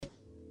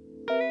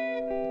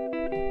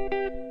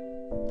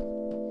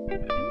This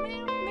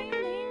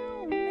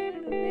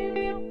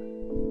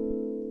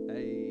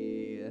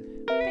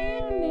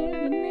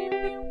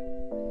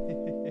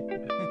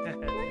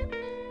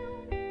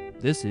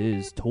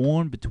is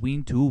Torn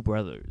Between Two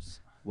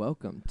Brothers.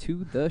 Welcome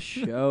to the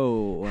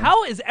show.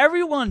 How is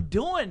everyone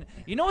doing?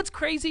 You know what's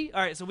crazy?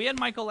 All right, so we had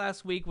Michael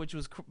last week, which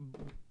was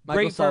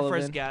great for our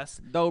first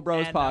guest. Doe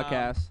Bros And,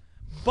 podcast.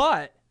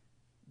 But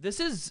this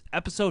is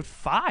episode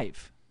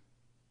 5.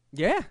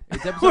 Yeah,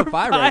 it's episode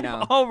 5 right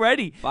now.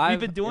 Already. 5, We've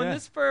been doing yeah.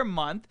 this for a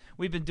month.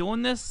 We've been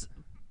doing this.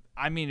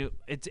 I mean,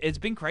 it's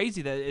been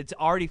crazy that it's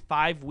already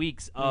 5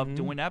 weeks of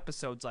doing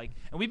episodes. And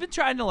we've been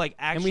trying to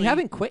actually. And we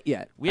haven't quit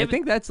yet. I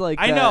think that's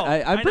I know.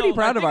 I'm pretty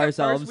proud of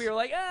ourselves. At first we were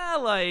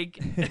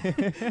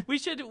we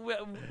should.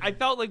 I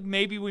felt like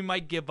maybe we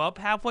might give up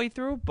halfway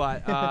through,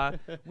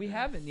 but we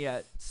haven't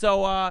yet.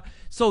 So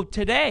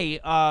today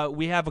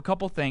we have a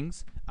couple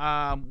things.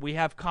 We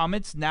have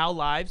comments now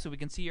live, so we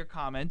can see your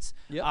comments.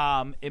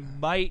 Yep. It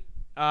might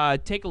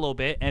take a little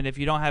bit, and if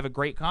you don't have a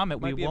great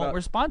comment, we won't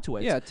respond to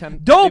it. Yeah,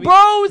 Doe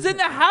Bros in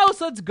the house,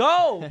 let's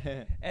go.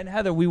 And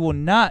Heather, we will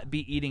not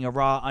be eating a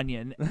raw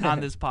onion on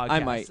this podcast.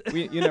 I might.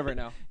 You never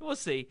know. We'll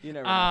see. You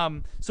never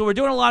know. So we're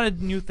doing a lot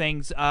of new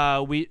things.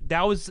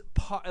 That was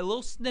a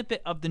little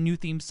snippet of the new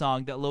theme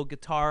song, that little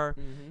guitar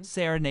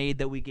serenade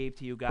that we gave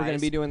to you guys. We're going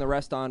to be doing the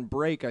rest on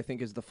break, I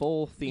think, is the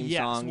full theme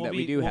song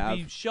we do have.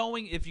 We'll be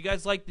showing, if you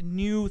guys like the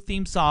new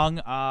theme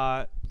song,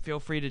 feel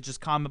free to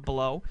just comment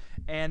below.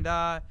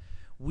 And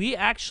we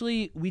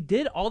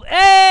did all.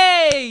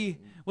 Hey,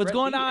 what's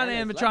going on,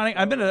 animatronic?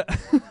 I'm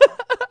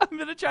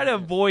gonna try to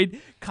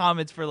avoid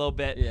comments for a little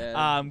bit,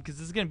 because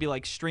this is gonna be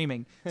like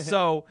streaming.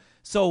 So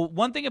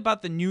one thing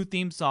about the new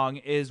theme song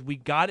is we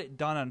got it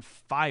done on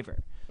Fiverr.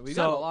 We've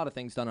got a lot of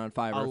things done on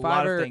Fiverr. A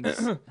lot of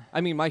things.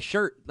 I mean, my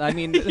shirt. I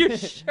mean, your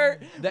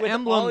shirt. The with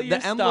emblem. all your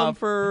The emblem stuff.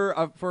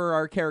 for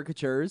our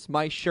caricatures.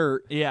 My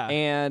shirt. Yeah.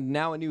 And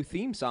now a new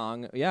theme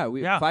song. Yeah.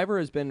 Yeah. Fiverr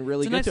has been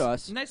really good to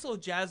us. Nice little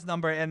jazz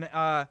number. And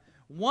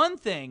one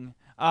thing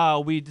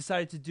we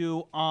decided to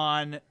do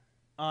on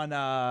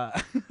Fiverr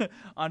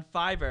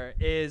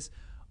is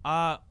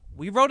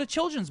we wrote a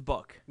children's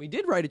book. We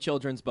did write a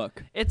children's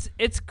book.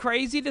 It's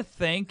crazy to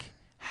think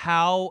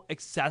how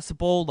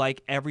accessible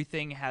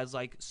everything has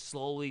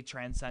slowly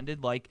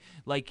transcended. Like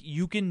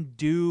you can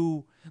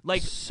do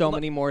so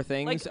many more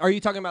things. Are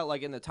you talking about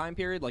in the time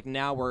period?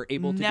 Now we're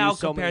able to do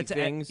so many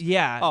things.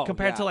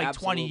 Compared to 20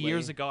 absolutely.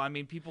 years ago. I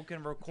mean, people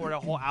can record a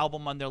whole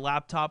album on their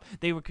laptop.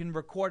 They can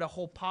record a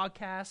whole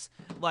podcast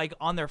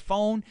on their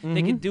phone.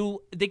 They can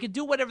do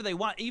whatever they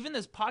want. Even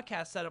this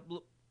podcast setup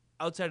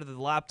outside of the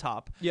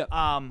laptop. Yeah.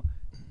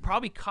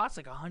 Probably costs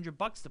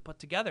 $100 to put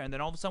together, and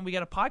then all of a sudden we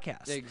got a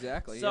podcast.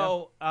 Exactly.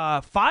 So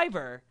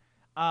Fiverr.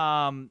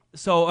 One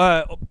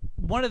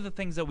of the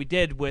things that we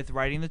did with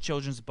writing the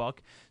children's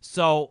book.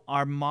 So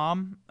our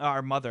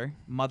mother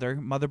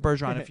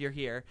Bergeron, if you're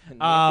here,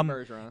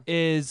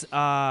 is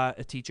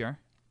a teacher.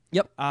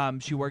 Yep.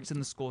 She works in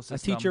the school A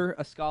system. teacher,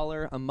 a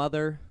scholar, a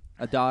mother,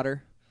 a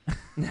daughter.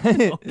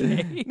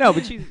 Okay. No,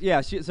 but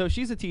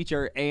she's a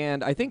teacher,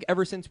 and I think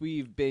ever since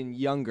we've been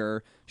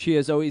younger, she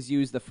has always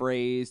used the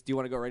phrase. Do you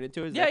want to go right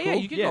into it? Is that cool?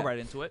 You can go right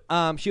into it.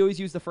 She always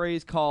used the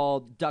phrase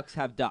called "ducks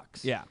have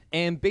ducks." Yeah.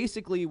 And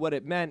basically, what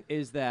it meant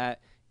is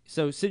that.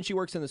 So since she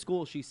works in the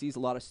school, she sees a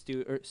lot of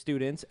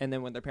students, and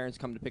then when their parents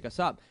come to pick us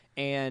up,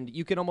 and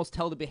you can almost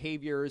tell the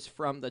behaviors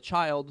from the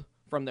child,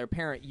 from their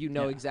parent. You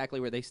know exactly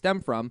where they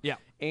stem from. Yeah.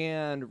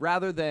 And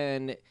rather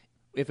than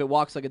if it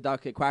walks like a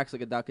duck, it quacks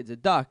like a duck, it's a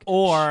duck.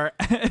 Or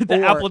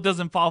the apple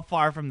doesn't fall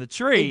far from the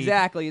tree.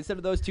 Exactly. Instead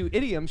of those two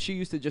idioms, she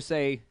used to just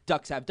say,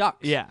 ducks have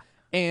ducks. Yeah.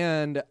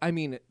 And, I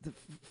mean,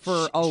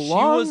 for a She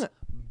long... was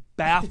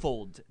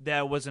baffled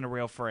that it wasn't a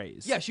real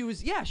phrase. Yeah, she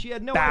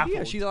had no Baffled.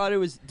 idea. She thought it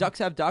was ducks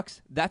have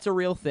ducks. That's a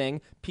real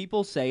thing.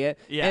 People say it.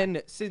 Yeah.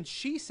 And since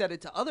she said it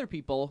to other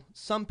people,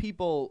 some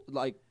people,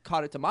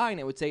 caught it to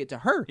mind and would say it to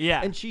her.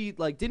 Yeah. And she,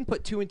 didn't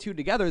put two and two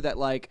together that,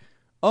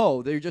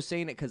 oh, they're just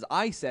saying it because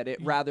I said it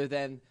rather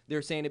than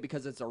they're saying it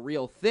because it's a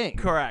real thing.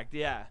 Correct.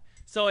 Yeah.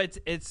 So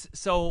it's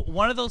so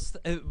one of those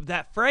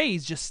that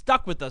phrase just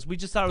stuck with us. We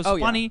just thought it was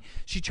funny. Yeah.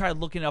 She tried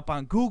looking up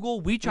on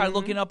Google. We tried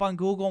looking up on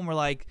Google, and we're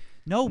like,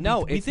 no,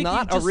 we it's think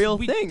not you a real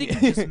we thing.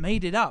 think you just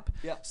made it up.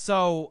 Yeah.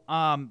 So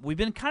we've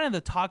been kind of in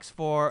the talks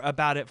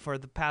about it for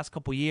the past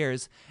couple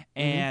years,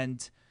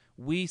 and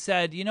we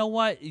said, you know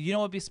what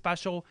would be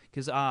special,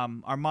 because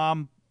our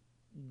mom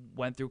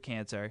went through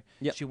cancer.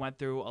 Yep. She went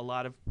through a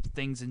lot of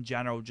things in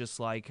general, just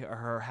like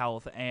her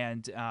health,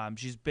 and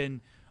she's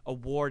been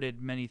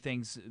awarded many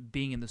things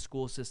being in the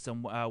school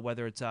system,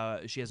 whether it's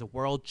she has a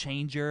World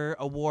Changer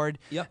Award.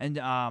 Yep. And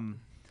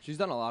she's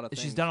done a lot of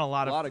things. She's done a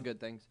lot of good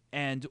things.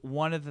 And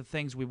one of the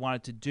things we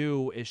wanted to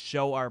do is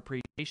show our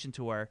appreciation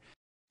to her.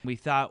 We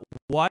thought,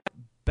 what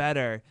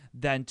better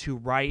than to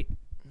write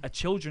a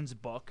children's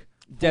book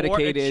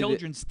dedicated for a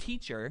children's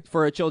teacher.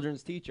 For a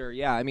children's teacher,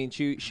 yeah. I mean,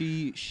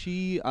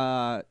 she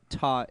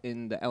taught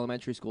in the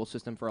elementary school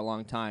system for a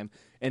long time,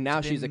 and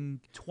now she's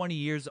 20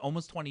 years,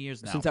 almost 20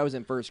 years now. Since I was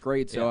in first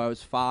grade, so I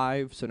was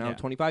 5, so now I'm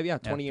 25. Yeah,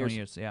 20 years. 20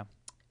 years, yeah.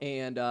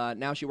 And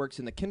now she works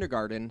in the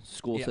kindergarten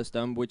school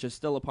system, which is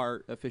still a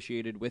part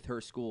affiliated with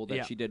her school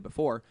that she did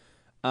before.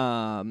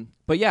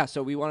 But yeah,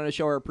 so we wanted to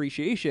show our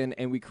appreciation,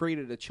 and we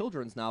created a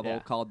children's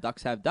novel called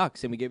Ducks Have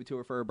Ducks, and we gave it to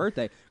her for her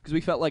birthday because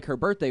we felt like her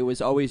birthday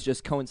was always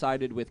just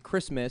coincided with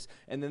Christmas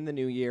and then the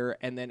New Year,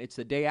 and then it's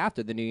the day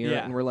after the New Year,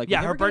 and we're like,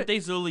 her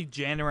birthday's literally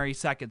January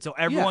 2nd, so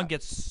everyone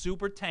gets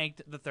super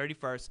tanked the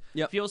 31st,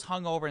 feels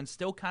hungover, and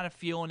still kind of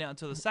feeling it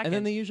until the 2nd. And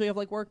then they usually have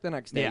like work the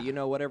next day,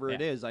 whatever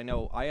it is. I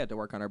know I had to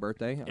work on her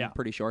birthday, I'm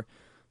pretty sure.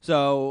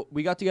 So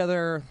we got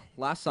together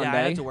last Sunday. Yeah,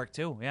 I had to work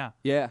too,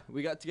 Yeah,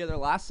 we got together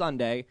last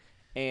Sunday.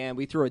 And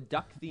we threw a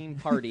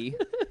duck-themed party,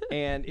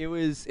 and it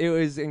was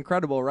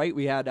incredible, right?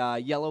 We had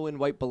yellow and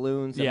white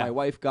balloons that my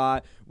wife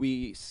got.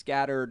 We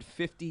scattered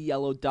 50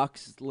 yellow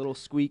ducks, little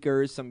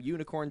squeakers, some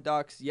unicorn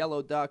ducks,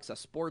 yellow ducks, a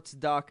sports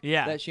duck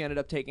that she ended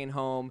up taking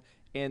home.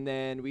 And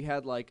then we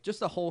had like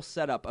just a whole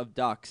setup of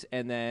ducks.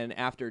 And then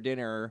after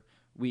dinner,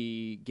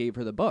 we gave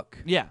her the book.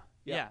 Yeah.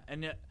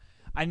 And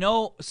I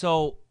know,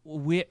 so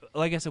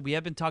like I said, we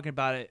have been talking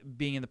about it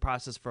being in the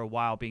process for a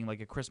while, being like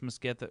a Christmas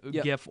gift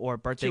or a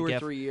birthday gift. 2 or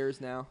 3 years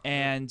now.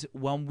 And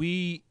when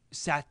we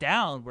sat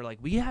down, we're like,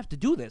 we have to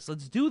do this.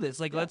 Let's do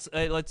this. Like, let's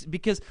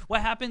because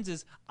what happens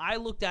is I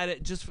looked at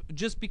it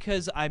just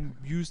because I'm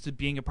used to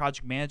being a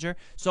project manager.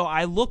 So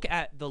I look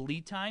at the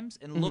lead times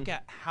and look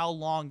at how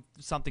long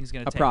something's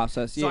going to take. A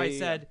process. So I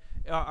said,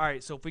 all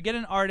right, so if we get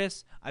an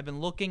artist, I've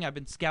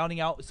been scouting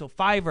out. So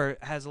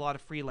Fiverr has a lot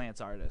of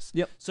freelance artists.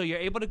 Yep. So you're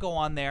able to go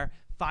on there,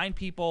 find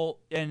people,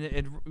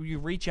 and you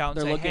reach out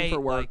and they're say, looking hey, for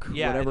work,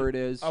 whatever it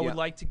is. I would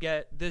like to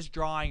get this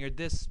drawing or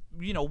this,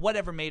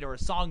 whatever made or a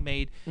song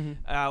made,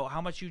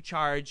 how much you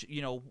charge,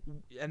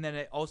 and then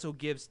it also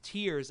gives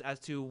tiers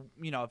as to,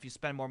 if you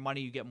spend more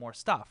money, you get more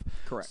stuff.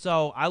 Correct.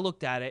 So I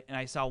looked at it and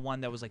I saw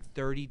one that was like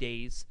 30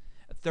 days.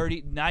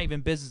 30, not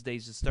even business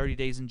days, just 30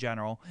 days in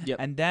general. Yep.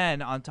 And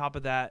then on top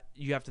of that,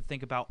 you have to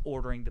think about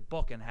ordering the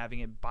book and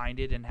having it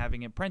binded and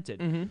having it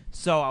printed.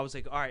 So I was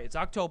like, all right, it's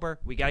October.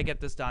 We got to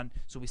get this done.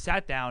 So we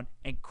sat down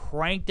and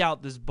cranked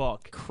out this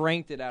book.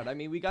 Cranked it out. I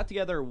mean, we got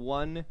together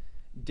one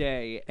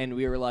day and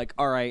we were like,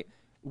 all right,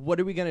 what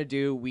are we going to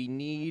do? We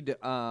need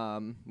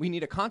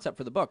a concept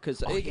for the book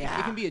because it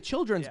can be a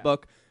children's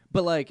book.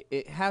 But, like,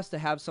 it has to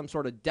have some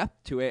sort of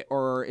depth to it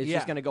or it's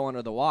just going to go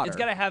under the water. It's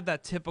got to have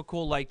that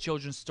typical, like,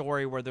 children's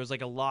story where there's,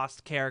 like, a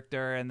lost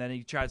character and then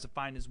he tries to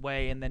find his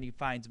way and then he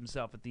finds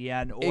himself at the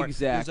end. Or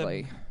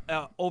exactly.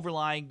 There's a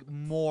overlying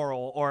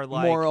moral or,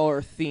 like... moral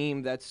or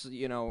theme that's,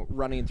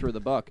 running through the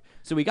book.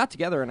 So we got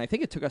together and I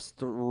think it took us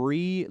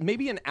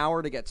maybe an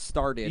hour to get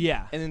started.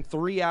 Yeah. And then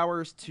 3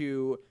 hours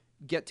to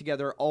get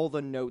together all the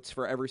notes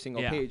for every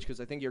single page because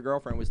I think your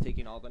girlfriend was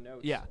taking all the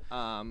notes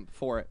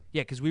for it.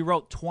 Yeah, because we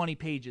wrote 20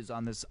 pages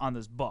on this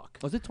book.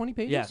 Was it 20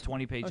 pages? Yeah,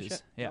 20 pages. Oh,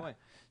 shit. Yeah. No way.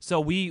 So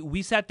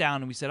we sat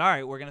down and we said, all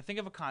right, we're going to think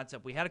of a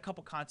concept. We had a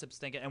couple concepts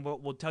thinking, and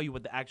we'll tell you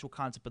what the actual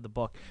concept of the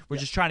book. We're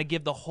just trying to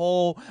give the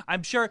whole –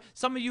 I'm sure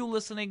some of you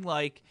listening,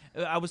 like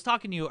I was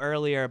talking to you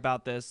earlier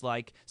about this,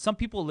 like some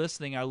people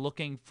listening are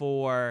looking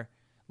for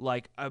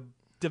like a –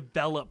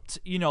 developed,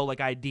 like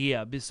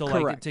idea. So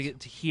like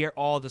to hear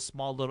all the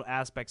small little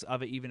aspects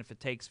of it, even if it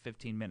takes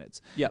 15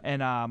 minutes. Yeah.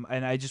 And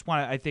I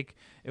think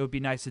it would be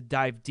nice to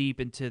dive deep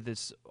into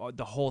this,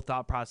 the whole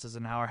thought process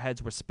and how our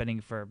heads were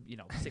spinning for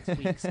 6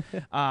 weeks.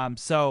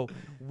 So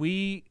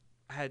we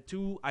had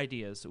two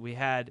ideas.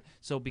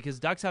 Because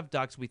Ducks Have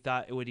Ducks, we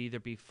thought it would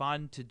either be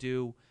fun to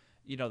do.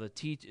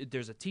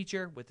 There's a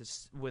teacher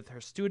with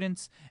her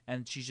students,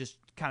 and she's just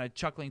kind of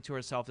chuckling to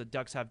herself. The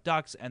ducks have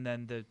ducks, and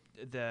then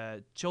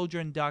the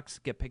children ducks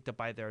get picked up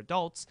by their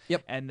adults.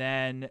 Yep. And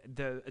then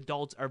the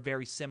adults are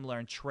very similar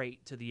in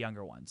trait to the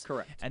younger ones.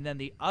 Correct. And then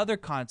the other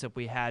concept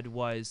we had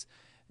was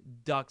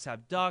ducks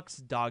have ducks,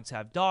 dogs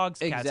have dogs,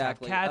 cats have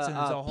cats, and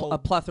there's a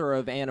plethora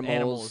of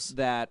animals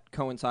that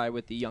coincide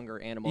with the younger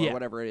animal or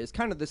whatever it is.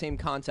 Kind of the same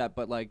concept,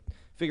 but like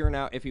figuring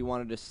out if you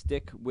wanted to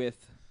stick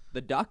with the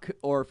duck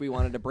or if we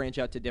wanted to branch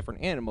out to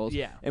different animals.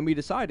 Yeah. And we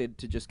decided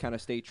to just kind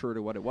of stay true to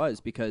what it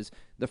was because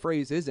the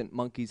phrase isn't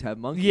monkeys have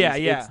monkeys.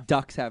 It's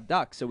ducks have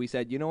ducks. So we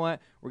said, you know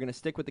what? We're going to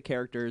stick with the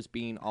characters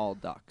being all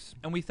ducks.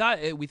 And we thought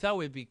it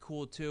would be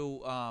cool too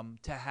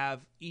to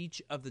have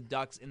each of the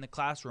ducks in the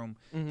classroom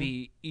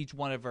be each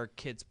one of our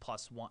kids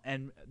plus one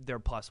and their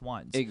plus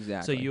ones.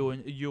 Exactly. So you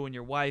and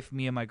your wife,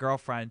 me and my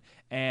girlfriend,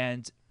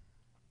 and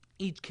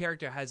each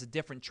character has a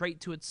different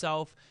trait to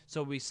itself.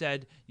 So we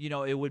said,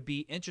 it would be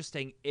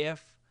interesting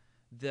if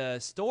the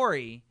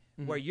story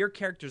where your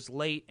character's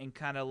late and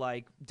kind of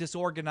like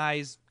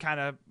disorganized, kind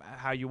of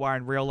how you are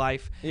in real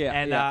life. Yeah.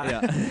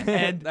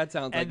 And that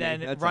sounds like and then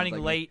me. running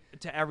late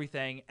to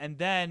everything. And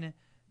then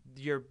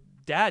your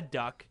dad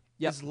duck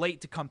is late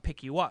to come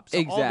pick you up.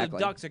 So all the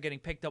ducks are getting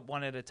picked up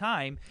one at a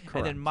time. Correct.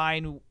 And then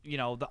mine,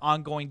 the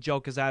ongoing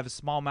joke is I have a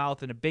small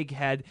mouth and a big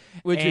head.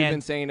 Which you've been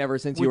saying ever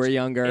since you were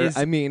younger.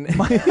 I mean,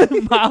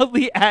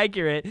 mildly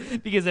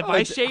accurate because if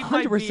I shave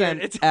my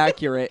beard, it's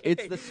accurate.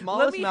 It's the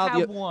smallest mouth.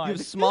 You have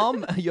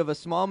a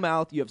small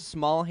mouth, you have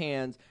small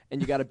hands,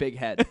 and you got a big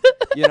head.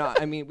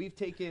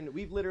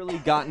 We've literally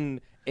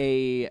gotten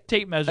a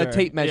tape measure,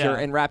 yeah.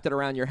 and wrapped it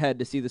around your head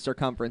to see the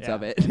circumference Yeah.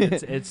 of it.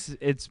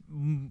 it's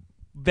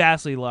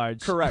vastly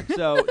large. Correct.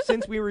 So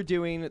since we were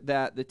doing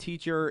that, the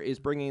teacher is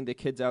bringing the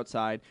kids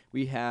outside.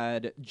 We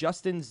had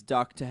Justin's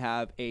duck to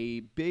have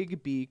a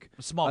big beak,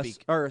 A small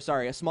beak.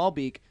 a small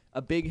beak,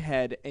 a big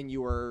head, and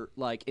you were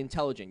like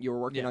intelligent. You were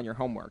working Yeah. on your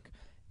homework.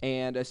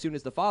 And as soon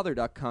as the father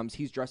duck comes,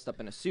 he's dressed up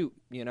in a suit.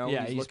 You know,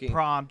 Yeah, he's looking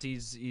prompt.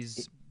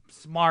 He's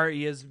smart.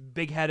 He has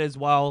big head as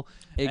well.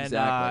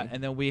 Exactly.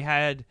 And then we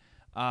had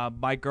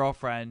my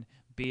girlfriend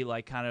be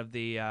like kind of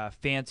the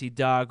fancy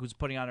duck who's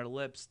putting on her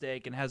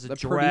lipstick and has a the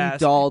dress. pretty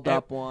dolled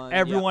up one.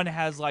 Everyone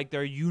has like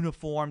their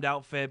uniformed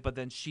outfit, but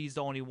then she's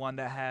the only one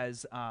that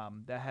has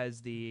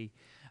the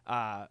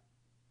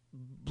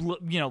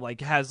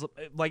has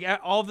like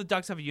all the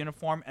ducks have a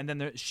uniform, and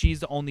then she's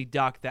the only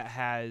duck that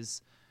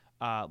has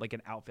like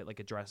an outfit, like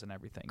a dress and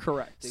everything.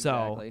 Correct.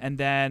 So, Exactly. and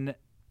then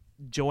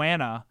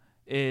Joanna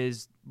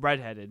is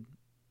redheaded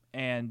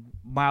and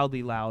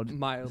mildly loud.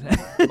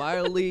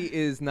 Miley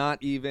is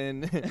not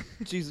even.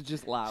 She's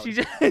just loud. She's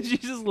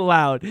just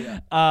loud.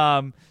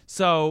 Yeah.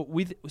 So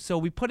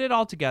we put it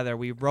all together.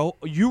 You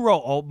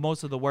wrote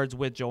most of the words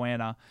with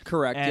Joanna.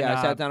 Correct. And, yeah,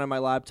 I sat down on my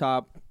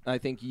laptop. I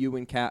think you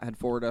and Kat had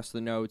forwarded us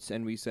the notes,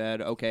 and we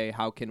said, okay,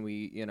 how can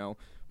we,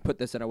 put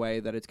this in a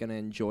way that it's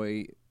going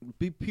to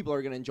people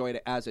are going to enjoy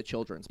it as a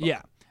children's book.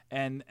 Yeah,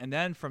 and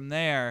then from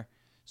there,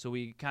 so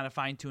we kind of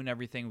fine-tuned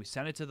everything. We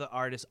sent it to the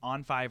artist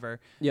on Fiverr.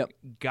 Yep.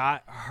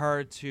 Got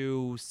her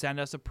to send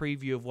us a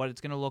preview of what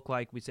it's going to look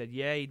like. We said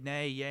yay,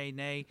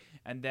 nay,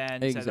 and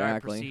then said, all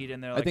right, proceed.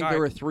 And they're like, I think there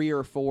were 3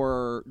 or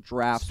 4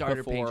 drafts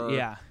starter before. page.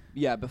 Yeah.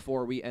 Yeah,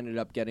 before we ended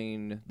up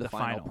getting the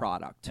final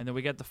product. And then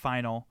we got the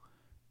final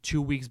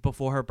 2 weeks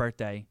before her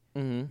birthday.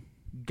 Mm-hmm.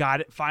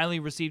 Got it, finally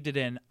received it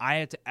in. I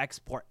had to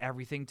export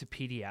everything to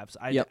PDFs.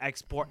 I had to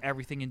export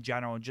everything in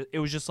general. It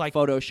was just like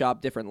Photoshop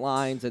different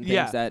lines and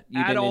things that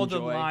you add didn't all enjoy.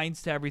 the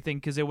lines to everything,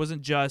 because it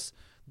wasn't just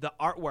the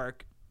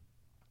artwork.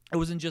 It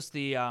wasn't just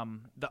the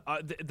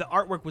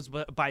artwork was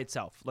by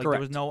itself. Like Correct.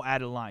 there was no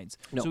added lines.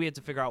 No. So we had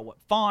to figure out what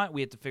font. We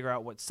had to figure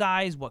out what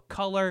size, what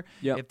color.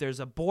 Yep. If there's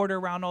a border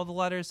around all the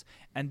letters.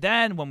 And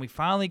then when we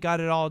finally got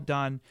it all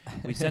done,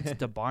 we sent it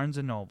to Barnes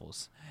and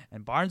Nobles.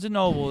 And Barnes and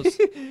Nobles,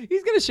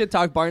 He's gonna shit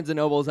talk Barnes and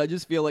Nobles. I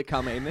just feel it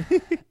coming.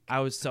 I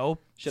was so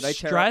Should I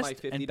tear stressed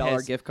up my and $50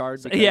 pissed. gift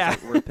card? So- Because yeah.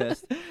 we're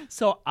pissed.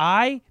 So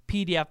I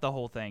PDF the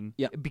whole thing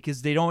Yep.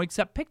 because they don't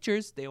accept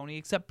pictures. They only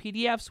accept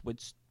PDFs,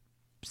 which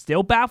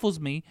still baffles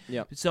me.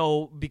 Yep.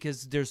 So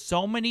because there's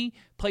so many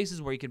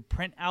places where you can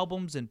print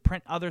albums and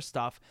print other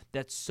stuff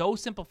that's so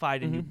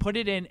simplified, and you put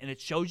it in and it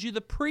shows you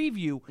the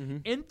preview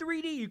in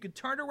 3D. You can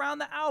turn around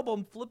the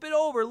album, flip it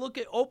over,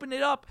 open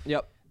it up.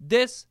 Yep.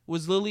 This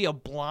was literally a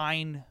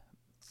blind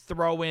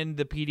throw in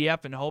the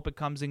PDF and hope it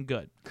comes in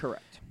good.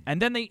 Correct.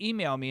 And then they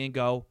email me and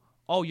go,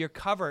 "Oh, your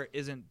cover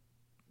isn't,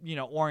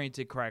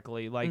 oriented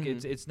correctly. Like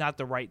it's not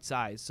the right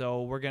size.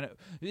 So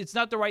it's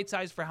not the right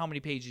size for how many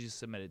pages you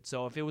submitted.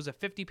 So if it was a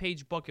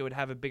 50-page book, it would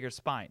have a bigger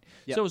spine."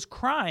 Yep. So I was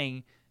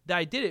crying that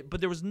I did it, but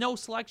there was no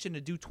selection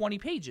to do 20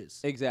 pages.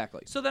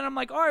 Exactly. So then I'm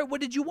like, all right,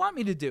 what did you want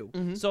me to do?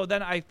 So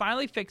then I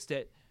finally fixed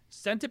it,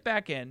 sent it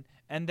back in,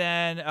 and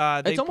then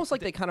It's almost like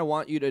they kind of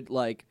want you to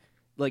like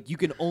you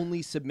can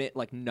only submit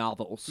like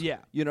novels. Yeah.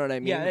 You know what I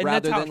mean? Yeah, and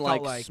rather that's how than it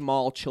felt like like.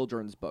 small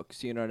children's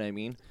books. You know what I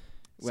mean?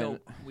 So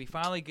we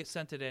finally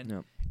sent it in,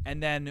 Yep.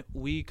 and then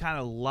we kind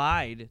of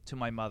lied to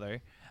my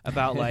mother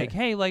about like,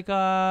 hey, like,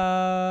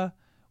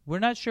 we're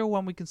not sure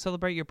when we can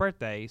celebrate your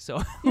birthday,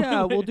 so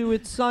yeah, we'll do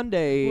it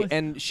Sunday.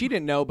 And she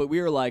didn't know, but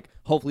we were like,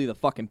 hopefully the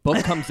fucking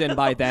book comes in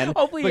by then.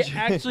 hopefully But it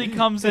actually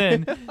comes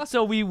in.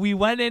 So we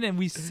went in and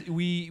we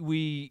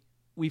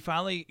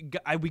finally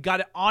we got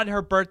it on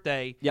her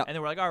birthday. Yep. And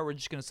then we're like, all right, we're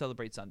just gonna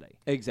celebrate Sunday.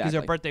 Exactly.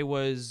 Because her birthday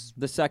was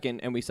the 2nd,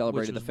 and we which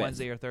celebrated was the 5th.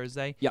 Wednesday or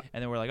Thursday. Yep.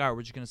 And then we're like, all right,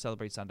 we're just gonna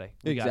celebrate Sunday.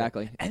 We got it.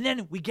 Exactly. And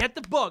then we get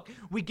the book.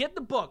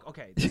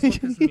 Okay, this is what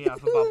pisses me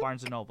off about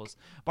Barnes and Nobles.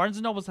 Barnes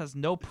and Nobles has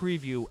no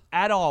preview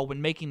at all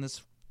when making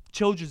this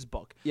children's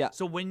book. Yeah.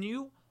 So when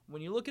you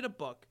look at a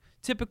book,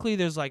 typically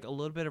there's like a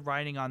little bit of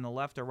writing on the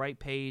left or right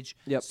page.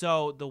 Yep.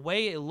 So the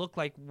way it looked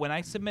like when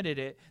I submitted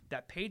it,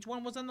 that page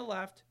 1 was on the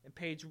left and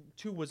page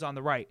 2 was on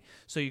the right.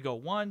 So you go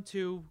 1,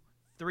 2,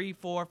 3,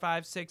 4,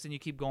 5, 6, and you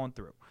keep going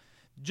through.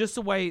 Just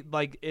the way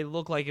like it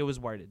looked like it was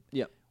worded.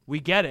 Yep. We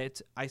get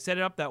it. I set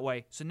it up that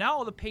way. So now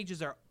all the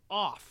pages are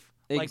off.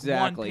 Exactly.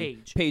 Like one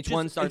page. Page Just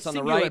 1 starts a on the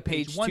singular right.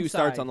 Page one 2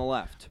 starts side. on the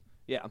left.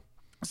 Yeah.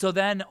 So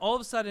then all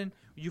of a sudden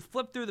you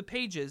flip through the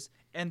pages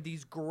and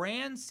these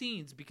grand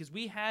scenes, because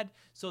we had,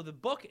 so the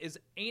book is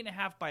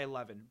 8.5 by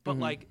 11, but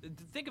like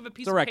think of a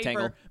piece a of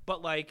rectangle. paper,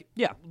 but like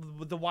Yeah.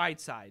 the wide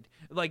side,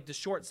 like the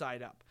short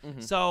side up.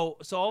 So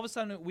all of a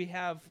sudden we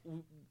have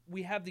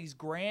these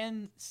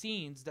grand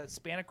scenes that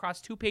span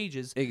across 2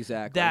 pages.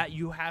 Exactly. That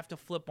you have to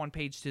flip one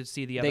page to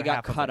see the other They got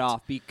half of cut it.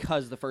 off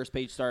because the first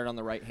page started on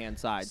the right-hand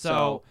side.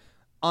 So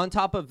on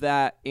top of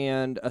that,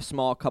 and a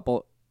small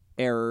couple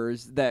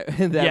errors that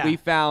Yeah. we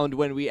found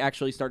when we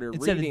actually started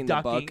instead reading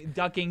of the book.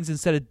 duckings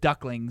instead of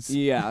ducklings.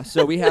 Yeah,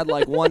 so we had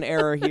like one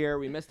error here.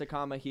 We missed a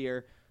comma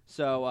here.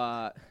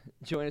 So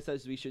Joanna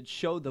says we should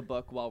show the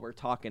book while we're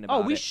talking about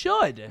it. Oh, we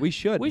should. We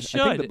should. We I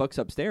should. think the book's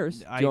upstairs.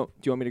 Do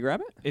you want me to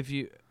grab it? If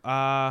you,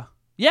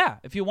 yeah,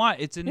 if you want,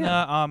 it's in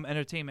the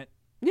entertainment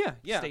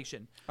Yeah.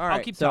 station. All right.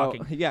 I'll keep so,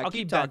 talking. Yeah, I'll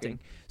keep talking. venting.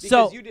 Because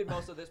So you did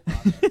most of this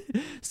process.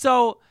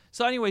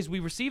 So anyways, we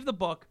received the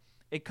book.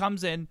 It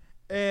comes in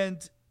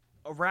and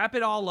wrap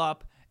it all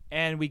up,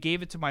 and we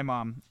gave it to my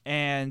mom.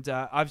 And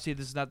obviously,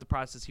 this is not the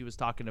process he was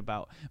talking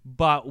about,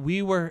 but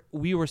we were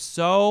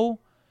so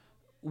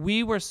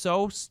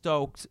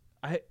stoked.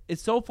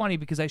 It's so funny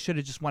because I should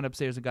have just went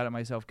upstairs and got it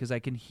myself because I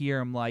can hear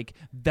him like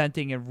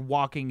venting and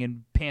walking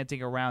and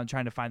panting around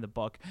trying to find the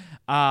book.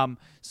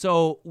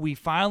 So we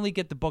finally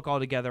get the book all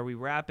together. We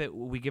wrap it.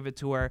 We give it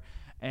to her.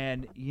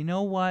 And you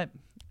know what,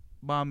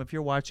 Mom, if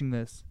you're watching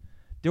this,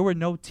 there were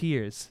no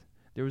tears.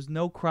 There was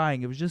no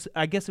crying. It was just,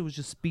 I guess it was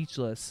just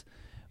speechless.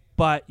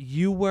 But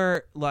you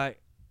were like,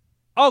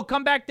 oh,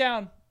 come back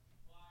down.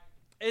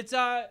 It's,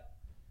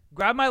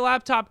 grab my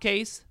laptop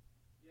case.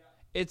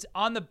 It's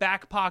on the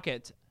back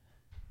pocket.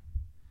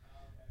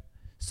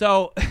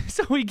 So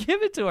we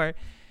give it to her.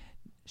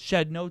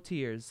 Shed no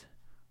tears.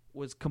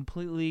 Was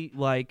completely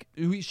like,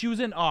 she was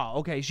in awe.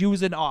 Okay, she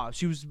was in awe.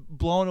 She was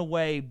blown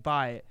away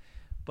by it.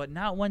 But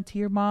not one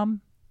tear, Mom.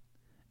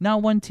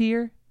 Not one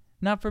tear.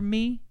 Not from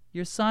me,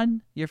 your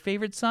son, your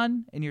favorite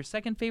son, and your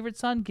second favorite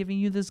son giving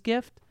you this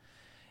gift.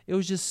 It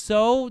was just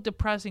so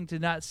depressing to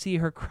not see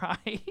her cry.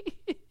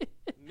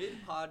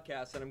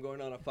 Mid-podcast, and I'm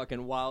going on a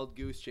fucking wild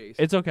goose chase.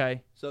 It's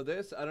okay. So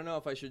this, I don't know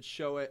if I should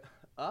show it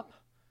up.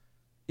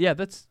 Yeah,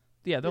 that's...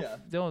 Yeah,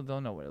 they'll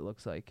know what it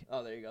looks like.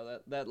 Oh, there you go.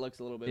 That looks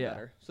a little bit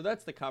better. So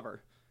that's the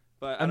cover.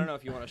 But I don't know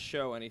if you want to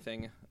show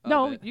anything of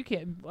No, it. you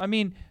can't. I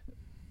mean,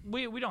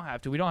 we don't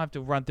have to. We don't have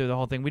to run through the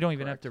whole thing. We don't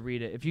even have to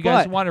read it. If you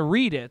guys want to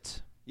read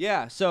it.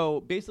 Yeah,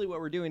 so basically what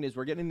we're doing is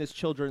we're getting this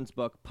children's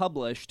book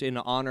published in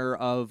honor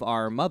of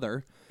our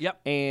mother.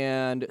 Yep.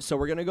 And so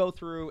we're going to go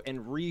through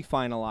and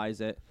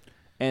refinalize it.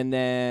 And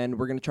then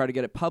we're going to try to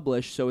get it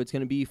published. So it's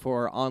going to be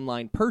for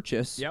online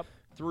purchase. Yep.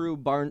 Through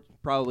Barnes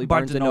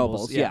and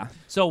Nobles. Yeah.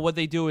 So what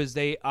they do is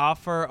they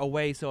offer a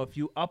way. So if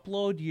you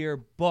upload your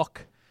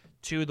book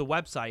to the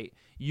website,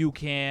 you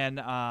can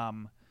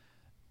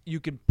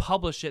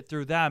publish it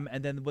through them,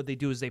 and then what they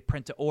do is they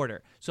print to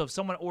order. So if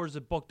someone orders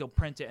a book, they'll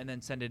print it and then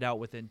send it out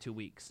within 2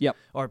 weeks. Yep.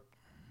 Or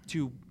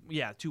 2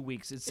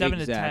 weeks. It's 7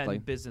 to 10 Exactly.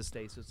 business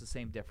days, so it's the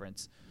same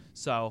difference.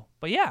 So,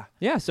 but yeah.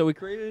 Yeah, so we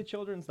created a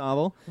children's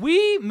novel.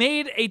 We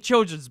made a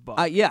children's book.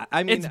 Yeah,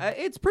 I mean,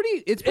 it's pretty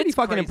fucking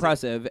crazy.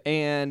 impressive.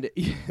 And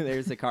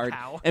there's the card.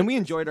 Ow. And we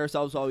enjoyed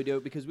ourselves while we do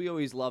it because we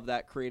always love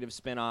that creative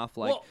spin-off,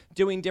 like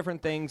doing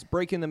different things,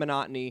 breaking the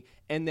monotony,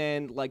 and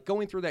then like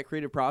going through that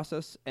creative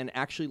process and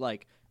actually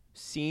like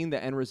seeing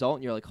the end result,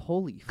 and you're like,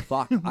 holy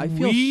fuck, I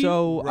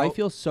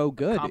feel so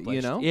good,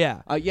 you know?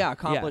 Yeah.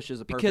 Accomplished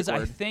is a perfect because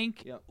word. I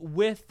think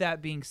with that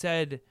being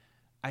said,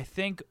 I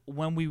think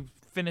when we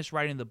finished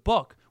writing the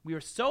book, we were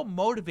so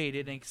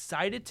motivated and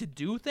excited to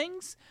do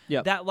things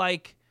that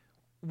like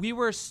we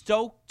were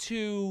stoked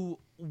to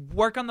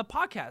work on the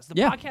podcast. The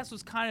podcast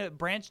was kind of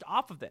branched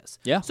off of this.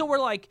 Yeah. So we're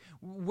like,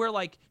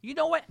 you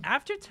know what?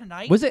 After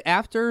tonight, was it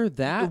after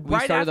that we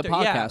started the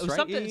podcast, right?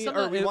 Something,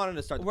 or we wanted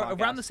to start the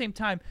podcast around the same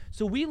time.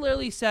 So we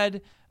literally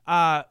said,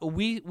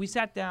 we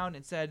sat down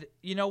and said,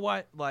 you know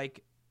what,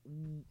 like.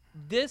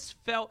 This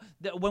felt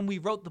that when we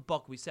wrote the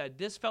book, we said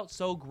this felt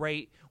so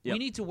great. We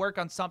need to work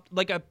on something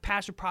like a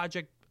passion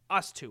project.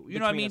 Us two, you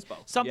know what I mean?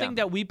 Something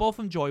that we both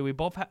enjoy. We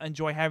both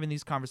enjoy having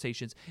these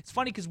conversations. It's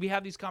funny because we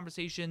have these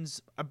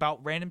conversations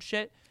about random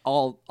shit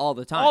all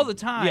the time. All the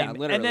time. Yeah,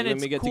 literally. And then when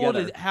it's we get cool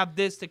together. to have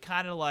this to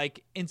kind of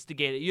like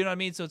instigate it. You know what I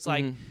mean? So it's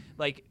like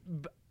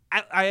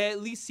I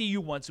at least see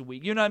you once a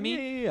week. You know what I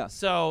mean? Yeah.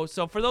 So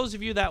for those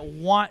of you that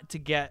want to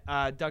get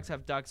Ducks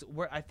Have Ducks,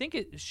 I think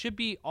it should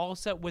be all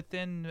set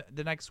within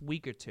the next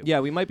week or two. Yeah,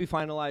 we might be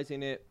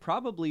finalizing it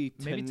probably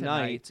Maybe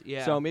tonight.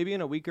 Yeah. So maybe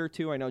in a week or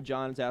two. I know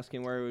John's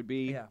asking where it would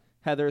be. Yeah.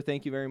 Heather,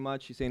 thank you very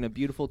much. She's saying a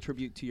beautiful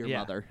tribute to your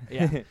mother.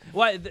 Yeah.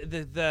 Well,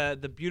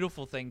 the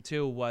beautiful thing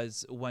too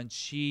was when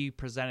she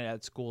presented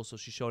at school. So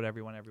she showed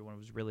everyone. Everyone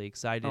was really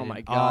excited. Oh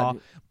my god!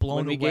 Blown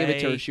when we away. gave it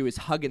to her, she was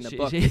hugging the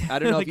book. She I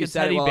don't know like if you a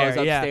said it teddy while I was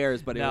bear,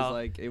 upstairs, but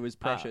it was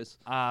precious.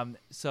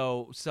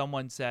 So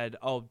someone said,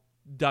 "Oh,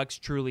 ducks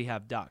truly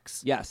have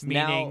ducks." Yes.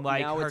 Meaning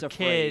now her it's a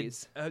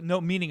kids.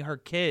 Meaning her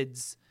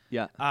kids.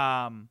 Yeah.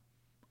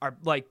 Are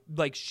like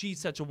she's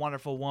such a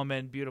wonderful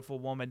woman, beautiful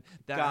woman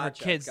that her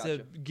kids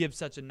to give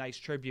such a nice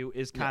tribute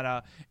is kind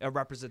of a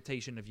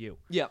representation of you.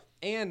 Yeah,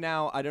 and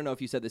now I don't know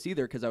if you said this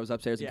either because I was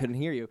upstairs and couldn't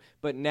hear you,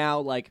 but now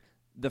like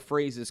the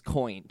phrase is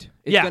coined.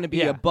 It's going to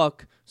be a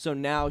book, so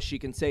now she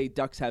can say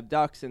 "ducks have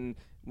ducks," and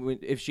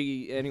if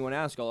anyone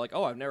asks, go like,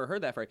 "Oh, I've never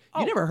heard that phrase."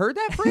 You never heard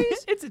that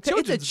phrase? It's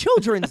a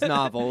children's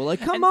novel.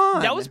 Like, come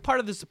on. That was part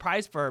of the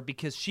surprise for her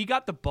because she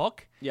got the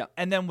book,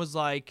 and then was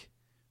like.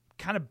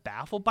 Kind of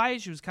baffled by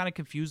it. She was kind of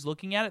confused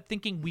looking at it,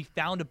 thinking we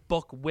found a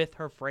book with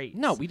her phrase.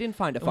 No, we didn't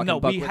find a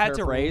fucking book with her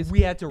phrase. We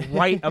had to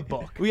write a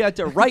book. We had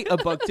to write a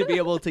book to be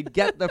able to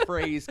get the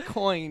phrase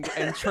coined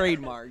and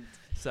trademarked.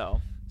 So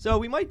So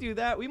we might do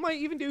that. We might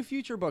even do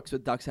future books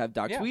with Ducks Have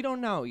Ducks. Yeah. We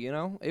don't know, you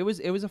know. It was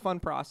a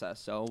fun process.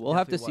 So we'll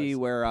have to see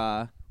where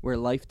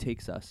life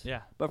takes us.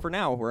 Yeah. But for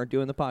now, we're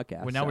doing the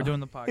podcast. Well, now we're doing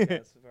the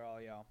podcast for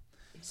all y'all.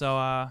 So,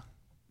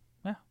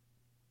 yeah,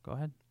 go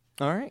ahead.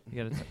 All right.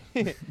 You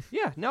got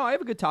Yeah. No, I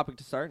have a good topic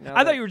to start.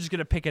 I thought you were just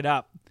gonna pick it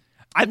up.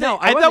 I No,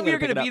 thought I wasn't we were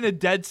gonna gonna pick be it in a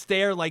dead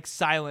stare, like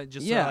silent,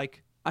 just Yeah.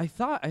 like. I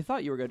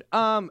thought you were good.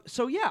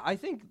 So yeah, I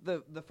think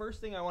the first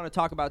thing I want to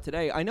talk about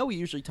today. I know we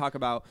usually talk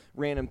about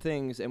random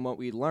things and what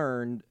we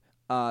learned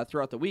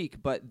throughout the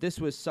week, but this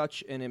was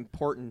such an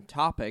important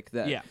topic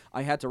that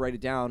I had to write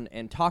it down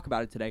and talk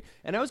about it today.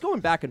 And I was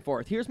going back and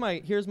forth. Here's my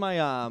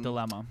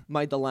Dilemma.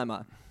 My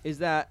dilemma is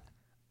that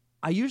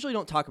I usually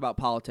don't talk about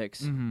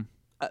politics Mm-hmm.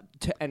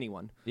 to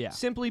anyone. Yeah.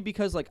 Simply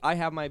because like I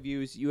have my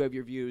views, you have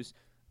your views.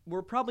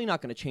 We're probably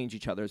not going to change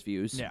each other's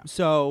views. Yeah.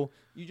 So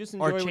you just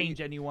enjoy Or what you- change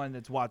anyone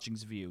that's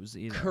watching's views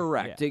either.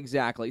 Correct, Yeah.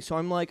 exactly. So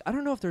I'm like, I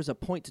don't know if there's a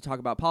point to talk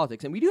about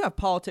politics. And we do have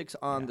politics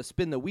on the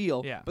Spin the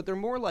Wheel, Yeah. but they're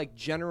more like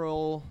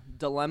general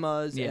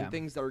dilemmas Yeah. and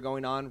things that are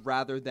going on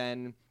rather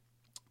than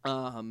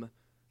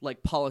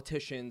like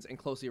politicians and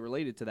closely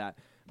related to that.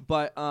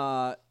 But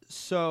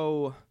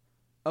so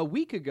a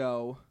week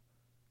ago,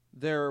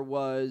 there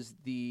was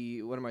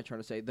the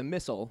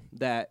missile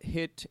that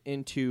hit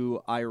into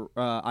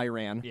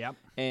Iran Yep.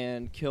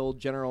 and killed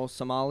General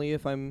Somali,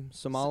 if I'm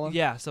Somala.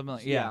 Yeah, something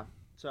like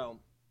So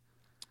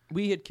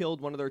we had killed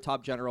one of their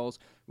top generals.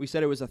 We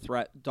said it was a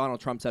threat. Donald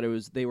Trump said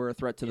they were a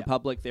threat to the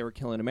public. They were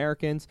killing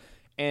Americans.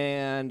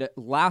 And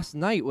last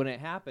night when it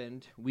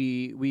happened,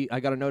 I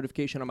got a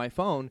notification on my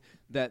phone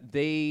that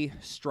they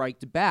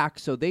striked back.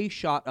 So they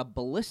shot a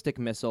ballistic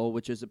missile,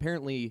 which is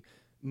apparently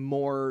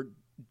more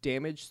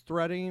damage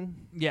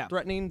threatening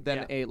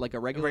than a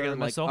regular like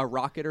missile. a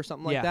rocket or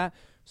something like Yeah. that.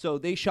 So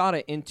they shot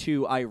it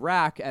into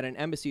Iraq at an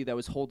embassy that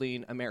was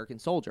holding American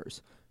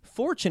soldiers.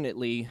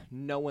 Fortunately,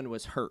 no one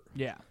was hurt.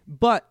 Yeah.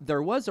 But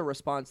there was a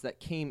response that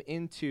came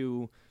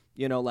into,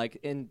 like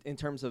in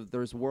terms of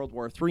there's World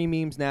War III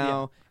memes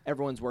now.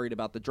 Everyone's worried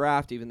about the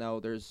draft, even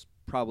though there's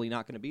probably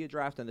not going to be a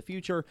draft in the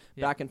future,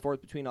 back and forth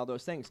between all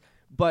those things.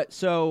 But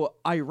so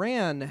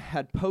Iran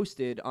had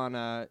posted on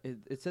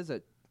it says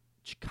a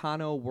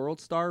Chicano World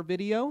Star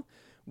video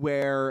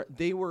where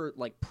they were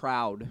like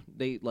proud.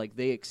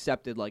 They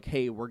accepted like,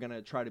 hey, we're going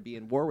to try to be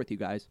in war with you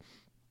guys.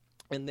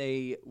 And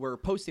they were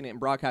posting it and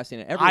broadcasting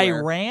it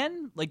everywhere.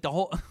 Iran? Like the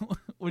whole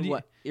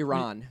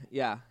Iran,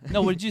 yeah.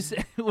 No, what did you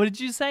say? What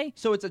did you say?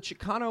 So it's a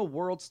Chicano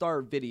World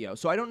Star video.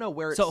 So I don't know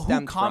where it So who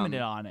stemmed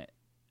commented from. on it?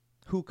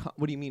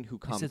 What do you mean who You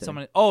commented? said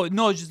someone. Oh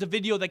no, it's just a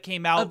video that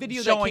came out. A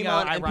video that showing came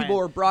out and Iran. people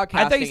were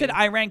broadcasting. I thought you said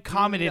Iran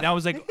commented. And I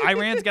was like,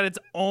 Iran's got its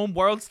own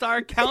World Star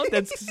account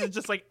that's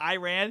just like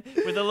Iran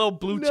with a little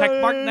blue check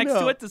mark next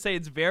to it to say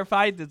it's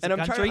verified. It's And a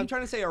I'm country.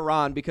 trying to say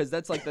Iran because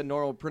that's like the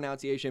normal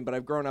pronunciation, but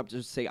I've grown up to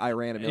just say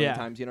Iran a million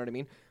times. You know what I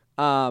mean?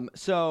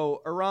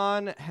 So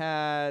Iran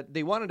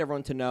they wanted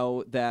everyone to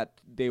know that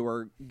they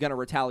were going to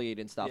retaliate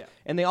and stuff. Yeah.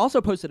 And they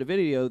also posted a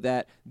video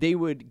that they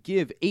would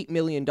give $8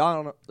 million.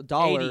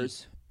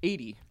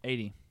 80.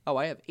 Oh,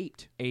 I have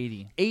 8.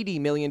 80.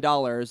 $80 million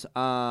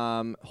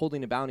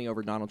holding a bounty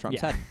over Donald Trump's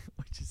head.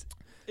 Which is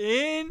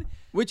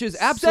Which is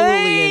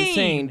absolutely insane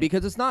insane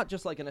because it's not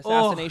just like an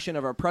assassination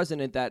of our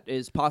president that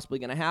is possibly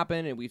going to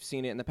happen, and we've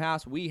seen it in the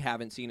past. We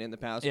haven't seen it in the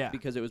past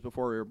because it was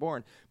before we were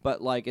born.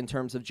 But like in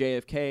terms of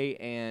JFK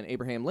and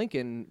Abraham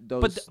Lincoln,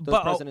 those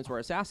presidents were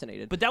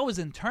assassinated. But that was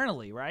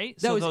internally, right?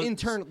 That was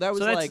internal. That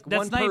was like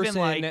one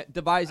person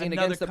devising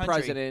against the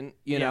president,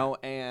 you know,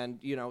 and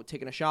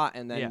taking a shot,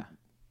 and then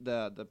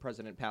the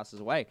president passes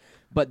away.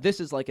 But this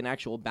is like an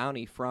actual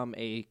bounty from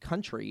a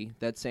country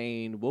that's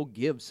saying we'll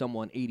give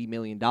someone $80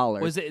 million.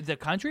 Was it the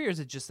country or is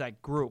it just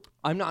that group?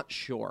 I'm not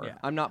sure. Yeah.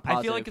 I'm not positive.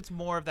 I feel like it's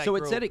more of that So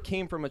group. it said it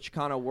came from a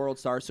Chicano World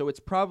Star, so it's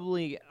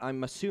probably,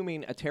 I'm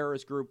assuming, a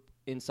terrorist group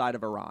inside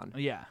of Iran.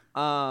 Yeah.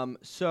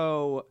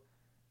 So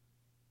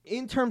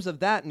in terms of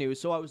that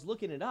news, so I was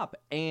looking it up,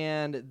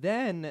 and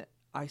then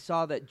I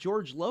saw that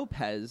George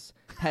Lopez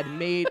had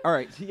made. All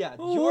right, yeah.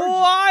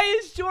 Why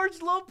is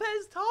George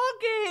Lopez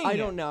talking? I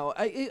don't know.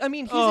 I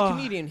mean, he's a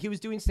comedian. He was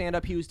doing stand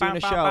up. He was doing a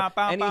show,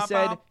 and he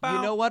said,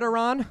 "You know what,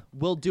 Iran?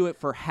 We'll do it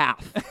for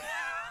half."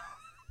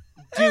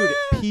 Dude,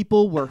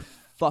 people were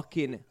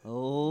fucking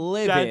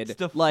livid. That's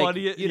the like,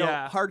 funniest.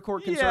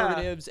 Hardcore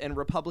conservatives and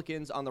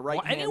Republicans on the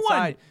right hand anyone.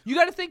 side. You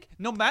got to think.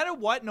 No matter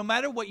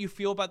what you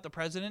feel about the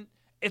president.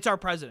 It's our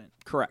president.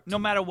 Correct. No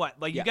matter what.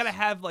 Like, you got to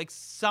have, like,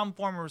 some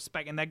form of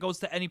respect, and that goes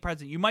to any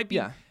president. You might be...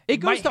 Yeah. It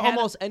goes to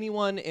almost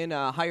anyone in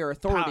a higher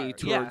authority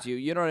towards you.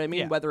 You know what I mean?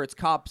 Yeah. Whether it's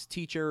cops,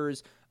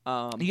 teachers, you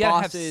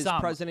bosses, have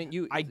some. president.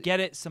 I get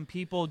it. Some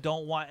people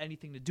don't want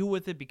anything to do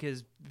with it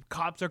because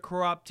cops are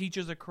corrupt,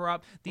 teachers are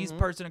corrupt, these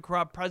person are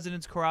corrupt,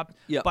 president's corrupt.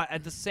 Yep. But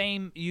at the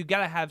same... You got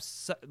to have,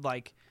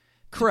 like...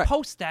 Correct. To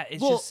post that.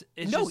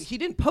 He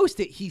didn't post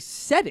it. He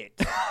said it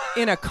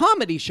in a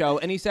comedy show,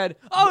 and he said,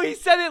 "Oh, he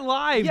said it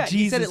live." Yeah, Jesus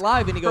he said it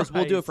live, and he goes,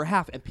 "We'll do it Christ. for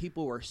half." And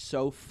people were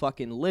so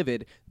fucking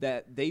livid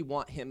that they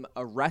want him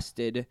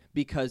arrested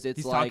because it's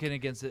He's like talking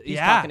against it. he's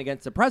Yeah. talking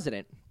against the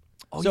president.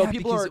 Oh, so yeah,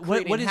 people because are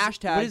creating what is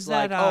hashtags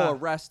that, like,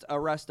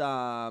 arrest.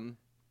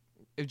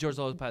 If George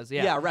Lopez,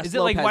 Yeah, arrest is it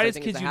like Lopez, White I as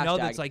think is Kids the You Know?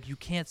 hashtag. That's like you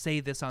can't say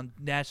this on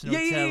national Yeah.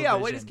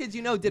 television. White as Kids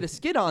You Know did a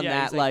skit on Yeah,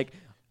 that. he's like,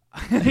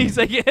 he's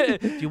like, yeah,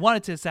 if you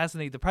wanted to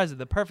assassinate the president,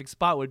 the perfect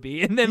spot would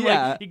be. And then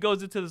Yeah. like he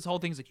goes into this whole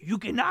thing. He's like, you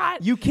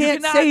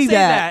can't say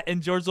that.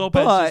 And George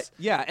Lopez but just,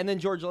 yeah, and then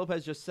George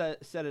Lopez just said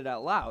it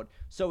out loud.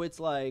 So it's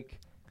like,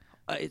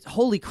 it's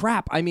holy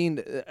crap. I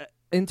mean,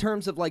 in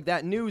terms of like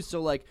that news, so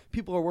like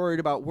people are worried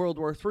about World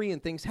War III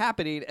and things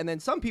happening, and then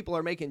some people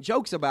are making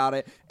jokes about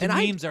it. the And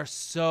memes are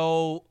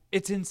so.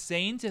 It's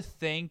insane to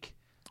think.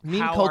 meme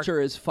how culture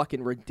is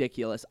fucking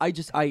ridiculous.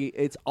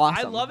 It's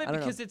awesome. I love it don't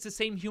because know. it's the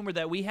same humor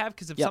that we have.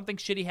 Because if Yep. something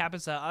shitty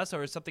happens to us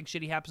or if something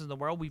shitty happens in the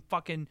world, we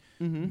fucking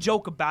Mm-hmm.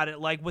 joke about it.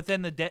 Like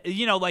within the day,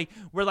 you know, like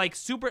we're like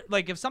super.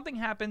 Like if something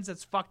happens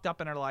that's fucked up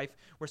in our life,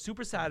 we're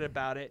super sad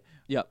about it.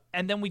 Yep.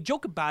 And then we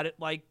joke about it,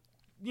 like,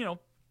 you know,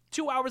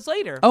 2 hours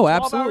later. Oh,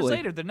 12 absolutely. hours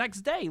later, the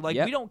next day. Like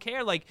Yep. we don't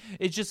care. Like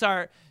it's just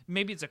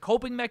maybe it's a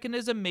coping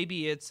mechanism.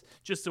 Maybe it's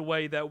just a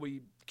way that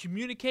we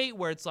communicate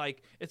where it's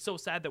like it's so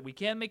sad that we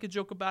can make a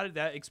joke about it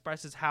that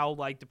expresses how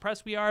like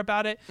depressed we are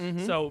about it.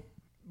 So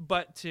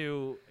but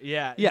the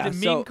meme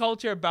so-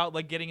 culture about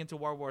like getting into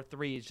World War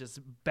III is just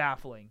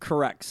baffling.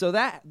 Correct. So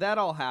that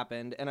all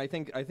happened, and I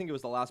think it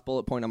was the last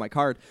bullet point on my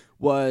card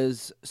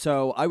was,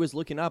 so I was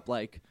looking up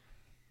like,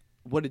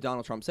 what did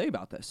Donald Trump say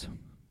about this?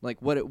 Like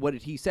what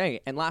did he say?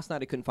 And last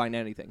night I couldn't find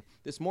anything.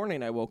 This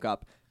morning I woke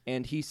up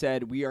and he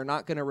said we are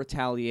not going to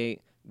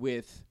retaliate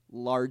with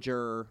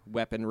larger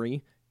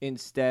weaponry.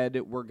 Instead,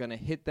 we're going to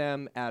hit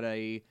them at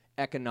a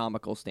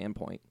economical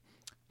standpoint.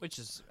 Which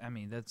is, I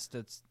mean, that's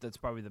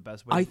probably the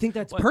best way. I think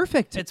that's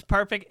perfect. It's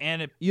perfect,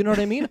 and it. You know what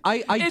I mean?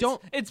 I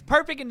don't. It's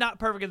perfect and not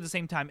perfect at the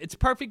same time. It's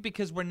perfect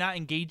because we're not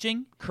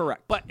engaging.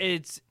 Correct. But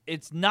it's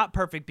not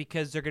perfect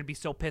because they're gonna be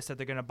so pissed that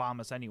they're gonna bomb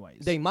us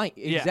anyways. They might.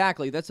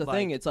 Exactly. That's the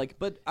thing. It's like,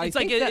 but I It's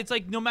think like it's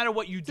like no matter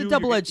what you do, it's a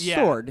double-edged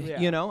sword,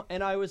 yeah. you know?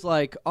 And I was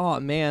like, oh,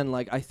 man,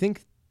 like, I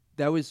think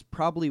that was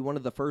probably one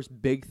of the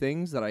first big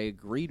things that I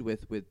agreed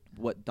with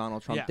what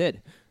Donald Trump Yeah.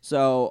 did.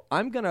 So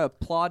I'm going to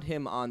applaud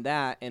him on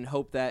that and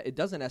hope that it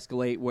doesn't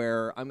escalate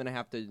where I'm going to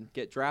have to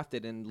get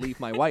drafted and leave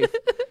my wife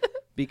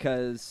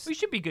because We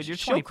should be good. You're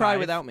she'll 25. cry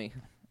without me.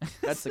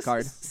 That's the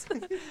card.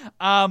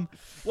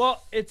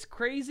 Well, it's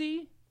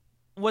crazy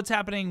what's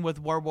happening with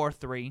World War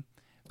III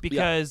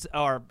because,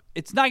 or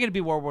it's not going to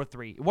be World War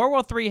III. World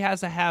War III has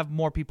to have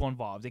more people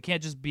involved. It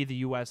can't just be the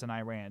U.S. and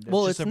Iran. It's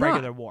just it's a not.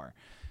 regular war.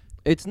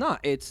 It's not.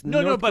 It's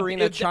No, North but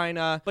Korea, it-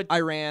 China, but-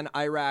 Iran,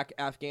 Iraq,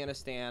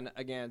 Afghanistan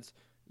against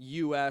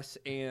U.S.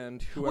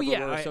 and whoever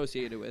yeah, we're I-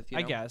 associated with. You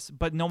I know? guess,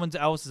 but no one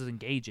else is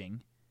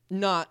engaging.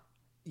 Not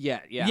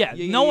yet. Yeah,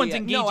 no one's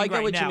engaging No, I get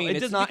right what now. you mean. It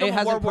It's doesn't not. become It a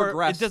hasn't war.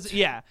 progressed. It doesn't.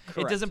 Yeah, it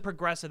Correct. doesn't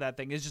progress to that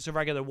thing. It's just a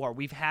regular war.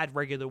 We've had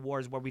regular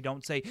wars where we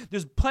don't say.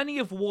 There's plenty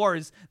of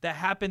wars that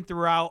happen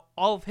throughout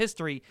all of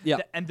history. Yeah.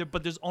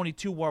 But there's only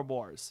 2 world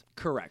wars.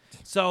 Correct.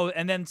 So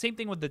and then same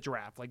thing with the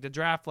draft. Like the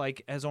draft,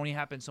 like has only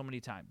happened so many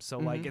times. So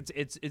like Mm-hmm.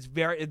 it's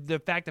very the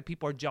fact that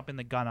people are jumping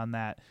the gun on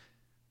that.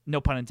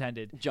 No pun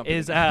intended. Jumping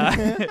Is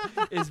the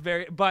is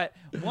very. But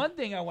one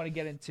thing I want to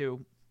get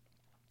into.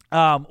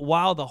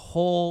 While the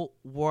whole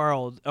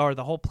world or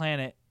the whole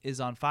planet is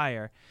on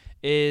fire,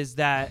 is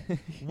that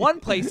one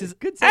place is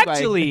Good segue.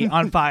 actually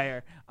on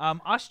fire,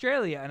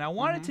 Australia. And I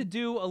wanted Mm-hmm. to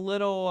do a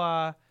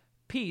little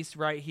piece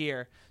right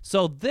here.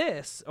 So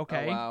this,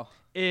 okay, Oh, wow.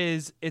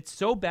 it's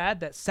so bad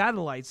that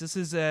satellites, this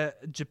is a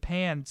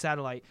Japan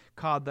satellite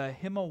called the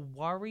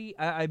Himawari,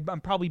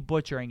 I'm probably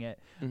butchering it,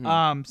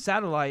 Mm-hmm.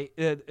 satellite,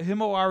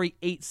 Himawari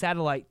 8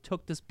 satellite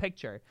took this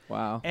picture.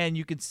 Wow. And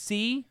you can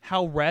see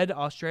how red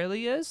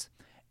Australia is.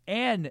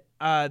 And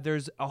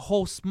there's a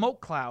whole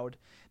smoke cloud.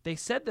 They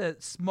said the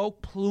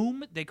smoke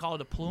plume, they call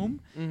it a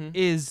plume,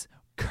 is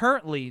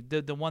currently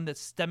the one that's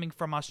stemming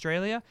from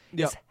Australia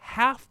Yep. is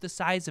half the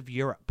size of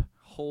Europe.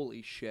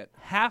 Holy shit.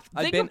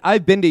 Think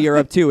I've been to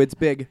Europe too. It's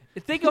big.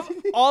 Think of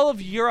all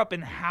of Europe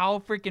and how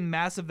freaking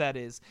massive that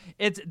is.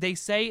 They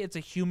say it's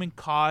a human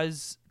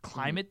cause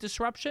climate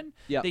disruption.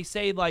 Yep. They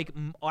say like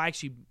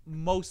actually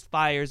most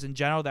fires in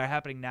general that are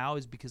happening now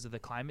is because of the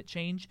climate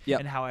change Yep.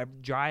 and how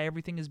dry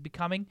everything is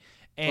becoming.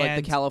 And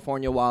Like the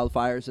California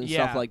wildfires and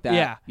stuff like that.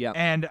 Yeah. Yep.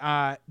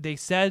 And they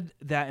said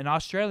that in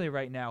Australia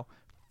right now,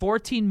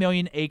 14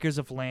 million acres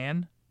of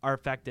land are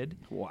affected.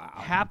 Wow.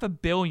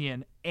 500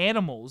 million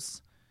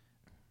animals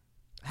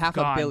Half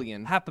gone. a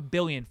billion. 500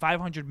 million,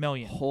 500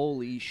 million.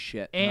 Holy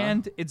shit. huh?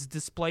 And it's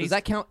displaced. does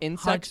that count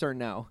insects or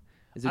no?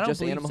 Is it I don't just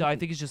believe animals? so. I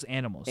think it's just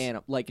animals.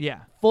 Like Yeah.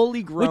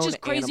 fully grown Which is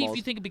crazy animals. if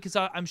you think, because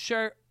I'm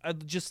sure,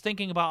 just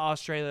thinking about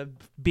Australia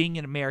being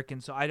an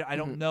American, so I Mm-hmm.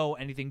 don't know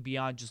anything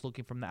beyond just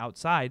looking from the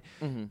outside.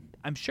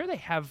 I'm sure they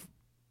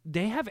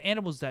have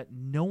animals that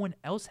no one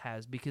else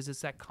has because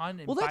it's that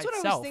continent Well, that's by what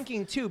itself. I was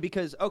thinking too.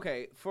 Because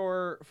okay,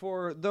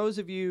 for those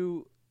of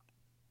you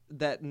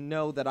that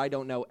know that I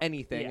don't know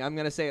anything, Yeah. I'm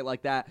gonna say it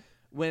like that.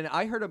 When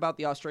I heard about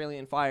the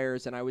Australian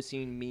fires and I was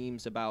seeing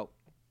memes about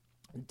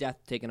death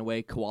taken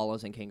away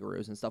koalas and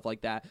kangaroos and stuff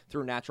like that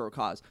through natural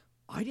cause,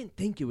 I didn't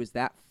think it was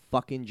that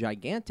fucking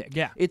gigantic.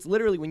 Yeah. It's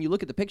literally, when you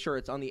look at the picture,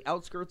 it's on the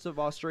outskirts of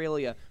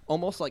Australia,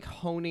 almost like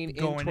honing in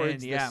Going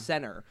towards in, the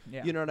center.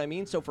 Yeah. You know what I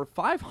mean? So for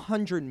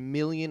 500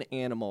 million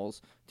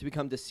animals to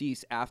become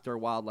deceased after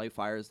wildlife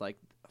fires, like,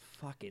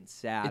 fucking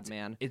sad,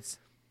 man.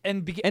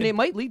 And it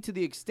might lead to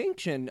the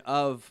extinction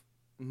of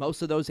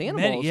most of those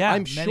animals.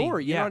 I'm sure.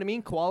 You know what I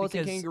mean? Koalas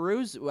and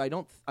kangaroos.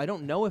 I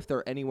don't know if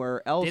they're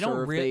anywhere else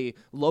or if they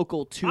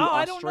local to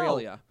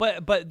Australia. I don't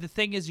know. But the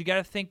thing is, you got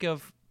to think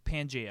of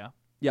Pangea.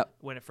 Yep.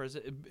 When it first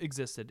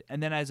existed,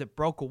 and then as it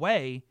broke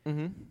away,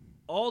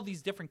 all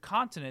these different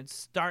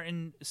continents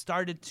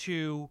started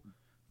to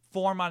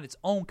form on its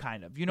own,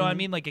 kind of. You know what I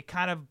mean? Like, it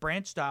kind of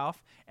branched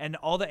off, and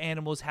all the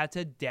animals had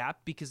to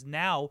adapt, because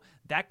now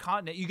that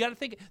continent, you got to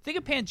think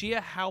of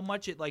Pangea, how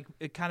much it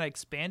kind of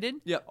expanded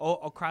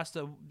across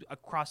the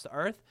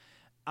earth.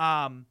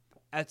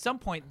 At some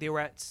point, they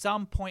were at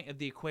some point of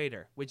the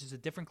equator, which is a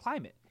different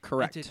climate.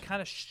 Correct. And to kind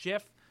of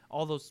shift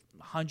all those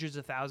hundreds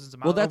of thousands of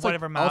miles. Well, that's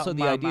whatever also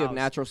the idea miles. of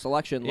natural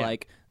selection,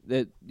 like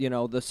the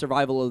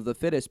survival of the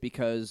fittest.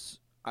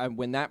 Because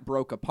when that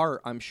broke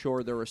apart, I'm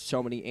sure there were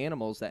so many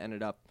animals that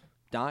ended up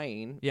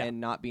dying and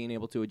not being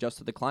able to adjust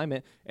to the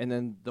climate, and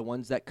then the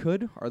ones that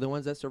could are the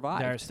ones that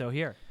survived. They're still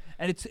here,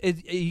 and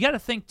you got to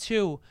think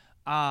too.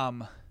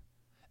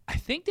 I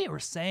think they were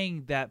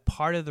saying that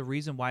part of the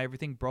reason why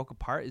everything broke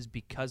apart is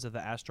because of the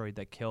asteroid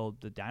that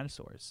killed the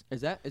dinosaurs. Is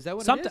that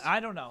what Something? it is?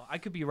 I don't know. I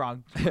could be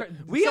wrong.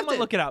 Someone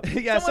look it up.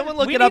 Yeah, someone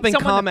look it up in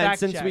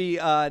comments, since we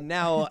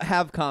now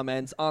have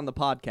comments on the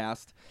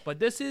podcast. But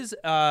this is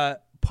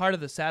part of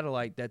the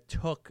satellite that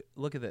took.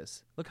 Look at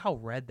this. Look how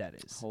red that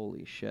is.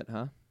 Holy shit,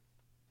 huh?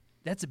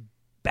 That's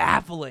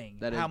baffling.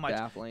 That is how much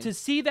baffling. To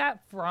see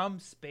that from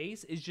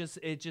space is just.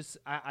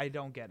 I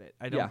don't get it.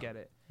 I don't get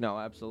it. No,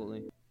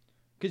 absolutely.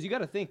 Because you got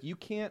to think, you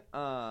can't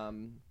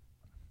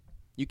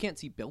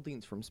see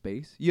buildings from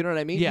space. You know what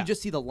I mean? Yeah. You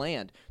just see the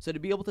land. So to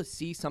be able to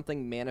see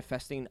something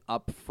manifesting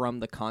up from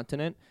the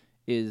continent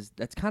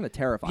that's kind of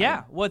terrifying.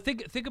 Yeah. Well,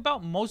 think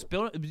about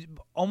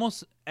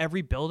almost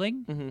every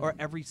building or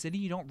every city.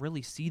 You don't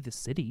really see the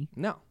city.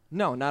 No,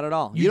 not at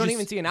all. You don't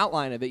even see an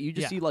outline of it. You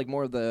just see like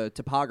more of the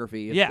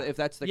topography. If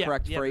that's the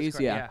correct phrase.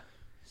 Yeah.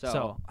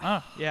 So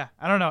I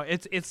don't know.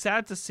 It's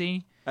sad to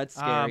see. That's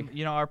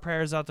scary. Our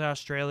prayers out to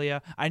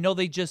Australia. I know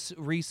they just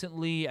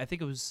recently, I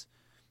think it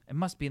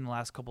must be in the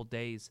last couple of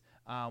days,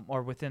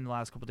 or within the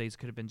last couple of days. It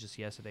could have been just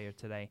yesterday or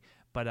today.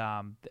 But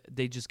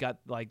they just got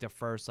like the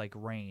first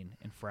rain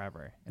in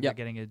forever. And they're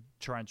getting a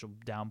torrential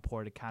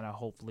downpour to kind of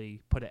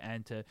hopefully put an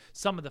end to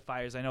some of the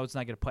fires. I know it's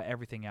not going to put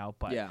everything out,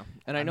 but yeah.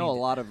 And I know a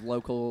lot of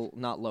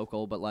not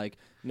local, but like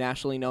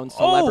nationally known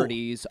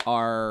celebrities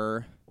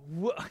are.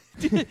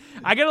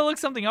 I gotta look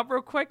something up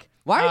real quick.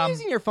 Why are you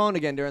using your phone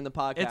again during the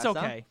podcast? It's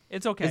okay. Huh?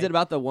 It's okay. Is it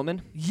about the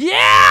woman?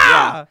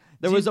 Yeah.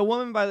 There was a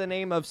woman by the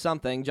name of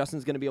something.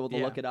 Justin's gonna be able to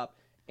look it up.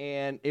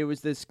 And it was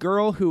this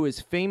girl who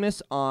is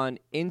famous on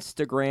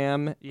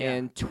Instagram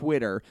and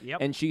Twitter. Yep.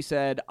 And she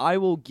said, "I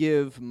will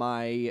give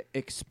my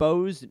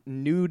exposed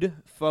nude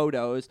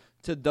photos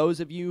to those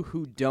of you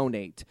who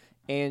donate."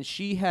 And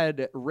she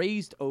had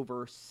raised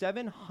over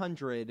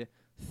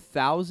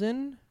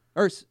 700,000.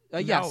 Or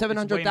no,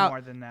 700,000. It's way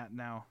more than that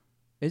now.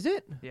 Is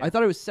it? Yeah. I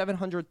thought it was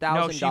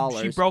 $700,000.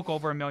 No, she broke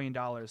over $1 million.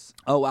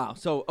 Oh wow!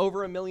 So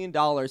over $1 million,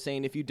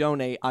 saying if you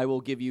donate, I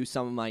will give you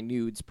some of my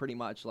nudes. Pretty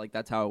much, like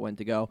that's how it went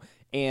to go.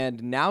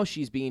 And now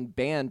she's being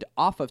banned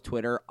off of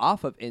Twitter,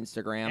 off of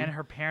Instagram. And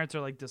her parents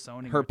are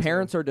disowning her. Her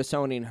parents are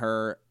disowning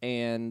her,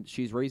 and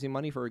she's raising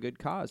money for a good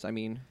cause. I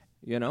mean,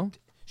 what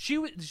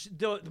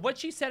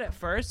she said at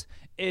first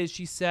is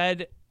she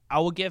said, "I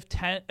will give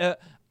 10.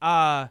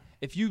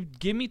 If you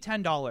give me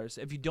 $10,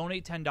 if you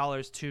donate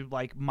 $10 to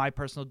my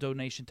personal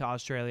donation to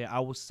Australia, I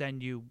will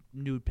send you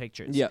nude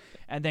pictures." Yeah.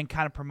 And then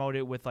kind of promote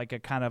it with a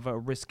kind of a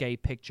risque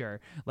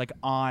picture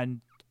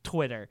on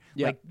Twitter.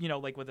 Yeah.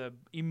 With a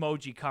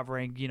emoji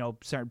covering,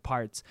 certain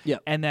parts. Yeah.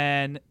 And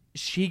then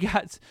she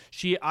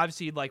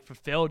obviously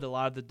fulfilled a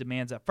lot of the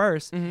demands at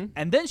first,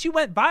 and then she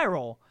went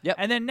viral. Yep.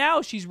 And then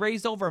now she's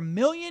raised over $1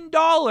 million.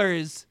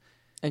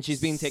 And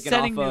she's being taken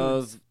off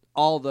of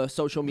all the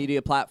social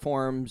media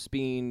platforms,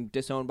 being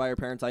disowned by her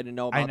parents. I didn't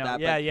know about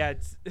that. Yeah.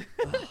 It's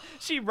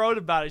she wrote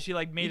about it. She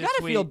made a tweet. You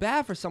gotta feel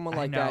bad for someone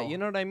like know. that. You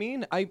know what I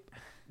mean?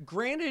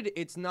 Granted,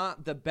 it's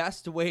not the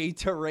best way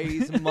to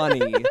raise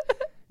money,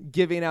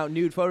 giving out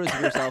nude photos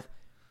of yourself.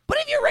 But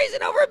if you're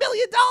raising over $1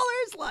 million,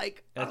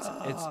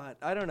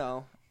 I don't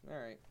know. All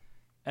right.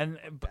 And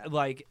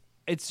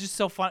it's just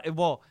so fun.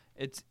 Well,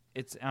 it's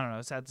I don't know.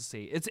 It's sad to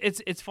see.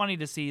 It's funny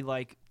to see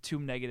two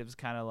negatives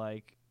kind of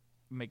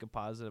make a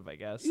positive, I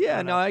guess.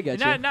 Yeah, I get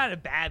you. Not in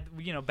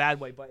a bad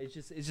way, but it's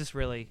just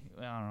really,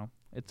 I don't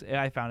know.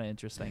 I found it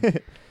interesting.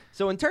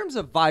 So in terms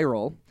of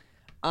viral,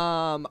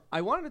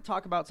 I wanted to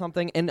talk about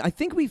something, and I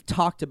think we've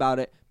talked about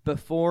it,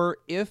 before,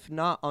 if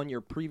not on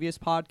your previous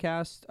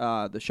podcast,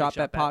 the Shop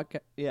Bet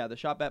podcast. Yeah, the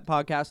Shop Bet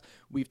podcast.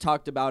 We've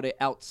talked about it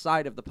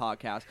outside of the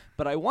podcast,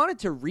 but I wanted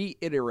to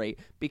reiterate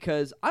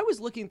because I was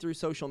looking through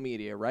social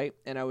media, right,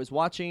 and I was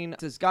watching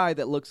this guy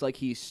that looks like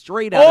he's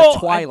straight out of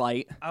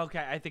Twilight.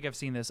 Okay, I think I've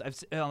seen this. I've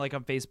like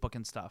on Facebook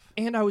and stuff.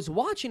 And I was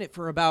watching it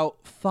for about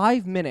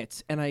 5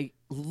 minutes, and I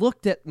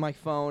looked at my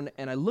phone,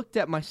 and I looked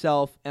at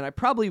myself, and I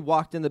probably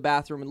walked in the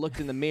bathroom and looked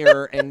in the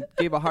mirror and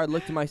gave a hard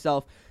look to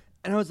myself,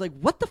 and I was like,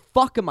 what the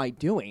fuck am I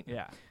doing?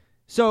 Yeah.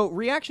 So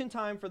reaction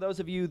time, for those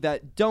of you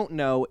that don't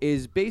know,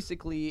 is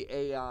basically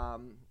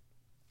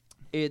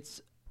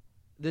it's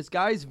this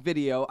guy's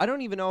video. I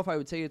don't even know if I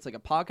would say it's like a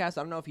podcast.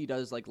 I don't know if he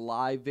does like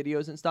live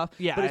videos and stuff.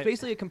 Yeah. But it's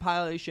basically a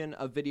compilation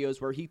of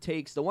videos where he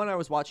takes the one I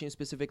was watching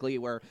specifically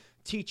where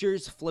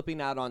teachers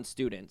flipping out on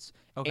students.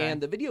 Okay. And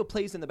the video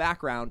plays in the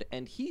background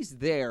and he's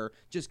there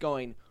just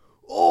going,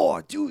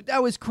 oh, dude,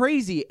 that was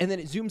crazy. And then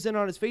it zooms in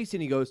on his face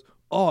and he goes,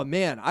 oh,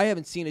 man, I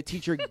haven't seen a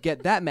teacher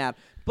get that mad.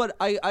 But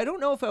I don't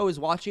know if I was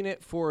watching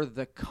it for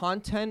the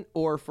content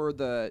or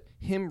for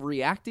him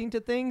reacting to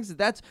things.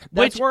 That's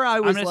where I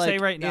was I'm like, say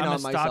right now, I'm on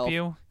gonna myself. stop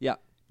you. Yeah.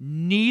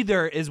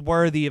 Neither is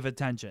worthy of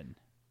attention.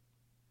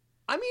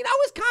 I mean, I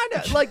was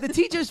kind of like the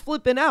teacher's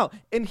flipping out.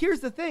 And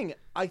here's the thing.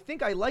 I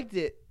think I liked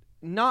it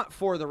not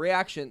for the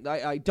reaction.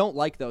 I don't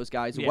like those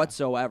guys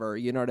whatsoever.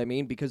 You know what I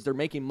mean? Because they're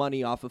making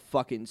money off of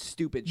fucking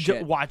stupid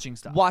shit. Watching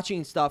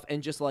stuff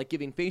and just like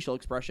giving facial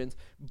expressions.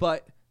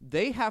 But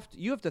you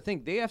have to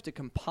think they have to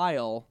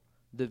compile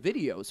the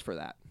videos for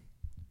that.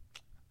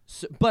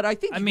 So, but I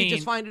think you can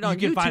just find it on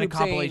YouTube. You can find a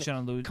compilation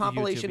on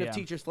YouTube, of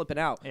teachers flipping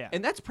out. Yeah.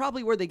 And that's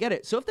probably where they get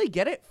it. So if they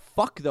get it,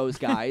 fuck those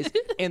guys.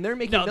 And they're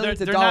making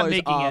millions of they're dollars not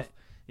making off. it.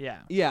 Yeah.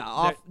 Yeah,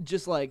 off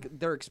just like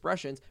their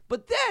expressions.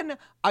 But then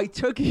I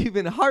took an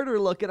even harder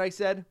look and I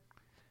said,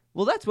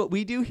 well, that's what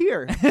we do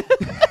here.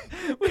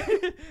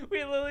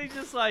 we literally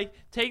just like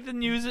take the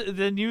news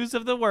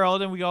of the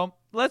world and we go,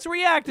 let's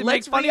react and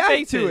let's make funny react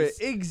faces to it.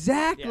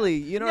 Exactly.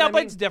 Yeah. You know what I mean?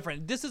 But it's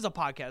different. This is a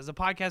podcast. It's a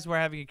podcast we're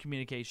having a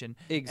communication.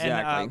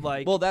 Exactly.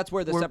 And, well, that's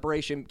where the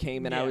separation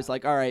came, and I was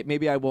like, all right,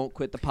 maybe I won't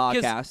quit the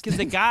podcast. Because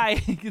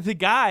the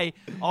guy,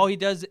 all he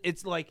does,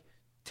 it's like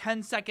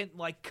 10-second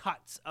like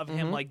cuts of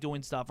him like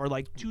doing stuff, or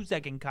like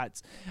 2-second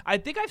cuts. I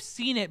think I've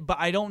seen it, but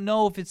I don't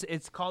know if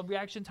it's called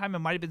reaction time. It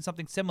might have been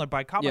something similar, but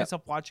I caught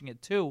myself watching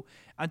it too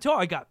until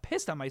I got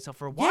pissed on myself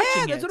for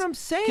watching it. Yeah, that's what I'm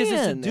saying. Because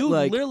it's a dude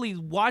literally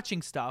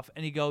watching stuff,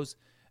 and he goes,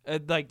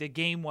 like the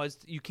game was,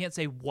 you can't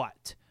say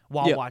what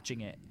while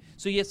watching it,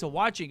 so he has to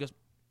watch it. He goes,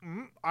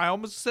 I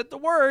almost said the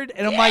word,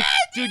 and I'm like,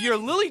 dude, you're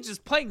literally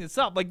just playing this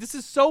up. Like, this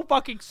is so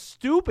fucking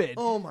stupid.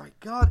 Oh my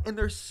god! And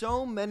there's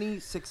so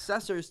many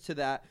successors to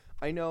that.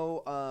 I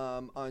know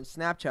on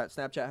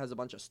Snapchat has a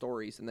bunch of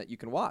stories and that you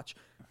can watch,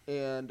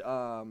 and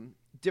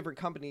different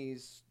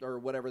companies or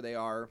whatever they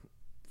are,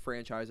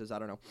 franchises, I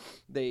don't know,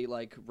 they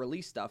like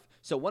release stuff.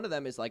 So one of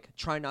them is like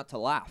try not to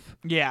laugh,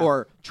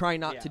 or try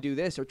not to do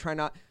this, or try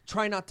not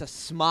to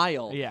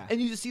smile, and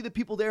you just see the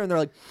people there and they're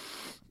like,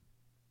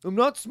 I'm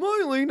not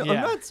smiling, I'm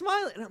not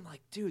smiling, and I'm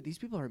like, dude, these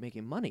people are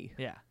making money.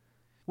 Yeah.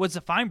 What's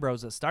the Fine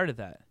Bros that started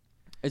that?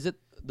 Is it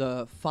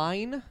the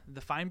Fine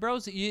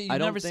Bros? You've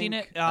never seen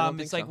it?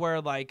 It's like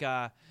where like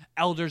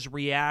elders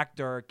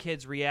react, or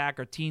kids react,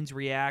 or teens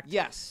react.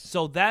 Yes.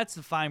 So that's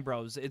the Fine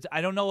Bros.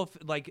 I don't know if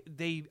like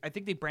I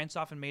think they branched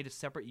off and made a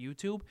separate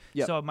YouTube.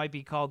 Yep. So it might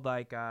be called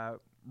like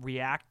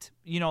React.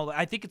 You know,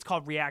 I think it's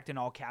called React in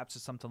all caps or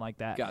something like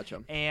that.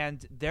 Gotcha.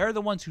 And they're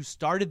the ones who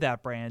started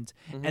that brand,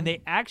 and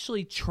they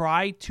actually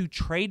tried to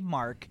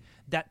trademark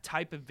that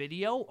type of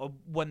video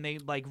when they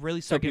like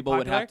really started people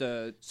popular. Would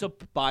have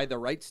to buy the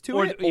rights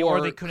to it,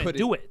 or they couldn't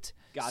do it.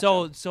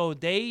 Gotcha. So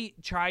they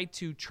tried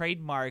to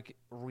trademark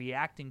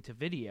reacting to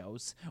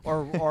videos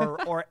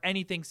or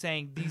anything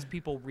saying these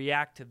people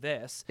react to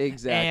this.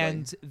 Exactly.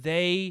 And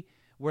they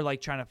were like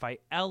trying to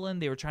fight Ellen.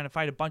 They were trying to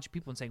fight a bunch of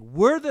people and saying,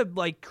 we're the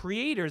like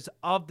creators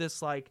of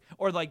this, like,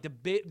 or like the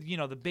big,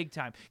 the big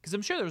time. Because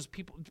I'm sure there was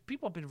people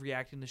have been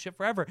reacting to shit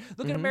forever.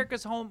 Look at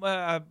America's Home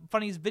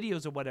funniest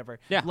videos or whatever.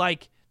 Yeah.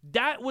 Like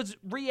that was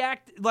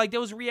reacting exactly.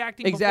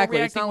 before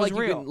reacting it's not was like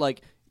real. You can,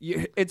 like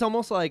it's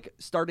almost like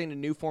starting a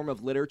new form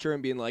of literature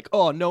and being like,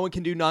 oh, no one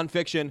can do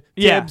nonfiction.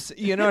 Tibbs,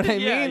 you know what I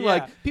mean?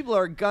 Like people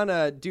are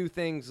gonna do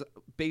things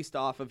based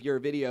off of your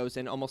videos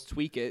and almost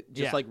tweak it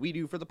just like we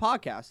do for the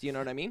podcast. You know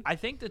what I mean? I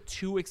think the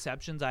two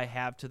exceptions I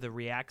have to the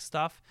React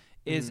stuff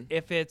is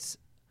if it's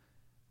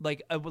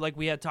like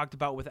we had talked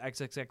about with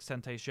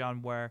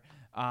XXXTentacion, where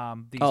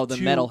these two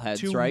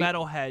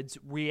metalheads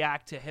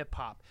react to hip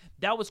hop.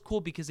 That was cool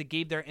because it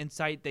gave their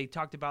insight. They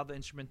talked about the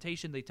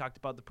instrumentation. They talked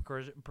about the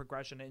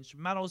progression of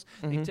instrumentals.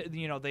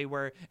 They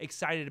were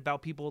excited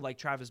about people like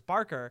Travis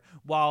Barker,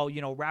 while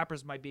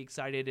rappers might be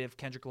excited if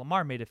Kendrick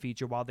Lamar made a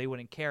feature. While they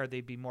wouldn't care,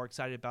 they'd be more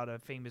excited about a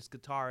famous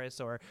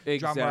guitarist or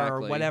drummer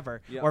or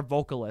whatever, or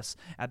vocalist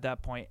at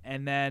that point.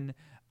 And then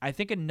I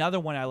think another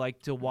one I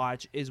like to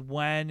watch is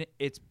when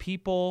it's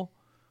people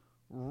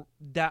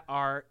that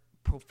are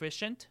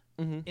proficient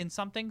in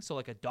something, so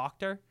like a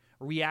doctor,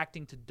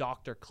 reacting to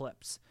doctor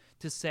clips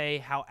to say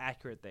how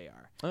accurate they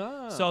are.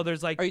 Ah. So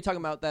there's like, Are you talking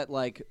about that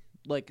like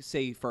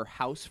say for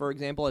House, for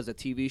example, as a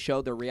TV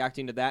show, they're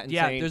reacting to that and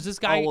saying, there's this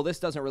guy. oh, well, this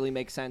doesn't really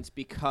make sense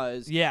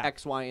because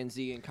X, Y, and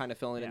Z, and kind of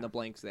filling in the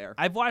blanks there.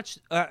 I've watched,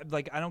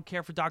 like, I don't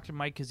care for Dr.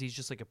 Mike because he's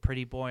just like a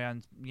pretty boy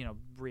on,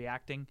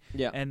 reacting.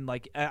 Yeah. And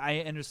like,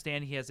 I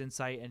understand he has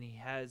insight and he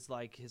has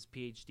like his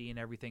PhD and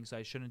everything, so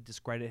I shouldn't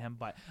discredit him.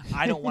 But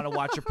I don't want to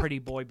watch a pretty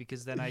boy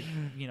because then I,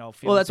 feel.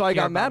 Well, that's why I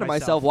insecure got mad about at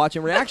myself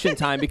watching Reaction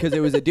Time because it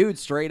was a dude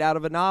straight out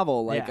of a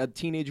novel, like a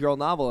teenage girl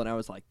novel, and I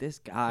was like, this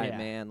guy,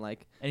 man,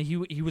 like. And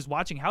he was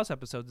watching House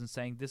episodes and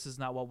saying, this is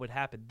not what would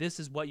happen. This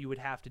is what you would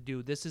have to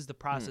do. This is the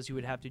process you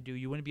would have to do.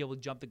 You wouldn't be able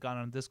to jump the gun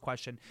on this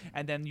question,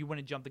 and then you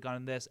wouldn't jump the gun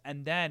on this,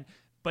 and then,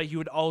 but he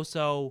would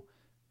also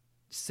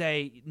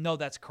say, no,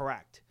 that's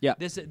correct. Yeah.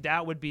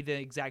 That would be the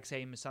exact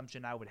same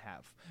assumption I would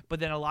have. But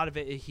then a lot of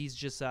it, he's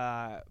just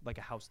like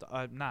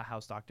a not a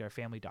house doctor, a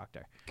family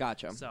doctor.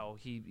 Gotcha. So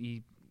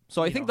he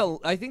So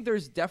I think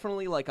there's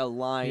definitely like a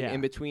line in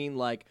between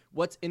like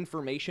what's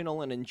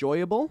informational and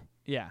enjoyable.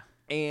 Yeah.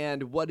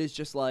 And what is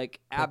just like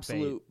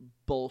absolute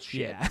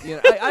bullshit.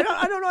 Yeah. I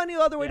don't know any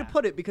other way to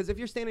put it, because if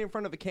you're standing in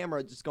front of a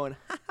camera just going,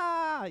 ha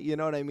ha, you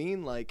know what I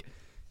mean? Like,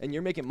 and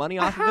you're making money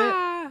off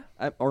of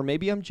it. Or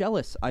maybe I'm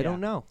jealous. I don't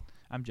know.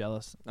 I'm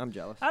jealous. I'm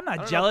jealous. I'm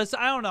not jealous.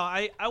 I don't know.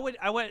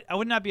 I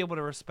would not be able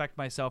to respect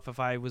myself if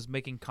I was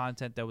making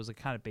content that was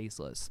kind of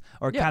baseless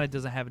or kind of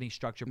doesn't have any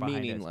structure behind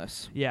it.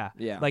 Meaningless. Yeah.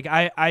 Yeah. Like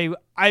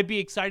I'd be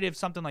excited if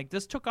something like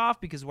this took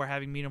off because we're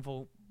having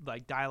meaningful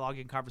like dialogue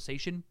and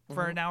conversation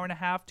for an hour and a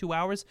half, 2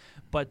 hours,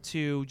 but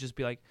to just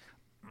be like,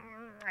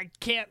 I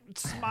can't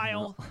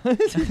smile.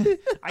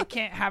 I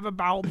can't have a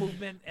bowel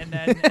movement, and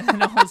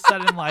then all of a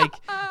sudden, like,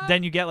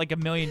 then you get like 1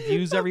 million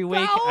views every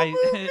week.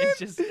 It's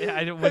just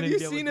I don't want to.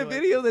 Have you seen a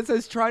video that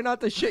says "Try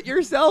not to shit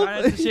yourself"?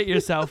 Try not to shit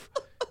yourself.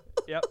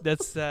 Yep,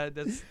 that's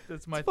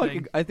my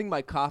thing. I think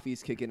my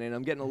coffee's kicking in.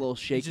 I'm getting a little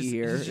shaky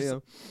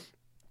here.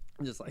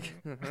 I'm just like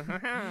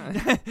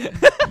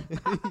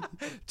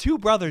two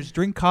brothers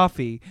drink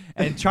coffee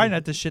and try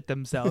not to shit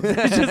themselves.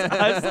 It's just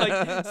us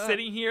like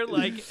sitting here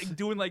like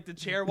doing like the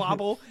chair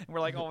wobble, and we're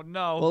like, oh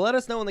no. Well, let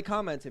us know in the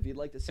comments if you'd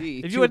like to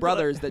see two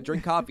brothers that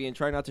drink coffee and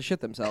try not to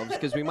shit themselves,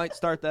 because we might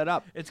start that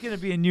up. It's gonna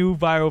be a new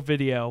viral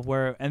video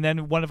and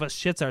then one of us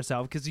shits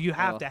ourselves, because you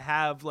have to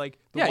have like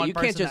the one you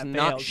can't just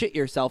not shit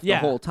yourself the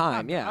whole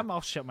time. I'll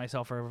shit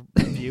myself for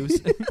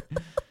views.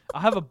 I'll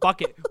have a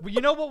bucket.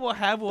 You know what we'll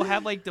have? We'll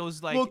have like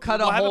those like. We'll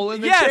cut a hole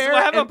in the chair we'll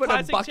have and a put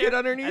a bucket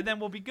underneath, and then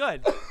we'll be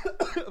good.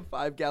 A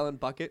 5-gallon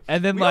bucket.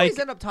 And then we always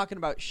end up talking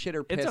about shit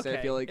or piss. Okay.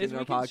 I feel like in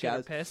our podcast. Shit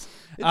or piss.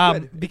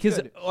 It's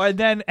good. And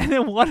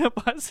then one of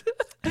us,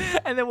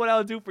 and then what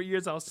I'll do for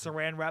years, I'll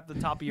saran wrap the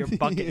top of your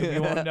bucket, and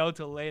you won't know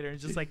till later.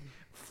 It's just like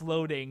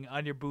floating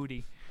on your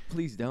booty.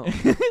 Please don't.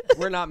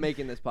 We're not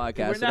making this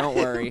podcast, so don't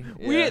worry.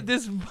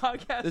 This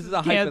podcast. This is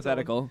a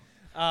hypothetical.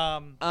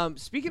 Canceled.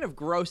 Speaking of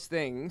gross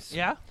things.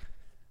 Yeah.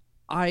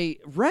 I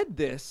read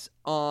this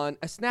on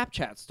a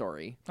Snapchat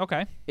story.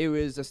 Okay. It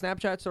was a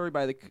Snapchat story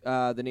by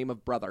the name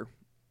of Brother.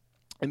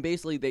 And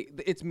basically,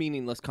 it's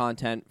meaningless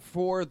content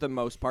for the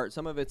most part.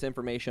 Some of it's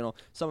informational.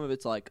 Some of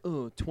it's like,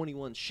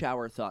 21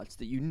 shower thoughts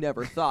that you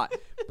never thought.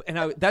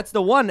 And that's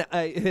the one,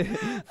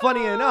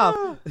 funny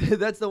enough,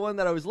 that's the one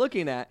that I was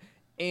looking at.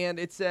 And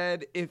it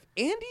said, if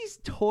Andy's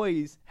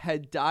toys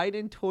had died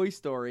in Toy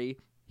Story,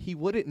 he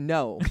wouldn't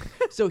know.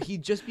 So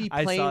he'd just be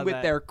playing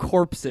with their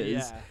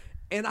corpses. Yeah.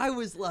 And I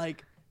was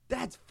like,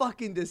 that's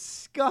fucking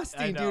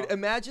disgusting, dude.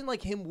 Imagine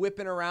like him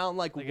whipping around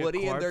like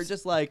Woody, and they're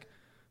just like,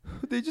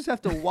 they just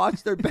have to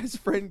watch their best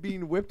friend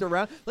being whipped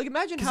around. Like,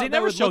 imagine how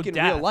that would look in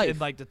real life. In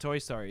like the Toy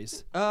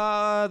Stories.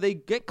 They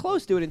get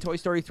close to it in Toy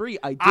Story 3.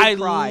 I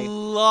cry.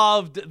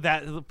 Loved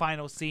that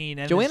final scene.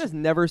 And Joanna's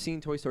never seen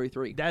Toy Story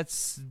 3.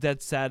 That's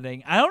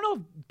saddening. I don't know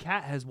if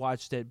Kat has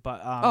watched it, but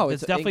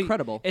it's definitely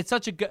incredible. It's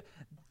such a good.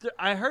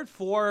 I heard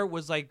 4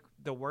 was like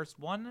the worst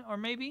one, or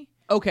maybe.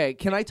 Okay,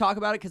 can I talk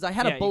about it? Because I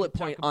had a bullet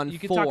point on 4. You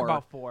can talk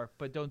about 4,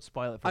 but don't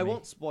spoil it for me. I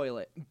won't spoil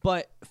it.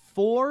 But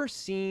 4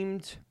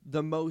 seemed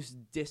the most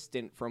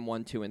distant from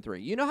 1, 2, and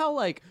 3. You know how,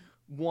 like,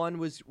 1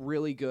 was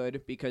really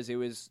good because it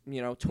was,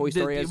 Toy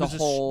Story as a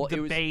whole.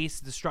 The base,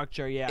 the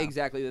structure, yeah.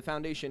 Exactly, the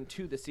foundation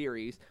to the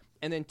series.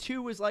 And then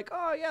 2 was like,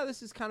 oh, yeah,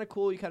 this is kind of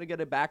cool. You kind of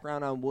get a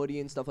background on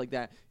Woody and stuff like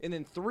that. And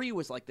then 3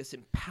 was like this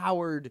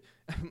empowered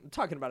 – I'm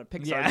talking about a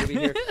Pixar movie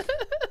here.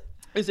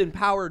 This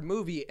empowered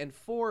movie, and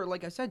 4,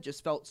 like I said,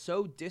 just felt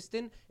so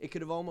distant. It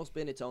could have almost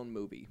been its own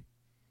movie.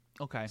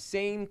 Okay.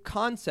 Same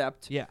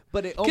concept. Yeah.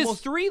 But it almost...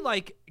 almost... 3,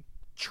 like,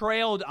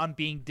 trailed on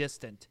being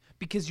distant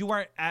because you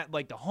weren't at,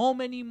 like, the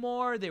home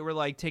anymore. They were,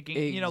 like,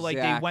 taking, like,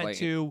 they went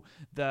to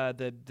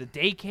the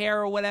daycare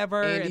or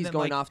whatever. Andy's and then,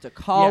 going like, off to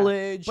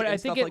college. But and I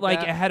think stuff it,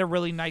 like it had a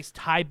really nice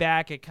tie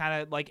back. It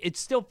kind of, like, it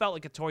still felt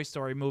like a Toy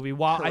Story movie.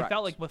 While Correct. I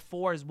felt like with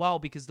 4 as well,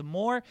 because the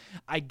more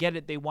I get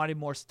it, they wanted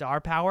more star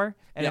power.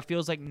 And it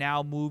feels like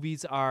now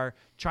movies are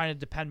trying to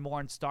depend more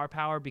on star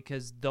power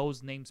because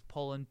those names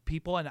pull in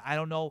people. And I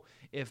don't know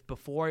if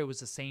before it was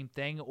the same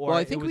thing or well,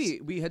 I think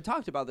we had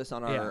talked about this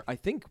on our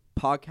think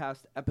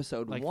podcast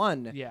episode Like,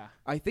 1. Yeah.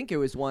 I think it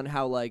was one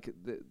how like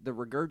the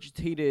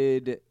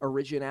regurgitated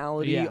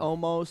originality Yeah.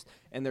 almost,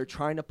 and they're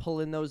trying to pull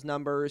in those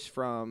numbers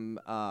from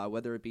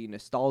whether it be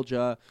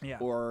nostalgia Yeah.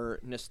 or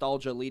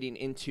nostalgia leading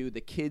into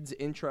the kids'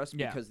 interest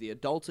Yeah. because the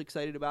adults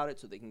excited about it,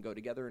 so they can go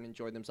together and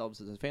enjoy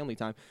themselves as a family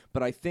time.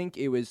 But I think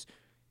it was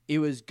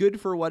good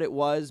for what it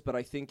was, but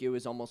I think it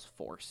was almost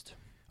forced.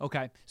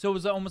 Okay. So it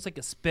was almost like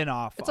a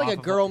spin-off. It's like off a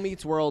of Girl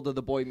Meets World of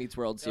the Boy Meets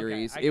World Okay,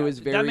 series. I It got was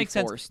you. very that makes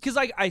forced. sense because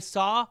like I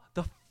saw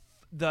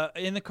the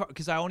in the car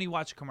because I only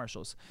watch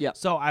commercials. Yeah.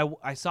 So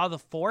I saw the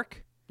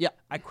fork. Yeah.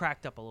 I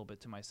cracked up a little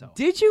bit to myself.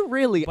 Did you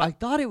really? But- I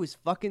thought it was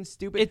fucking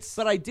stupid.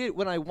 But I did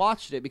when I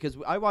watched it because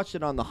I watched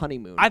it on the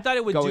honeymoon. I thought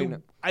it would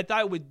Going- I thought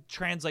it would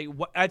translate.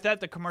 I thought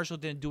the commercial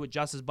didn't do it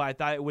justice, but I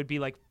thought it would be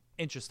like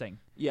interesting.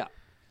 Yeah.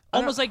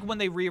 Almost like when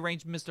they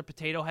rearranged Mr.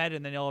 Potato Head,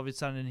 and then all of a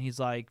sudden he's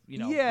like,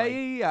 Yeah, like-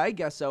 yeah, I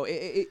guess so.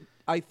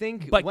 I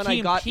think But when Key I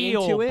and got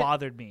Peele into it.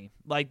 bothered me.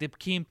 Like the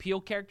Key and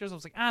Peele characters, I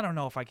was like, I don't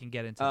know if I can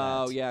get into that.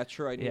 Oh yeah,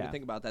 true. I didn't Yeah. even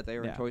think about that. They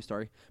were Yeah. in Toy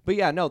Story. But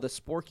yeah, no, the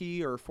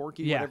Sporky or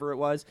Forky, Yeah. whatever it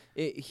was,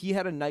 he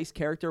had a nice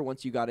character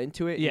once you got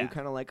into it. And Yeah. you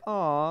kind of like,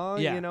 aw,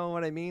 Yeah. you know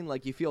what I mean?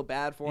 Like you feel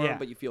bad for him, Yeah.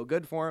 but you feel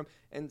good for him,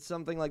 and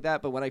something like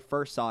that. But when I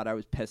first saw it, I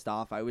was pissed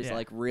off. I was Yeah.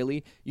 like,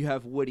 really? You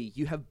have Woody,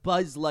 you have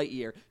Buzz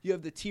Lightyear, you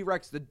have the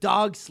T-Rex, the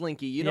dog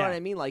Slinky. You know Yeah. what I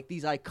mean? Like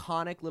these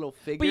iconic little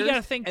figures.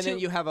 gotta think, and then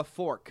too- you have a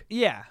fork.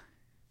 Yeah.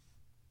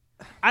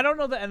 I don't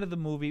know the end of the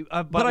movie,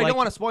 but But I like, don't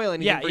want to spoil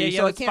anything for you,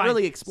 so I that's can't fine.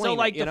 really explain So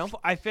like, it, you know?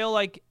 I feel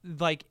like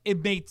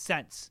it made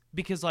sense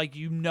because like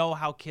you know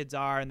how kids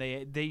are and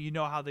they you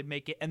know how they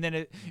make it, and then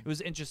it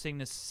was interesting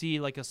to see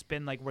like a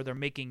spin like where they're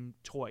making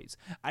toys.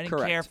 I didn't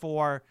care Correct.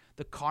 for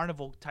the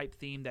carnival type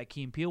theme that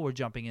Key and Peele were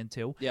jumping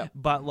into. Yeah.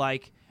 But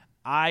like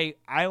I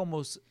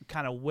almost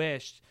kind of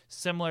wished,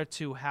 similar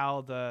to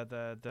how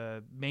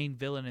the main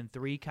villain in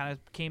 3 kind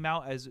of came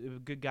out as a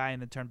good guy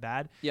and then turned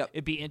bad. Yep.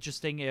 It'd be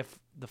interesting if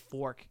the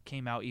fork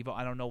came out evil.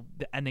 I don't know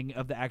the ending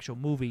of the actual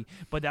movie,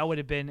 but that would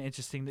have been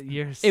interesting. That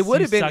It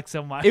would have been suck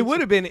so much. It would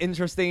have been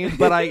interesting,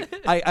 but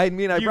I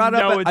mean I You brought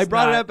know it it's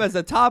up not. as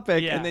a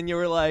topic, Yeah. and then you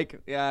were like,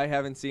 "Yeah, I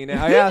haven't seen it."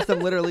 I asked him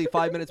literally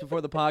 5 minutes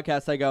before the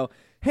podcast. I go,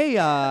 "Hey,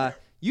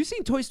 you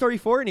seen Toy Story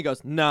 4?" And he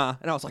goes, "Nah."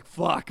 And I was like,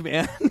 "Fuck,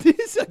 man,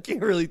 I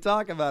can't really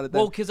talk about it." Then.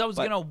 Well, because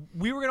But-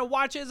 we were gonna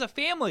watch it as a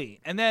family,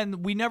 and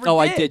then we never. Oh,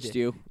 I did. ditched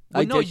you.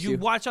 Well, I no, ditched you you.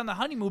 watch on the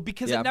honeymoon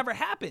because Yeah. it never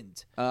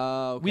happened.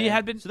 Okay. We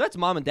had been- So that's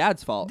mom and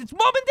dad's fault. It's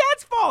mom and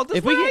dad's fault. That's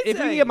If we what get, I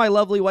if we say. get my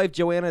lovely wife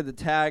Joanna to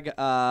tag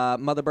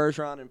Mother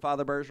Bergeron and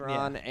Father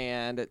Bergeron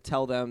and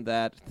tell them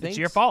that it's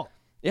your fault.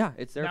 Yeah,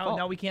 it's their fault.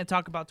 Now we can't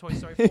talk about Toy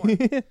Story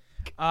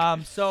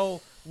 4.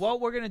 So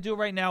what we're gonna do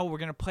right now, we're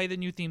gonna play the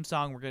new theme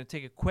song. We're gonna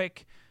take a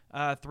quick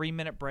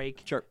 3-minute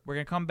break. Sure. We're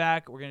gonna come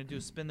back. We're gonna do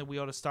spin the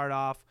wheel to start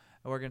off.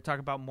 We're gonna talk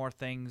about more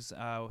things,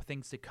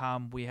 things to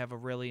come. We have a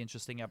really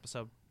interesting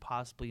episode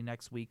possibly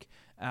next week.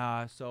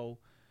 So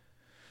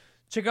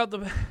check out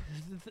the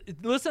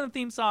listen to the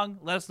theme song.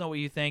 Let us know what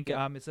you think.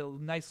 Yep. It's a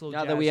nice little.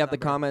 Now that jazz we have the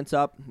number comments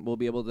up, we'll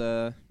be able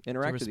to to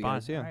interact with you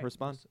respond. guys. Yeah, All right.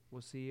 respond.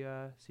 We'll see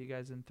you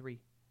guys in 3.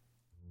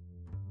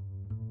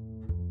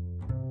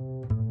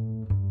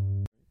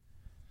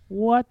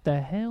 What the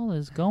hell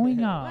is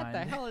going on? What the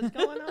hell is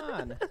going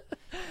on?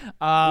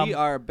 We we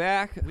are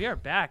back. We are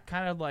back,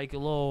 kind of like a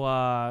little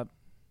out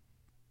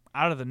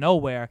of the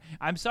nowhere.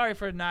 I'm sorry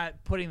for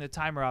not putting the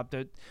timer up.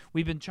 That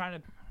we've been trying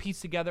to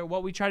piece together.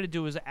 What we try to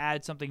do is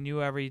add something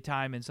new every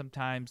time, and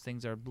sometimes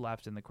things are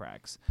left in the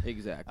cracks.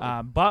 Exactly.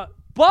 But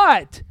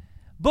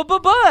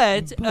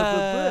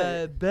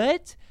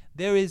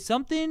there is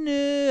something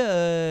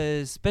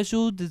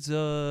special that's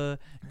gonna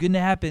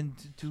happen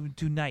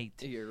tonight.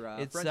 Your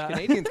it's, French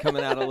Canadian's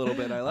coming out a little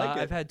bit. I like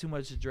I've it. had too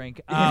much to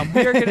drink. We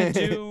are gonna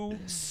do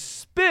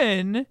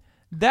spin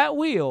that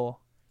wheel.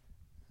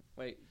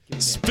 Wait. give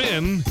me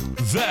Spin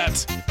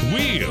that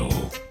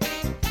wheel.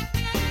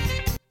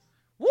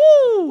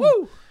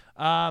 Woo!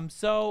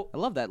 So I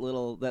love that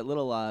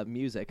little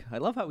music. I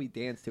love how we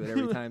dance to it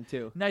every time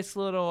too. nice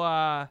little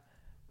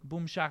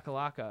boom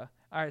shakalaka.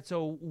 All right,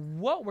 so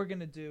what we're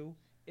gonna do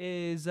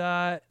is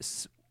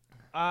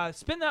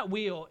spin that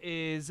wheel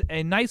is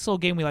a nice little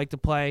game we like to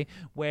play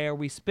where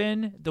we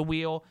spin the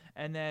wheel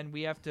and then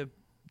we have to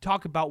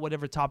talk about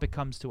whatever topic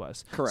comes to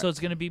us. Correct. So it's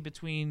gonna be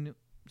between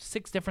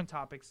 6 different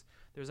topics.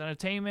 There's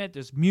entertainment,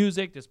 there's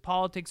music, there's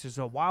politics, there's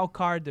a wild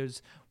card,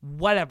 there's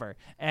whatever.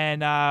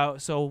 And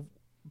so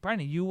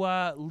Brennan, you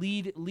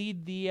lead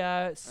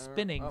the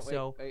spinning.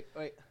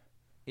 Wait.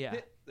 Yeah.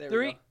 There we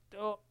 3.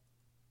 Oh.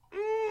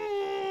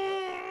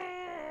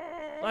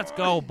 Let's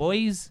go,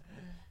 boys.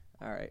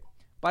 All right.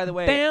 By the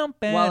way, Bam,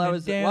 bam, while I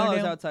was down,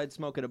 down. outside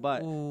smoking a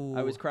butt, Ooh.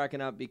 I was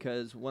cracking up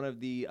because one of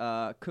the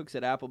cooks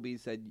at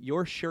Applebee's said,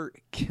 "Your shirt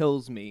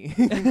kills me,"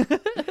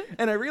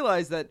 and I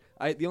realized that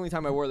the only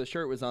time I wore the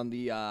shirt was on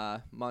the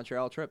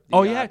Montreal trip.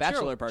 The,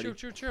 bachelor party.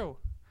 True.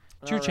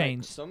 All True right,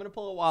 change. So I'm gonna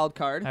pull a wild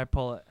card. I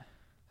pull it.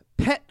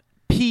 Pet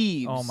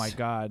peeves. Oh my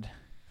god.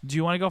 Do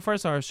you want to go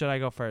first, or should I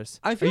go first?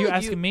 I Are feel you like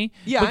asking me?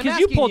 Yeah, because I'm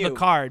you asking pulled you. the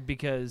card.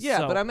 Because Yeah,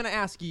 so, but I'm gonna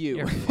ask you.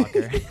 you're a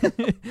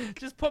fucker.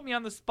 Just put me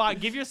on the spot.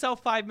 Give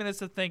yourself 5 minutes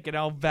to think, and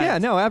I'll vent. Yeah,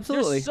 no,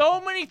 absolutely. There's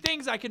so many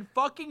things I can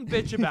fucking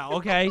bitch about.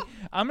 Okay,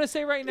 I'm gonna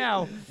say right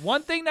now,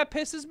 one thing that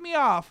pisses me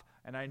off.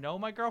 And I know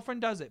my girlfriend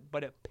does it,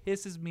 but it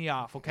pisses me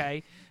off,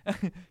 okay?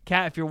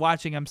 Kat, if you're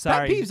watching, I'm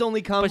sorry. Pet peeves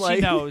only come but like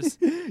she knows.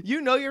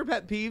 You know your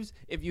pet peeves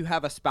if you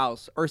have a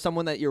spouse or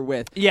someone that you're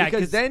with. Yeah,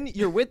 because 'cause- then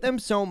you're with them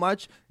so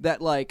much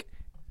that like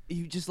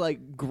you just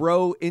like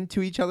grow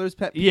into each other's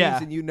pet peeves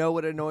Yeah. and you know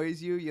what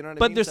annoys you. You know what I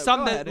But mean? there's So some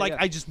go that ahead, like yeah.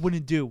 I just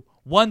wouldn't do.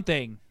 One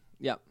thing,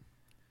 Yeah.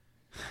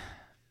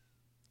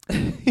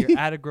 you're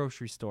at a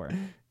grocery store,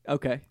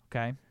 Okay.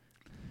 okay?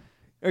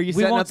 Are you We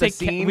setting won't up the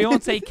say scene? we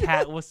won't say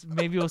Kat.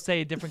 Maybe we'll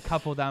say a different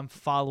couple that I'm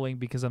following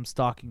because I'm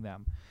stalking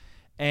them,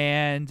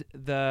 and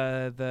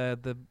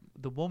the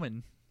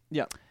woman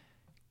Yeah.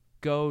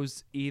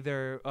 goes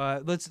either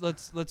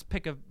let's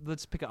pick an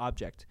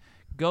object,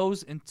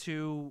 goes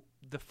into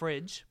the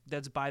fridge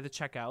that's by the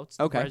checkouts,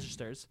 the Okay.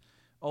 registers,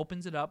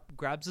 opens it up,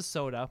 grabs a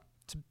soda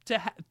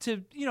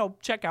to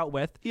check out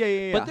with.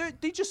 Yeah.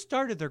 But they just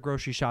started their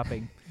grocery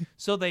shopping,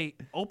 so they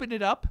open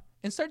it up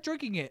and start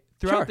drinking it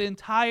throughout Sure. the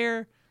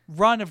entire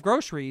run of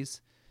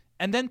groceries,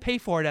 and then pay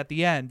for it at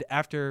the end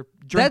after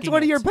drinking. That's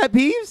one of your pet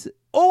peeves?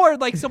 or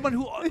like someone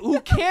who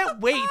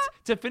can't wait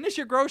to finish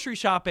your grocery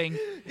shopping.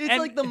 It's and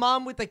like the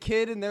mom with the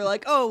kid, and they're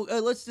like, "Oh,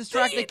 let's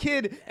distract the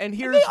kid." And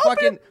here's they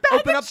fucking open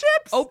a bag of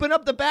chips. open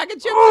up the bag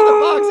of chips and the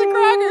box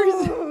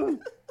of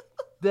crackers.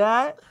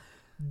 that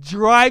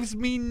drives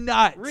me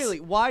nuts. Really?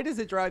 Why does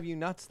it drive you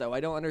nuts, though? I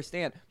don't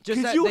understand. Just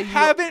Because that you that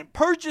haven't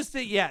purchased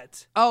it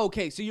yet. Oh,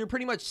 okay. So you're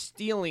pretty much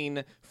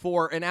stealing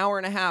for an hour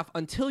and a half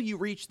until you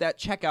reach that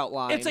checkout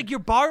line. It's like you're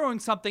borrowing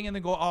something and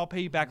then go, I'll pay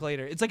you back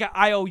later. It's like an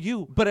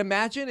IOU. But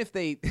imagine if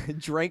they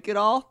drank it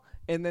all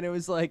and then it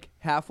was like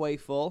halfway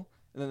full,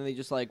 and then they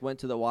just like went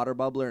to the water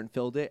bubbler and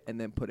filled it and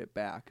then put it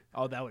back.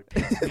 Oh, that would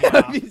piss me That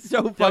off. would be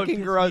so would fucking piss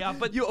me gross. off,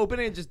 but- you open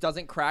it and it just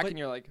doesn't crack, but- and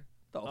you're like,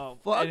 the Oh,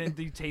 fuck? and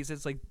then you taste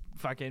it's like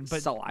fucking.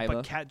 But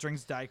Saliva. Cat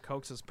drinks Diet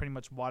Coke, so it's pretty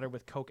much water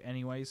with Coke,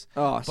 anyways.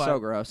 Oh, But so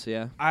gross.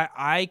 Yeah.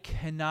 I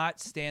cannot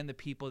stand the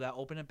people that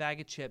open a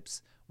bag of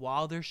chips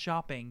while they're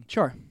shopping,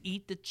 Sure.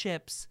 eat the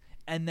chips,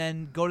 and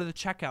then go to the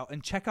checkout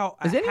and check out.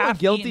 Is anyone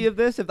guilty of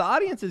this? If the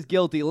audience is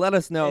guilty, let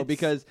us know, It's-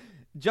 because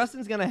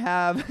Justin's gonna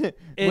have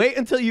wait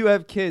until you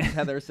have kids.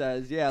 Heather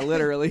says, "Yeah,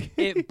 literally."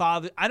 It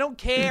bothers. I don't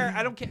care.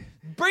 I don't care.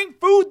 Bring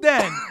food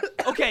then.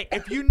 Okay,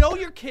 if you know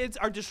your kids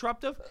are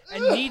disruptive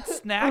and need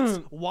snacks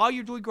while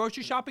you're doing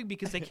grocery shopping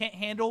because they can't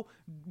handle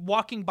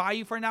walking by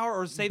you for an hour,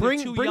 or say they're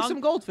too bring young, some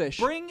goldfish.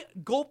 Bring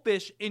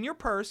goldfish in your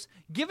purse.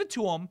 Give it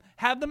to them.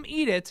 Have them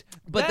eat it.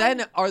 But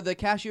then are the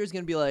cashiers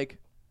gonna be like,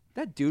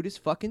 "That dude is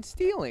fucking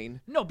stealing"?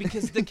 no,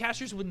 because the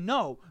cashiers would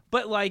know.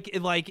 But like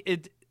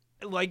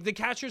the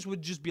cashiers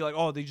would just be like,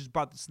 oh, they just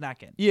brought the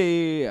snack in.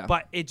 Yeah.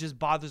 But it just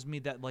bothers me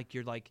that like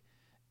you're like,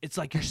 it's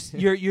like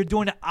you're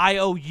doing an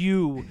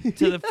IOU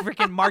to the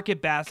freaking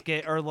market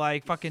basket or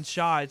like fucking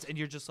shots, and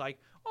you're just like,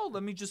 oh,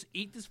 let me just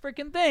eat this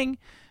freaking thing.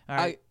 All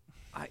right.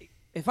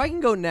 If I can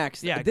go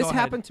next, Yeah, this go ahead.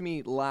 happened to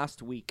me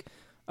last week.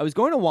 I was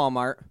going to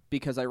Walmart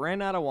because I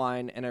ran out of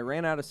wine and I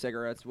ran out of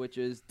cigarettes, which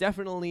is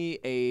definitely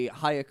a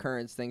high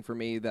occurrence thing for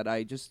me, that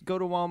I just go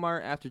to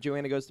Walmart after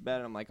Joanna goes to bed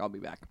and I'm like, I'll be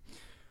back.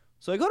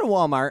 So I go to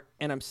Walmart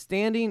and I'm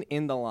standing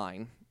in the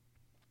line,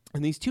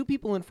 and these two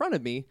people in front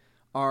of me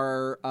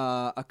are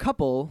a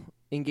couple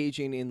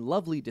engaging in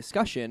lovely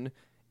discussion,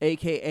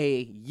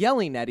 aka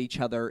yelling at each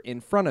other in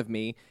front of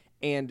me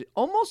and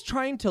almost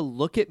trying to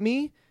look at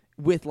me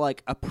with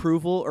like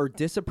approval or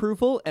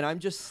disapproval, and I'm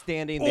just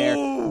standing there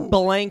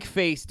blank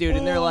face, dude,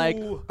 and they're like,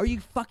 "Are you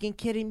fucking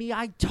kidding me?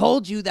 I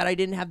told you that I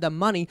didn't have the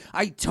money.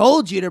 I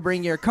told you to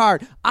bring your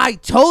card. I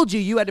told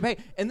you had to pay."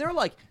 And they're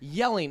like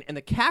yelling, and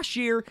the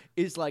cashier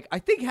is like, I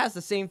think has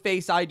the same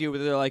face I do, where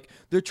they're like,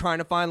 they're trying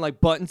to find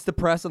like buttons to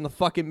press on the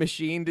fucking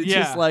machine to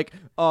just Yeah. like,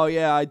 "Oh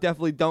yeah, I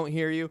definitely don't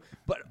hear you."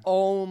 But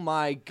oh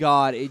my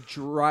god, it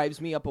drives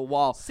me up a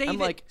wall. Save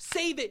I'm it.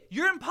 Save it.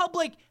 You're in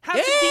public. Have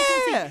Yeah. some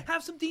decency.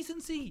 Have some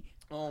decency.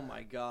 oh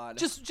my god.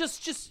 Just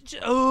Because,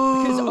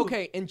 oh.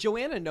 okay, and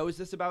Joanna knows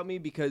this about me,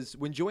 because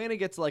when Joanna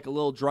gets like a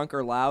little drunk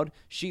or loud,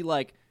 she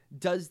like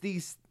does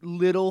these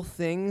little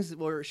things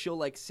where she'll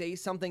like say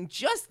something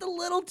just a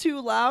little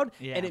too loud,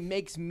 Yeah. and it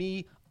makes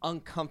me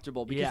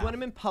uncomfortable, because Yeah. when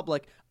I'm in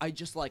public, I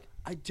just like,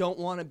 I don't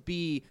want to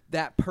be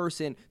that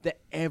person that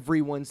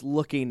everyone's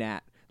looking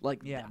at.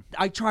 Like, Yeah.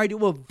 I try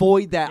to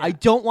avoid that. Yeah. I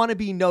don't want to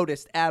be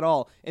noticed at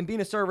all. And being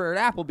a server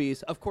at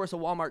Applebee's, of course, a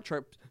Walmart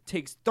trip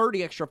takes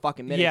 30 extra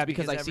fucking minutes, Yeah,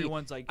 because because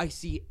everyone's like- I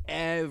see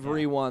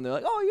everyone. They're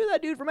like, "Oh, you're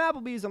that dude from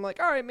Applebee's." I'm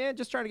like, "All right, man,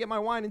 just trying to get my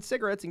wine and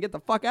cigarettes and get the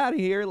fuck out of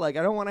here." Like,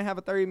 I don't want to have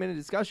a 30-minute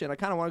discussion. I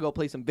kind of want to go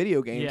play some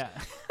video games. Yeah.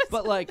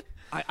 But like,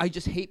 I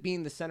just hate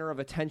being the center of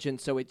attention.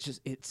 So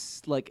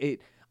it's like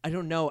it. I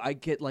don't know. I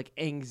get like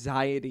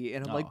anxiety,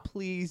 and I'm like, Oh.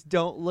 please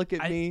don't look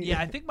at me.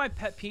 I think my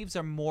pet peeves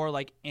are more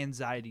like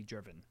anxiety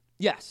driven.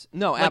 Yes.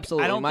 No, Like,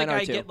 absolutely. I don't Mine think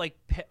are I too. get like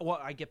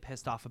I get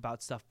pissed off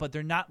about stuff, but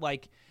they're not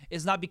like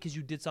it's not because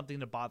you did something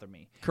to bother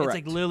me. Correct.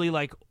 It's like literally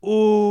like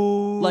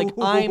ooh, Like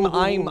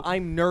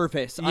I'm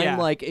nervous. Yeah. I'm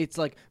like it's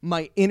like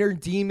my inner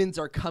demons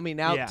are coming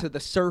out Yeah. to the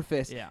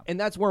surface. Yeah. And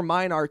that's where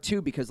mine are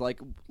too, because like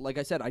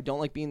I said, I don't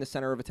like being the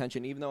center of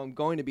attention, even though I'm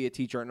going to be a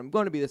teacher and I'm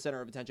going to be the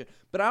center of attention.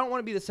 But I don't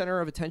want to be the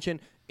center of attention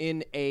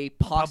in a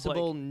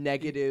possible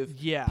negative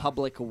Yeah.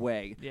 public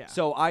way. Yeah.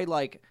 So I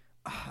like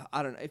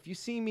I don't know. If you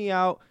see me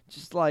out,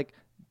 just like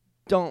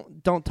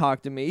don't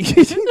talk to me.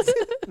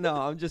 No,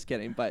 I'm just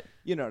kidding, but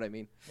you know what I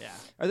mean. Yeah.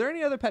 Are there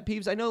any other pet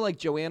peeves? I know like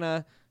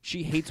Joanna,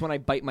 she hates when I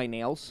bite my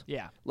nails.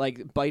 Yeah.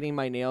 Like biting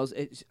my nails.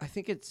 I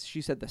think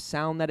she said the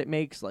sound that it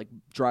makes like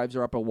drives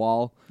her up a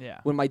wall. Yeah.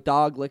 When my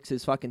dog licks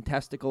his fucking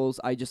testicles,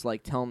 I just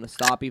like tell him to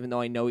stop even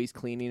though I know he's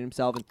cleaning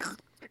himself. And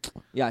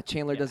yeah,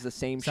 Chandler does the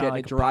same Sound shit like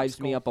and it a drives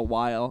me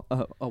popsicle.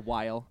 up a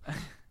while.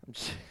 I'm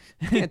just-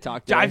 can't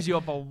talk to Drives her. you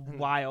up a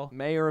while.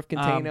 Mayor of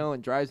Containo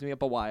and drives me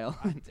up a while.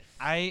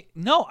 I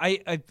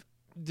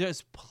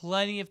there's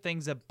plenty of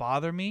things that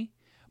bother me,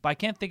 but I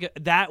can't think of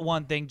that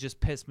one thing just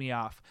pissed me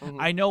off. Mm-hmm.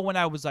 I know when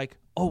I was like,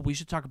 oh, we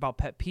should talk about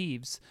pet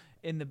peeves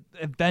in the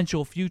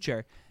eventual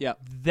future. Yeah.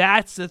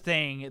 That's the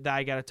thing that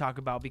I got to talk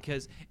about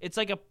because it's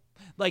like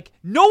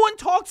no one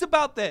talks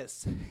about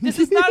this. This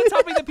is not a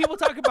topic that people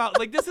talk about.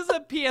 Like this is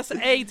a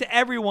PSA to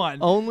everyone.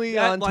 Only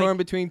That, on like, Torn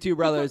Between Two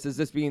Brothers is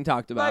this being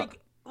talked about.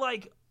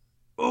 like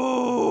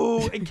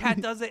oh, and Kat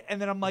does it, and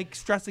then I'm like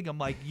stressing. I'm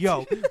like,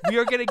 yo, we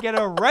are gonna get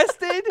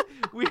arrested.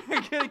 We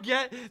are gonna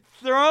get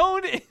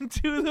thrown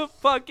into the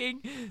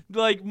fucking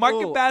like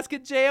market Ooh.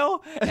 basket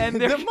jail, and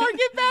they're The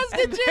market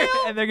basket and jail?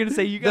 and they're gonna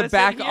say you gotta The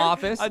back sit here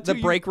office, until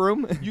the break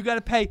room. You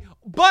gotta pay,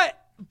 but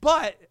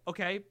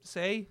okay,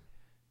 say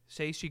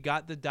she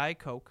got the Diet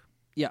Coke,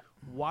 Yeah.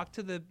 walked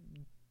to the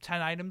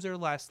 10 items or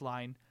less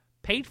line,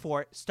 paid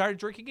for it, started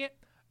drinking it.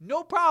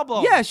 No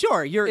problem. Yeah,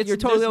 sure. You're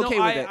totally there's okay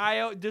no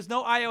with it. there's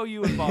no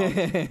IOU involved.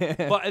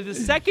 But the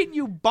second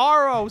you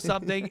borrow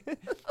something,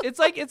 it's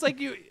like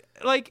you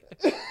like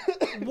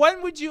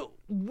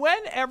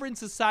whenever in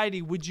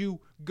society would you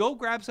go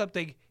grab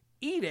something,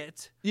 eat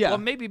it? Yeah. Well,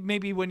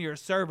 maybe when you're a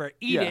server,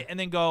 eat Yeah. it and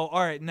then go, all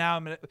right, now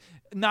I'm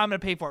gonna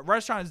pay for it.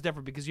 Restaurant is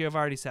different because you have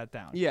already sat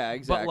down. Yeah,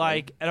 exactly. But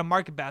like at a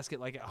market basket,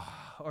 like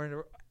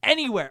or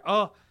anywhere. Oh,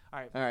 all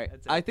right. All right.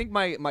 That's it. I think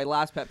my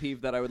last pet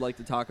peeve that I would like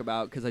to talk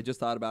about, because I just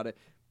thought about it.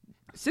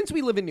 Since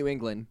we live in New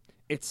England,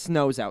 it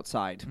snows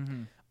outside.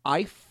 Mm-hmm.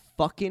 I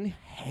fucking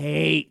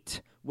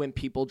hate when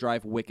people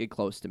drive wicked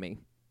close to me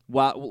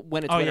when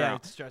it's Oh winter yeah,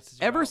 out. it stresses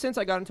you Ever out. since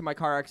I got into my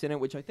car accident,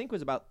 which I think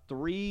was about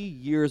 3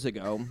 years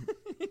ago.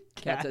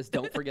 Kat says,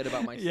 don't forget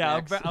about my Yeah,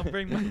 snacks. I'll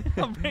bring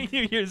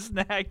you your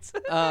snacks.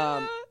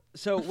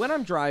 So when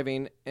I'm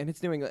driving, and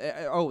it's New England,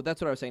 that's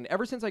what I was saying.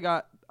 Ever since I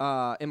got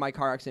in my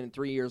car accident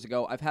 3 years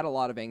ago, I've had a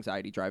lot of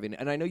anxiety driving.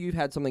 And I know you've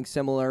had something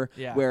similar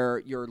Yeah. where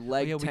your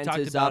leg yeah, we talked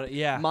tenses about up. it,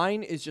 yeah.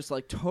 Mine is just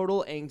like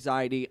total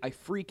anxiety. I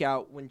freak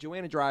out. When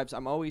Joanna drives,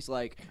 I'm always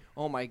like,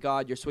 oh my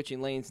God, you're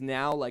switching lanes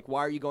now. Like, why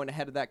are you going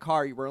ahead of that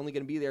car? You were only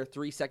going to be there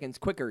 3 seconds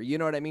quicker. You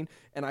know what I mean?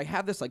 And I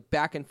have this like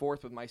back and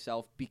forth with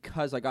myself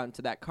because I got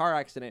into that car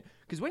accident.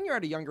 Because when you're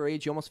at a younger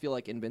age, you almost feel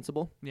like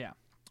invincible. Yeah.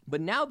 But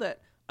now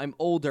that I'm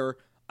older,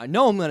 I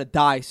know I'm gonna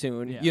die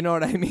soon. Yeah. You know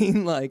what I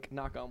mean? Like,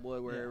 knock on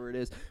wood, wherever it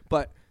is.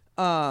 But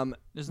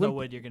There's no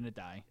way you're gonna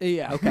die.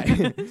 yeah,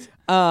 okay.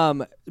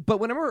 But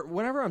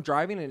whenever I'm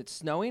driving and it's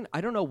snowing,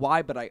 I don't know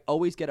why, but I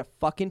always get a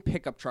fucking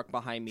pickup truck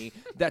behind me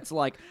that's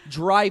like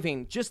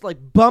driving just like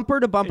bumper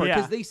to bumper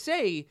because Yeah. they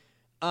say.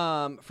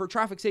 For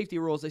traffic safety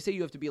rules, they say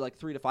you have to be like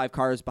 3 to 5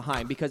 cars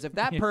behind because if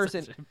that You're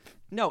person,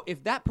 such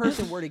if that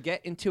person were to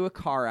get into a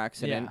car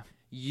accident, Yeah.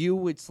 you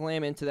would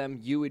slam into them.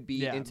 You would be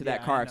Yeah, into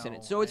that yeah, car I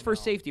accident. know, So it's I for know.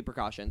 safety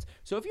precautions.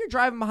 So if you're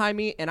driving behind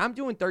me and I'm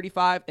doing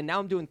 35 and now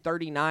I'm doing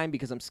 39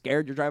 because I'm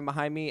scared you're driving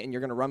behind me and you're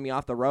gonna run me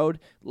off the road,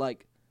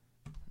 like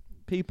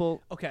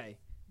people. Okay.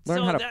 Learn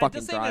so how to that fucking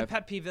doesn't even drive. a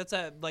pet peeve. That's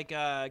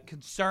a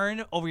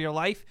concern over your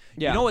life.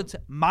 Yeah. You know what's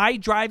my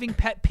driving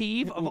pet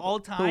peeve of all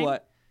time?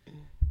 What?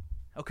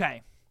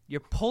 Okay. You're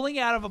pulling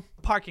out of a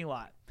parking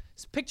lot.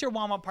 Just picture a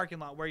Walmart parking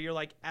lot where you're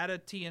like at a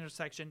T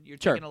intersection, you're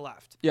Sure. taking a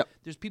left. Yep.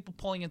 There's people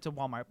pulling into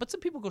Walmart, but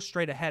some people go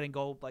straight ahead and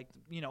go like,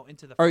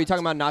 into the Are you front.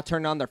 talking about not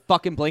turning on their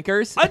fucking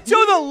blinkers?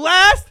 Until the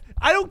last,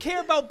 I don't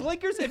care about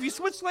blinkers. If you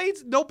switch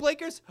lanes, no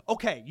blinkers,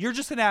 okay, you're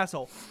just an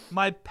asshole.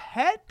 My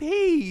pet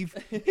peeve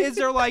is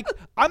they're like,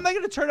 I'm not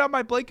going to turn on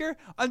my blinker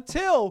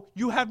until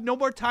you have no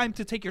more time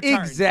to take your turn.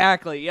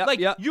 Exactly. Yep. Like,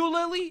 yep. you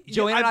literally,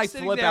 Joanne and I'm I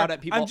sitting flip there, out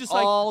at people I'm just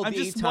like, all I'm the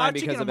just time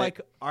watching because and I'm of it.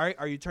 like, all right,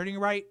 are you turning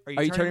right? Are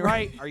you you turning turning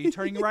right? Are you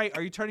turning right?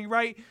 Are you turning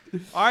right?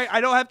 All right,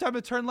 I don't have time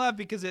to turn left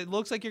because it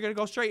looks like you're going to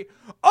go straight.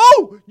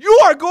 Oh, you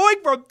are going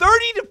from 30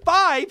 to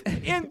 5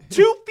 in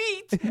 2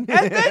 feet and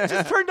then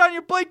just turned on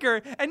your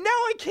blinker and now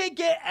I can't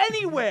get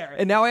anywhere.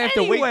 And now I have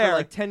to wait for Anywhere.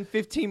 like 10,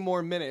 15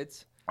 more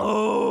minutes.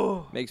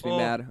 Oh. Makes me Oh.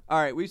 mad. All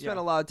right, we've spent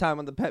Yeah. a lot of time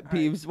on the pet All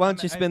right, peeves. Why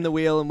don't you spin the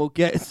wheel and we'll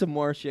get some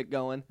more shit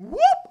going. Whoop.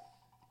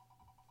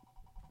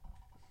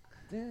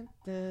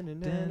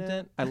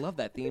 I love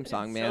that theme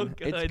song, It's man. so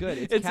good. It's good.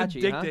 It's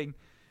catchy, huh? addicting.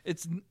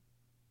 It's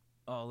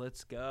Oh,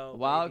 let's go.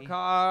 Wild baby.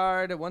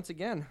 card once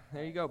again.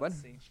 There you go, bud.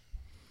 Let's see.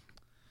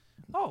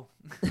 Oh,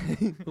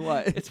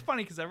 What? it's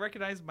funny because I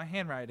recognize my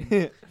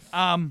handwriting.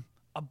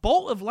 A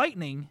bolt of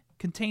lightning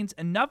contains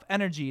enough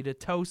energy to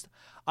toast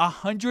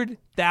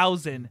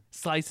 100,000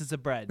 slices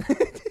of bread.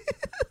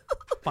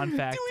 Fun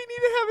fact. Do we need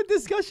to have a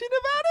discussion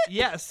about it?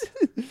 Yes.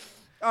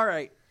 All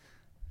right.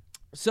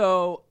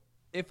 So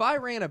if I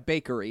ran a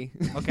bakery,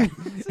 Okay.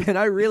 and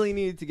I really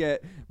needed to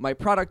get my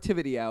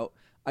productivity out,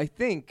 I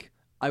think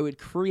I would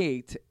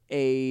create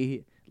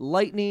a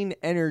lightning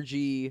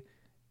energy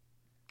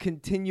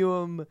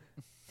continuum.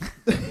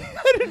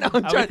 I don't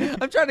know.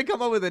 I'm trying to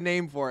come up with a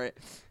name for it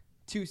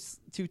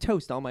to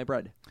toast all my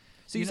bread.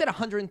 So you said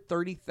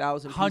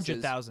 130,000 pieces.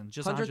 100,000.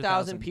 Just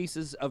 100,000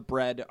 pieces of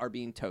bread are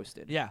being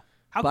toasted. Yeah.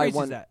 How By crazy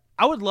one- is that?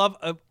 I would love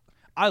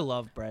I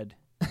love bread.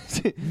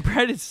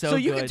 Bread is so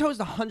you good. can toast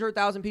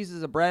 100,000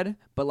 pieces of bread,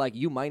 but like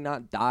you might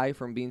not die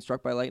from being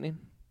struck by lightning.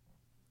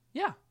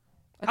 Yeah.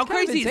 That's How kind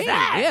of crazy is insane.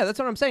 that? Yeah, that's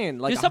what I'm saying.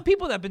 Like There's some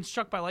people that have been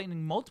struck by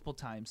lightning multiple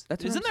times.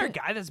 That's what Isn't I'm there a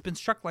saying. guy that's been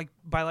struck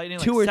by lightning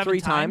like 2 or 7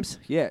 3 times.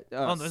 Yeah.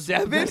 Oh, there's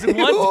 7? there's one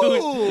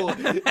Ooh.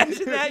 dude.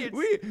 Imagine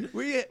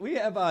that. we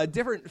have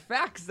different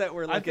facts that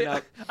we're looking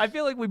up. I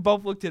feel like we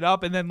both looked it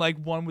up, and then like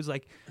one was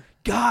like,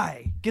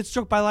 "Guy gets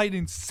struck by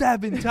lightning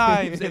 7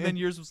 times," and then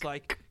yours was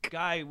like,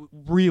 "Guy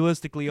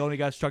realistically only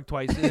got struck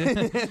twice."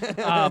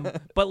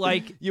 But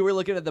like, You were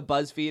looking at the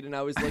BuzzFeed, and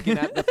I was looking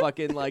at the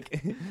fucking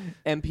like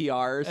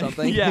NPR or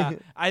something. yeah,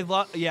 I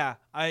love. Yeah,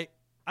 I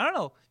don't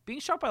know. Being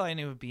struck by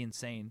lightning would be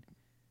insane.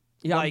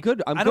 Yeah, I'm Like,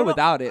 good. I'm I good don't know-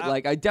 without it. I-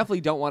 Like, I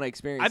definitely don't want to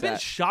experience I've been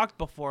that. shocked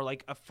before,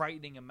 like a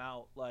frightening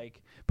amount,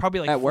 like probably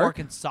like At fork work?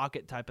 and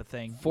socket type of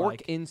thing. Fork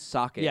like, in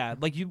socket. Yeah,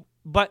 like you,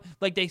 but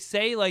like they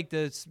say, like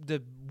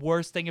the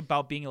worst thing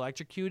about being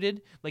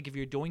electrocuted, like if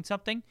you're doing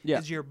something, Yeah.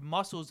 is your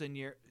muscles and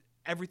your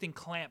everything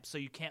clamps, so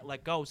you can't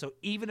let go. So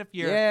even if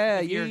you're Yeah,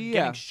 if you're yeah.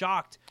 getting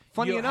shocked,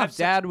 Funny you enough, have such-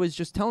 Dad was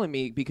just telling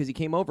me because he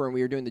came over and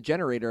we were doing the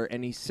generator,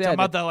 and he Talking said,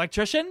 about the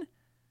electrician.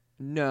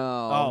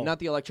 No, Oh. not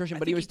the electrician, I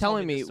but he think was he told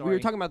telling me me, the we were story.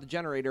 talking about the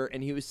generator,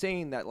 and he was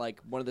saying that like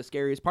one of the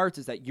scariest parts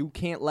is that you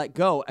can't let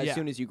go as Yeah.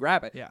 soon as you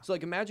grab it. Yeah. So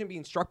like imagine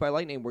being struck by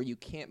lightning where you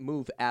can't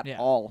move at Yeah.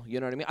 all. You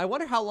know what I mean? I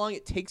wonder how long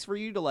it takes for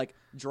you to like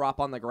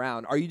drop on the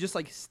ground. Are you just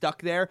like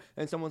stuck there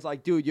and someone's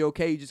like, "Dude, you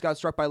okay? You just got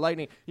struck by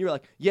lightning." You're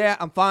like, "Yeah,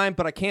 I'm fine,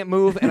 but I can't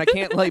move and I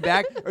can't lay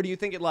back." Or do you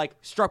think it like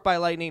struck by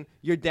lightning,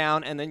 you're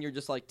down, and then you're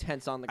just like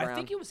tense on the ground? I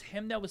think it was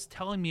him that was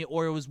telling me,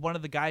 or it was one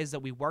of the guys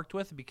that we worked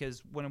with,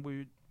 because when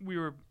we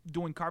were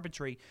doing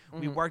carpentry,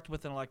 we worked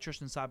with an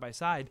electrician side by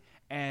side,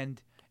 and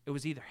it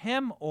was either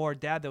him or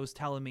Dad that was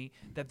telling me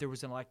that there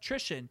was an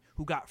electrician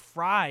who got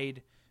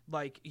fried,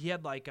 like he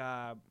had like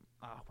what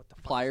the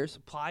fuck? Pliers?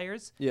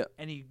 Pliers, Yeah.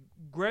 and he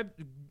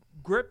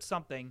gripped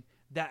something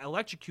that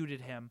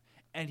electrocuted him,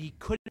 and he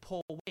couldn't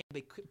pull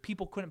away.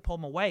 People couldn't pull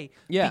him away,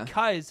 Yeah.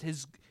 because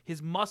his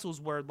muscles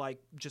were like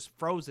just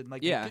frozen,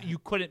 like Yeah. you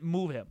couldn't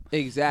move him.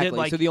 Exactly.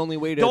 Like, so the only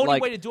way to the only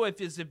like way to do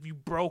it is if you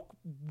broke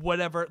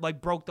whatever,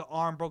 like broke the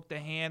arm, broke the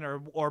hand,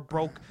 or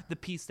broke the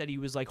piece that he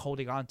was like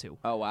holding on to.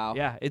 Oh wow.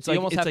 Yeah, it's so like you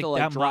almost it's have like to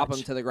like that drop much.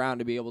 them to the ground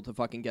to be able to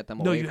fucking get them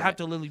No, away. you from have it.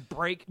 to literally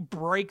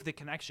break the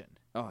connection.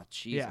 Oh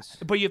Jesus.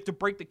 Yeah, but you have to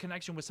break the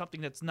connection with something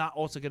that's not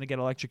also going to get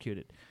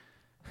electrocuted.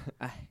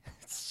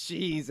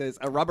 Jesus,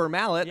 a rubber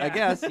mallet, I Yeah.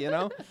 guess, you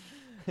know.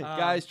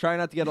 Guys, try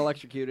not to get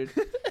electrocuted.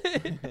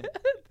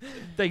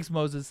 Thanks,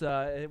 Moses.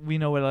 We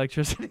know what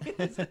electricity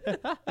is.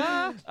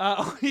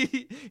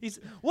 He's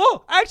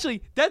whoa.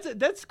 Actually,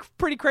 that's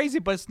pretty crazy,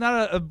 but it's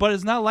not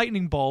a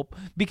lightning bulb,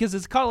 because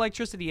it's called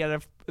electricity.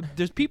 And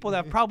there's people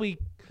that have probably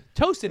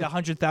toasted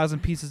 100,000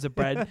 pieces of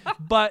bread,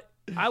 but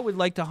I would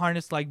like to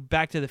harness like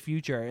Back to the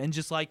Future and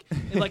just like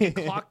in like a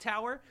clock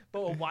tower, but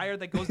a wire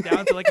that goes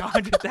down to like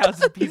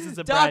 100,000 pieces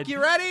of bread. Doc,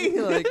 you ready?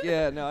 Like,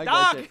 yeah, no, I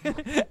Doc,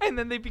 got and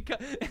then they become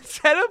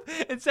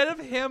instead of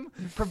him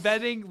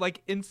preventing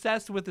like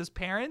incest with his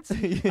parents,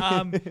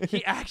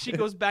 he actually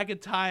goes back in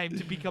time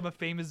to become a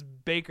famous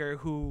baker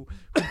who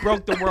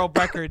broke the world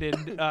record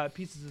in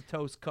pieces of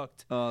toast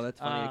cooked. Oh, that's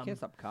funny. I Um, can't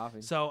stop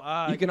coughing. So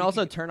You can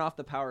also turn off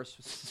the power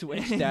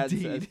switch, Dad said.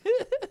 Indeed.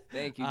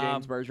 Thank you,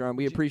 James Bergeron.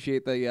 We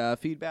appreciate the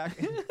feedback.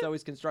 It's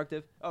always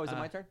constructive. Oh, is it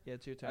my turn? Yeah,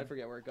 it's your turn. I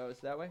forget where it goes.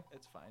 That way?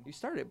 It's fine. You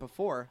started it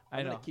before. I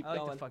I'm know. gonna keep I like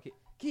going. to fuck it.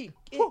 Keep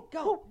it Woo,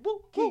 going. woo,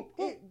 woo, Keep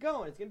woo, it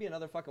going. It's going to be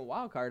another fucking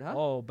wild card, huh?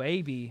 Oh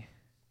baby,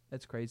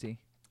 that's crazy.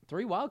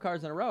 3 wild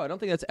cards in a row. I don't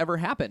think that's ever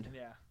happened.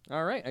 Yeah.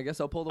 All right. I guess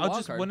I'll pull the I'll wild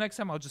just card. well, next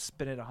time I'll just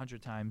spin it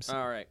 100 times.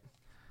 All right.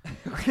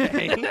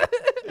 Okay.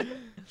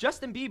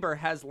 Justin Bieber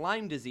has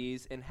Lyme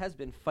disease and has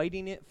been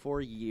fighting it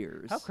for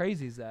years. How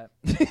crazy is that?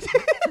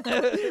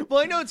 Well,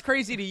 I know it's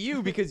crazy to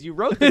you because you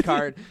wrote the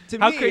card. To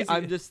How me, crazy-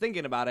 I'm just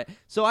thinking about it.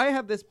 So I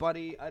have this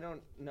buddy. I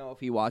don't know if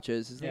he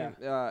watches. His Yeah.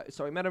 name.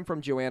 So I met him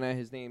from Joanna.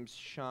 His name's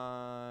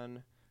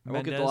Sean. I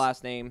won't give the Mendez?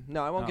 last name.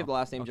 No, I won't Oh, give the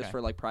last name just okay.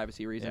 for like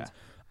privacy reasons.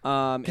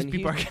 Because And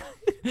people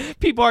he's-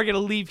 people are gonna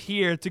leave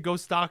here to go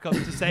stalk him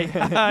to say,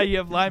 "Haha, you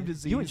have Lyme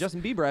disease." You and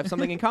Justin Bieber have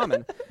something in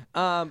common.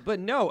 But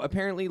no,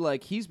 apparently,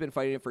 like, he's been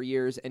fighting it for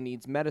years and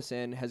needs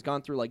medicine, has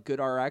gone through, like,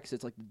 GoodRx.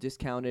 It's, like, the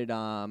discounted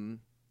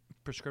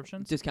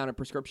prescriptions. discounted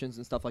prescriptions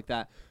and stuff like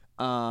that.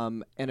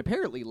 And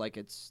apparently, like,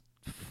 it's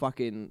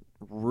fucking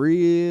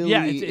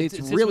really, it's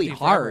really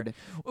hard.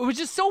 Which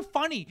is so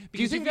funny. Because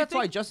Do you think that's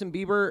why Justin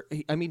Bieber?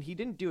 He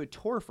didn't do a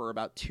tour for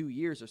about 2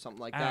 years or something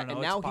like I that, don't know,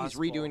 and it's now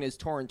possible. he's redoing his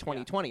tour in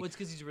 2020. Well, it's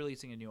because he's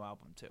releasing a new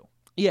album too.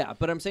 Yeah,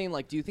 but I'm saying,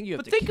 like, do you think you have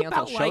But to think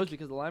cancel about, shows like-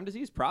 because of Lyme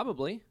disease?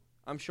 Probably.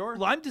 I'm sure.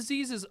 Lyme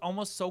disease is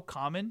almost so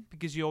common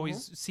because you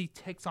always see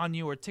ticks on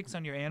you or ticks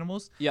on your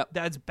animals. Yep.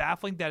 That's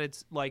baffling that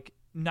it's like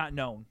not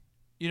known.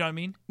 You know what I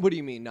mean? What do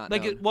you mean not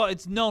Like, known? well,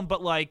 it's known,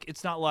 but like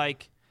it's not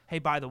like, hey,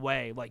 by the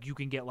way, like you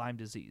can get Lyme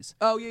disease.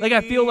 Oh, yeah, Like yeah,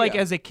 I feel yeah, like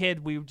yeah. as a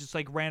kid we just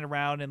like ran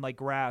around in like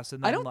grass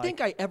and then I don't like,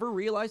 think I ever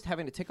realized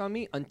having a tick on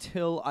me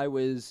until I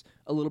was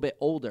a little bit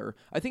older.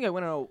 I think I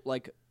went out,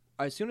 like,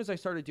 as soon as I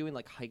started doing,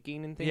 like,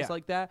 hiking and things Yeah.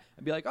 like that,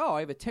 I'd be like, oh,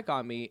 I have a tick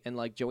on me, and,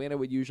 like, Joanna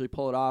would usually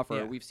pull it off, or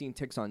Yeah. we've seen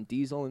ticks on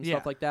Diesel and Yeah.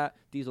 stuff like that.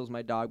 Diesel's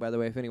my dog, by the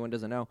way, if anyone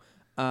doesn't know.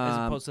 as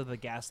opposed to the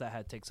gas that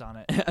had ticks on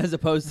it. as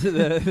opposed to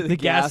the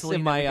gas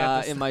gasoline in that we got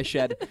my this- in my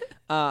shed.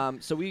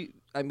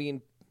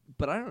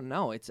 But I don't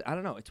know.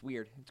 It's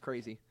weird. It's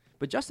crazy.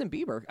 But Justin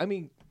Bieber, I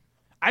mean,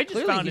 I just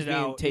clearly found he's it being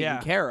out. taken yeah.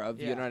 care of.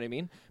 Yeah. You know what I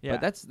mean? Yeah.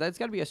 But that's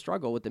got to be a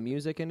struggle with the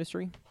music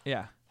industry.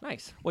 Yeah.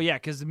 Nice. Well, yeah,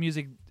 because the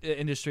music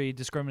industry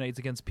discriminates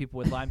against people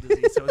with Lyme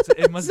disease, so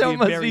it must So be it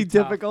must very be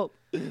tough. difficult.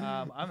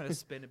 I'm gonna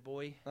spin it,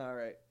 boy. All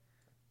right.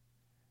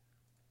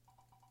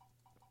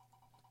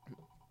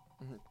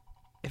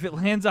 If it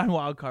lands on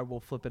wild card, we'll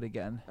flip it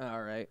again.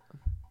 All right.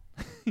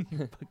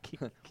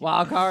 Fucking-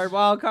 Wild card.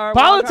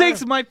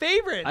 Politics is my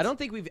favorite. I don't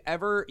think we've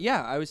ever.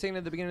 Yeah, I was saying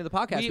at the beginning of the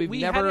podcast, We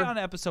we've had never. it on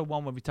episode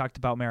 1 when we talked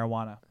about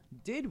marijuana.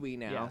 Did we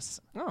now? Yes.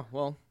 Oh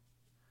well.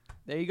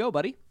 There you go,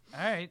 buddy.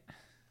 All right.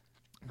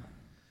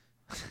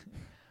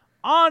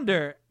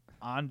 Onder.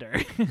 I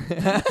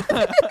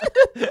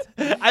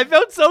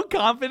felt so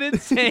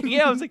confident saying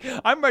it. I was like,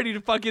 I'm ready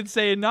to fucking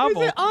say a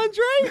novel. Is it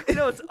Andre?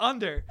 No, it's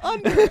under.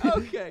 Under.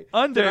 Okay.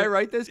 Under. Did I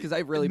write this? Because I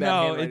have really bad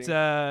No, handwriting. it's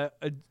a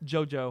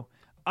JoJo.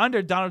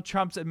 Under Donald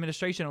Trump's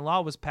administration, a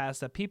law was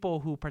passed that people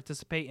who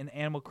participate in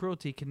animal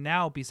cruelty can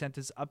now be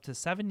sentenced up to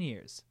 7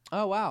 years.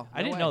 Oh wow.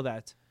 I didn't know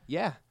that.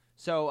 Yeah.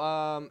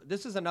 So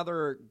this is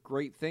another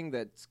great thing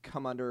that's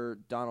come under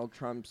Donald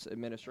Trump's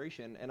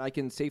administration, and I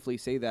can safely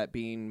say that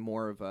being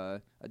more of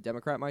a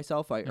Democrat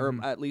myself, or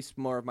at least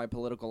more of my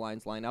political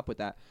lines line up with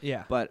that.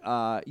 Yeah. But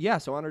yeah,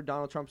 so under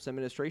Donald Trump's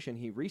administration,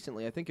 he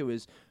recently, I think it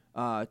was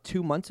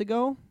 2 months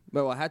ago.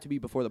 Well, it had to be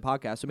before the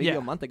podcast, so maybe Yeah.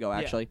 a month ago Yeah.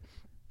 actually.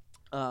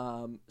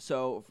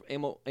 So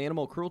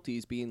animal cruelty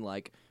is being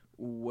like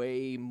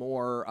way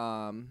more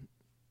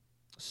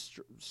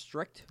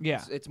strict.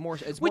 Yeah. It's more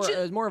Which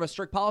it's more of a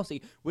strict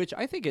policy, which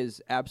I think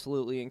is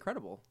absolutely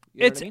incredible.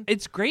 You know what I mean?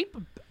 It's great.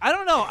 But I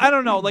don't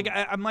know. Like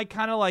I'm like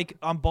kind of like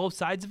on both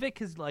sides of it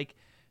because like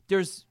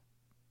there's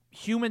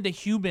human to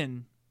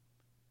human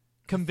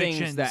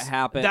convictions that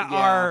happen, that yeah.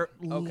 are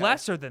Okay.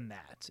 lesser than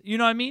that. You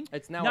know what I mean?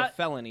 It's now Not- a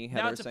felony.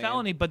 Now Heather it's a saying.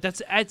 felony, but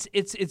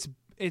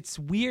it's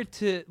weird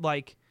to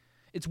like.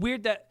 It's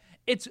weird that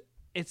it's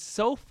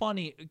so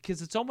funny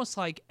because it's almost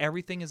like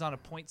everything is on a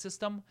point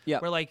system.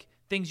 Yep. Where like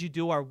things you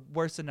do are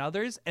worse than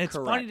others, and it's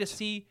funny to Correct.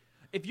 see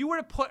if you were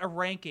to put a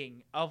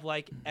ranking of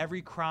like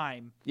every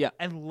crime. Yeah.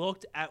 And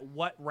looked at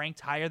what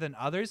ranked higher than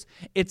others,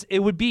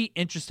 it would be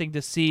interesting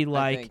to see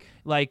think.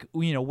 like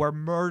where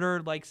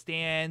murder like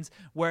stands,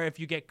 where if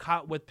you get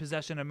caught with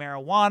possession of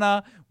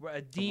marijuana,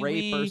 a DWI,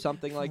 Rape or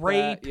something like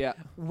rape, that. Yeah.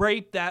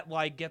 rape that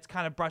like gets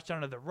kind of brushed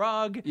under the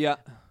rug. Yeah.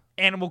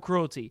 Animal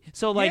cruelty.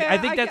 So like Yeah, I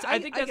think I that's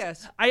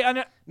guess.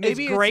 it's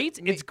Maybe great.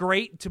 it's- It's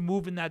great to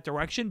move in that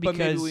direction But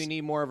because maybe we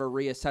need more of a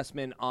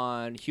reassessment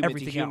on human to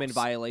Everything human else.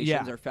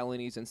 violations Yeah. or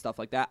felonies and stuff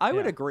like that. I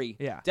would Yeah. agree.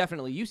 Yeah.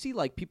 Definitely. You see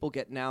like people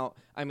getting out.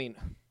 I mean,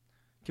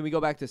 can we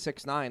go back to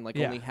 6ix9ine, like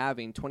Yeah. only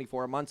having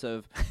 24 months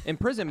of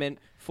imprisonment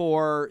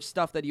for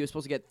stuff that he was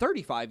supposed to get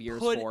 35 years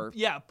for?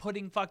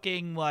 putting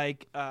fucking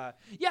like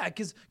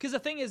because the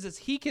thing is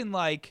he can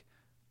like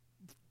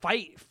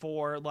fight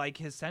for like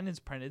his sentence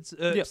printed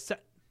Yep.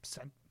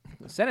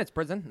 Senate's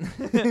prison.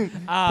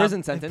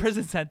 Prison sentence.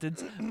 prison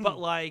sentence but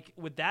like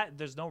with that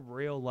there's no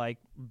real like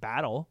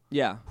battle.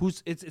 Yeah.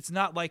 It's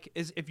not like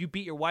if you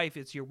beat your wife,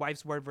 it's your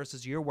wife's word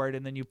versus your word,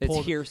 and then you It's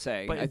pull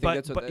hearsay. But, I think but,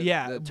 that's what but the,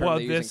 yeah, the term well,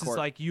 they use this in is court.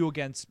 like you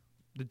against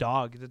the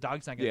dog. The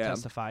dog's not going to Yeah.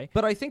 testify.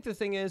 But I think the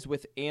thing is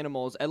with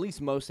animals, at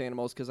least most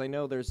animals, because I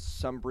know there's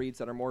some breeds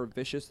that are more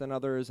vicious than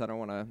others. I don't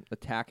want to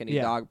attack any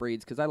Yeah. dog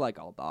breeds because I like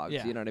all dogs.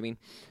 Yeah. You know what I mean?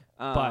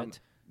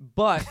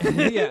 But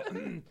yeah,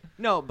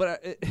 no,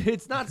 but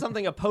it's not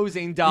something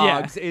opposing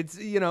dogs. It's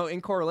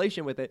in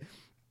correlation with it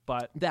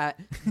But that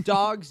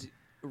dogs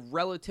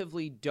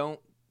relatively don't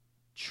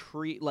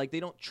they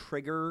don't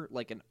trigger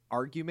like an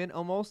argument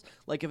almost.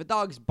 Like if a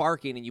dog's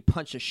barking and you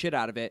punch the shit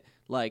out of it,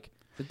 like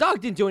the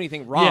dog didn't do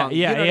anything wrong. yeah,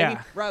 you know what I yeah. mean?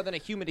 Rather than a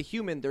human to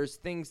human, there's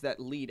things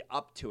that lead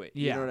up to it.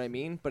 You Yeah. know what I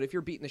mean? But if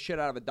you're beating the shit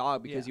out of a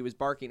dog because Yeah. he was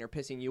barking or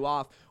pissing you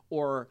off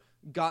or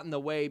got in the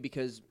way,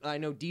 because I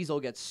know Diesel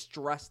gets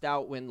stressed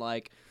out when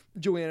like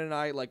Joanna and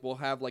I like will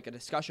have like a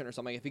discussion or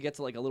something. If he gets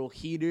like a little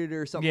heated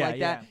or something like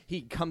that,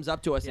 he comes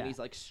up to us and he's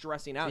like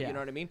stressing out. You know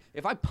what I mean?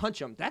 If I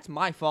punch him, that's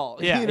my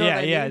fault. Yeah, you know what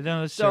I mean?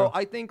 No, that's so true.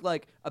 I think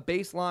like a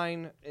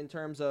baseline in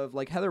terms of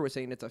like Heather was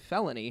saying, it's a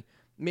felony.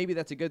 Maybe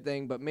that's a good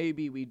thing, but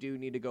maybe we do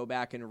need to go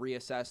back and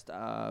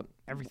reassess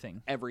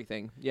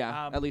everything.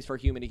 Yeah, at least for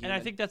human to human.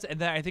 And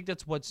I think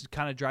that's what's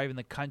kind of driving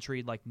the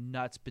country like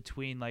nuts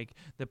between like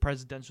the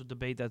presidential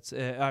debate that's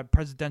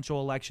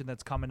presidential election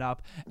that's coming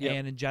up,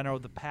 and in general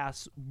the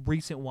past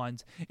recent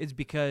ones, is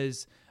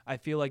because I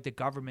feel like the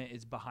government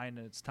is behind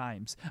in its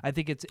times. I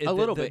think it's a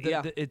little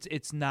bit.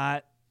 It's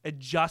not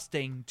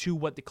adjusting to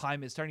what the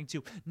climate is starting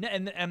to.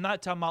 And I'm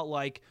not talking about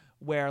like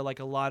where like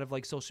a lot of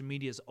like social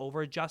media is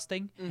over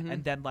adjusting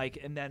and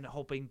then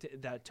hoping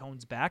that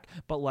tones back,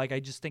 but like I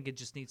just think it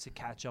just needs to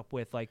catch up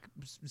with like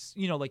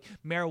like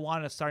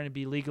marijuana starting to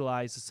be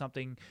legalized is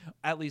something,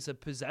 at least a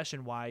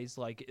possession wise,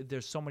 like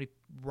there's so many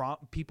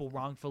people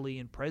wrongfully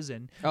in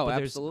prison. Oh,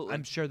 but absolutely.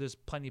 I'm sure there's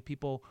plenty of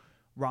people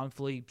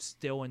wrongfully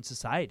still in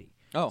society.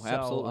 Oh, so,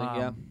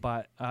 absolutely.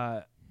 But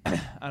I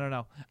don't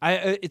know.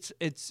 It's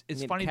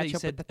funny that you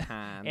said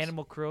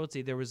animal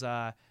cruelty. There was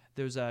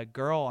a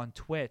girl on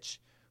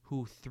Twitch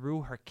who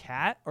threw her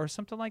cat or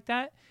something like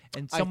that,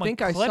 and someone I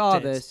think I clipped saw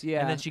it, this. Yeah,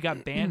 and then she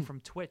got banned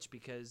from Twitch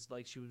because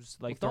like she was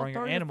like throwing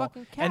her your animal,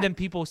 fucking cat. and then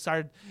people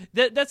started.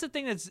 That's the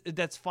thing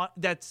that's fun.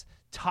 That's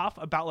tough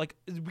about like,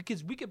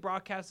 because we could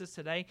broadcast this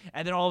today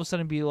and then all of a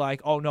sudden be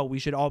like, oh no, we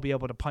should all be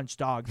able to punch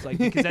dogs, like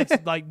because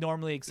that's like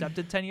normally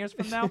accepted 10 years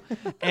from now,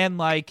 and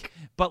like,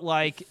 but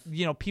like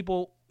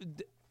people.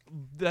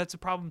 That's a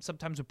problem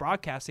sometimes with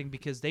broadcasting,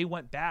 because they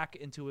went back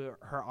into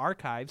her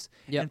archives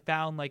and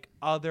found like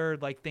other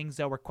like things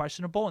that were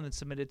questionable and then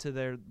submitted to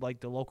their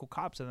like the local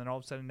cops, and then all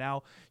of a sudden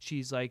now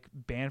she's like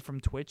banned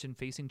from Twitch and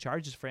facing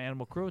charges for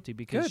animal cruelty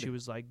because she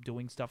was like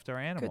doing stuff to her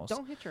animals. Good.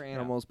 Don't hit your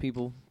animals,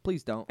 people.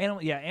 Please don't.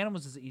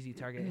 Animals is an easy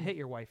target. Hit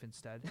your wife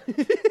instead.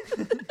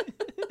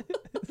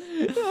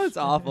 That's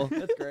awful.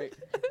 That's great.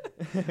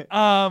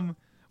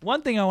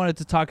 One thing I wanted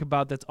to talk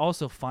about that's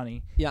also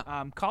funny.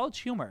 Yeah. College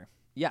humor.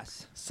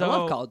 Yes. So, I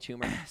love College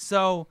humor.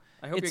 So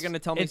I hope you're going to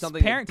tell me its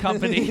something. Parent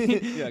company,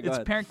 its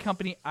parent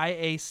company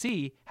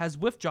IAC has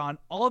withdrawn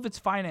all of its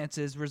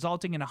finances,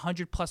 resulting in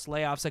 100+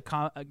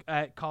 layoffs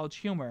at College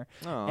Humor,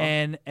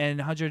 and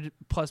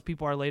 100+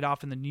 people are laid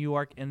off in the New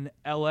York and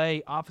LA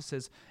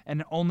offices,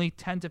 and only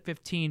 10 to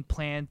 15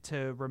 plan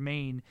to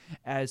remain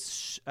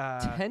as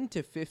 10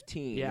 to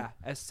 15. Yeah,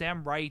 as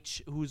Sam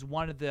Reich, who's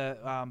one of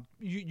the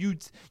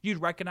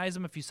you'd recognize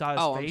him if you saw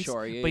his face. I'm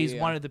sure. Yeah, but he's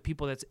one of the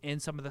people that's in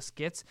some of the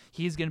skits.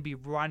 He's going to be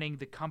running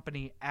the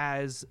company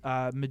as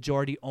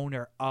majority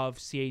owner of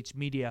CH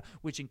Media,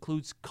 which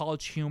includes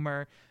College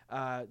Humor,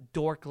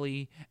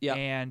 Dorkly,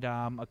 and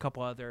a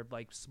couple other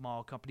like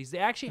small companies. They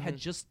actually had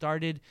just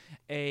started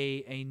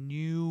a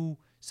new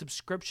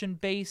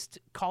subscription-based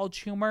College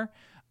Humor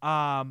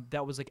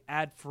that was like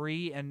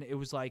ad-free, and it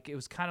was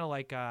kind of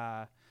like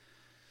I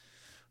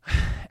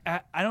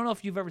don't know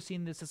if you've ever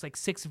seen this. It's like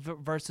 6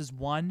 versus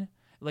 1.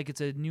 Like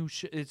it's a new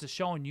it's a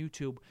show on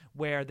YouTube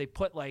where they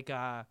put like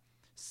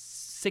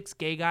 6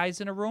 gay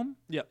guys in a room,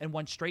 and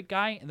 1 straight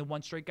guy, and the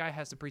 1 straight guy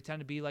has to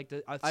pretend to be like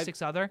the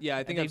 6 other. Yeah,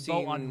 I think I've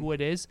vote on who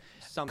it is.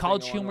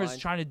 College Humor is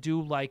trying to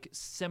do like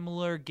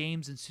similar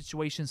games and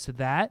situations to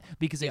that,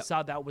 because they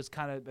saw that was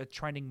kind of a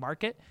trending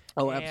market.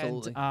 Oh, and,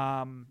 absolutely.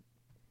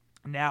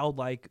 Now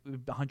like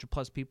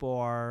 100+ people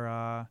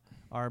are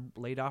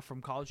laid off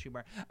from College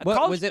Humor.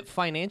 Was it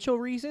financial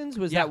reasons?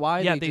 Was that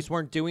why they just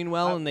weren't doing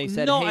well and they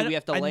said, "Hey, we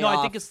have to lay off"? No,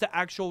 I think it's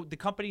the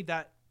company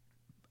that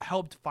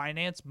helped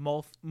finance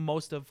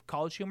most of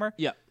College Humor.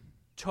 Yeah.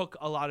 Took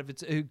a lot of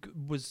it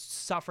was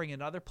suffering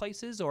in other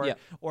places, or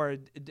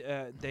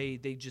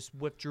they just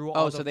withdrew.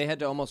 So they had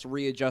to almost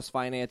readjust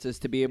finances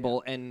to be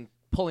able, and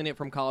pulling it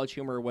from College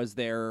Humor was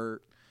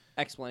their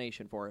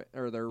explanation for it,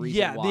 or their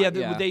reason why.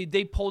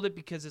 They pulled it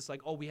because it's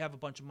like, oh, we have a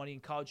bunch of money in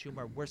College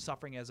Humor, we're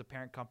suffering as a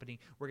parent company,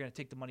 we're going to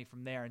take the money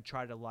from there and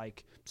try to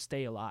like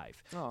stay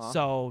alive.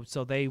 So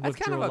they withdrew That's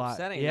kind of a lot.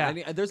 upsetting. Yeah, I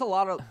mean, there's a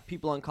lot of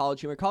people on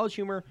College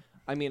Humor.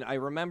 I mean, I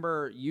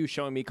remember you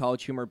showing me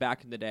College Humor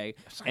back in the day,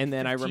 like and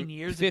then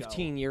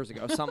 15 years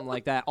ago, something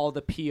like that. All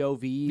the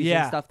POVs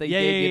and stuff they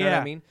did, you know what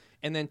I mean?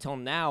 And then till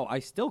now, I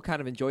still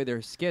kind of enjoy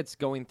their skits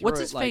going through. What's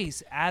his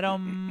face?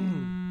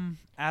 Adam.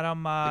 The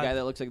guy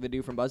that looks like the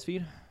dude from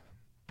BuzzFeed.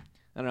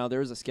 I don't know. There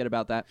was a skit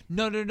about that.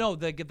 No.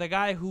 The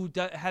guy who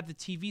had the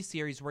TV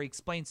series where he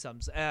explains some.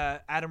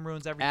 Adam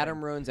Ruins Everything.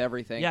 Adam Ruins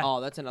Everything. Yeah.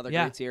 Oh, that's another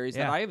great series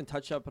that I haven't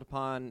touched up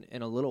upon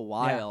in a little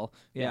while.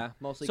 Yeah.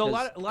 Mostly so a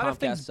lot of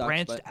things sucks,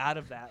 branched out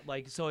of that.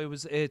 Like, so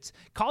it's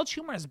College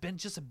Humor has been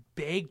just a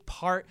big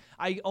part.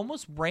 I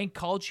almost rank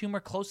College Humor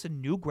close to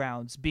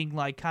Newgrounds being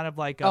like kind of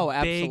like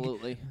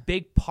a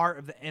big part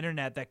of the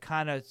internet that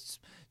kind of.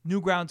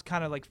 Newgrounds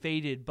kind of like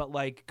faded, but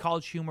like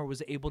College Humor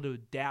was able to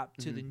adapt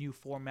to the new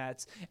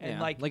formats and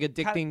like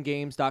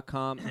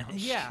addictinggames.com.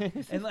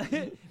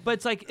 And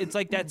but it's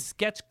like that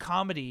sketch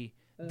comedy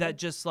that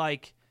just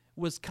like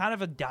was kind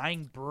of a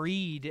dying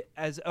breed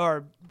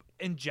or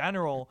in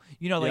general,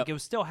 like Yep. it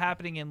was still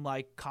happening in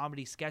like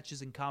comedy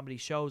sketches and comedy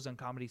shows on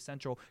Comedy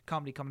Central,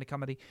 comedy.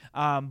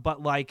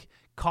 But like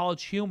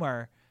College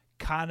Humor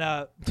kind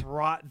of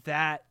brought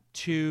that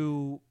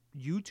to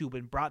YouTube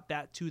and brought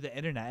that to the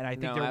internet. And I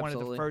think No, they're one of the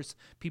absolutely. first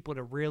people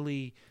to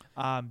really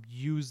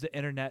use the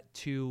internet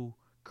to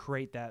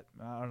create that,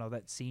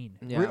 that scene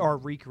Yeah. or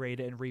recreate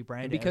it and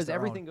rebrand And it. because as their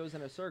everything own. goes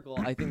in a circle,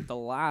 I think the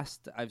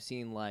last I've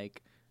seen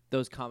like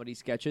those comedy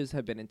sketches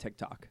have been in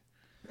TikTok.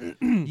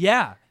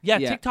 Yeah.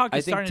 TikTok I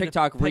is think starting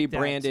TikTok to pick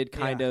rebranded that.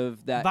 kind Yeah.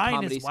 of that Vine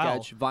comedy as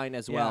well. sketch. Vine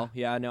as Yeah. well.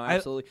 Yeah, no,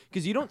 absolutely.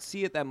 Because you don't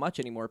see it that much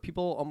anymore.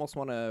 People almost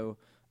want to,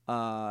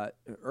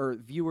 or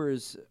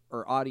viewers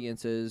or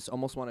audiences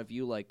almost want to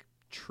view like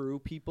true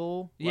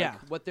people, like Yeah.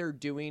 what they're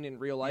doing in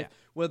real life, Yeah.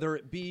 whether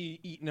it be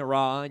eating a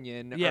raw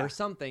onion Yeah. or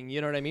something.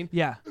 You know what I mean?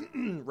 Yeah.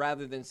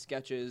 Rather than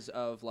sketches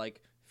of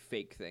like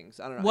fake things.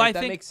 I don't know. Well, if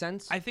that makes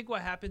sense. I think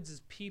what happens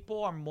is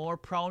people are more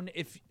prone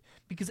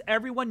because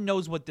everyone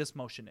knows what this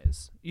motion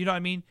is. You know what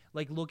I mean?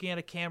 Like looking at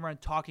a camera and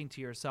talking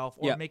to yourself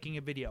or Yeah. making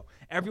a video.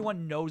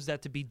 Everyone knows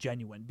that to be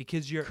genuine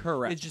because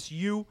Correct. it's just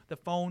you, the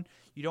phone.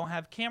 You don't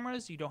have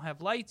cameras, you don't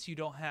have lights, you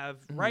don't have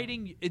Mm-hmm.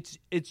 writing. It's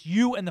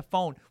you and the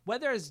phone.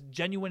 Whether as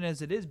genuine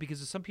as it is, because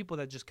there's some people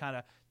that just kind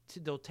of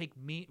they'll take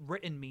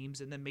written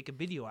memes and then make a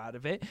video out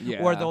of it,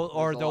 Yeah, or they'll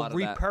there's a lot of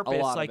that. A repurpose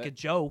lot of like it. a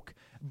joke.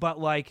 But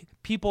like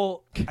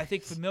people, I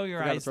think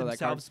familiarize throw that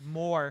card. themselves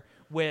more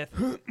with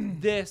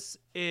this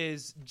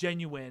is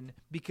genuine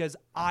because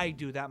I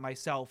do that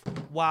myself,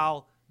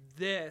 while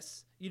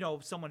this,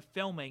 someone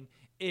filming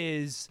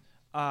is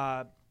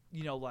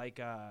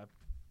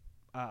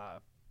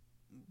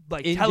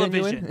like Ingenuine?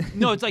 television.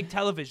 No, it's like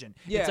television.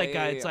 Yeah, it's like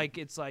yeah, it's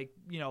yeah.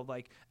 like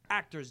like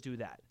actors do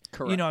that.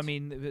 Correct. You know what I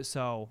mean?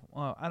 So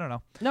I don't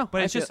know. No,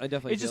 but I it's feel- just I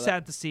definitely it's just feel that.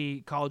 sad to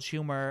see College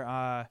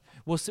Humor.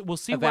 We'll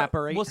see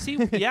Evaporate. We'll see.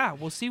 Yeah,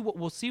 we'll see what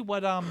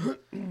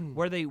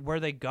where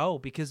they go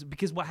because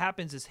what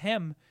happens is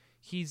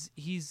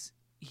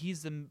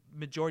he's the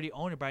majority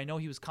owner, but I know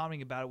he was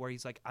commenting about it where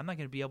he's like, I'm not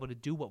going to be able to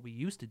do what we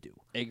used to do.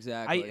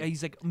 Exactly.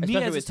 He's like, Especially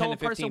me as a with 10 solo to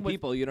 15 person with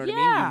people, you know what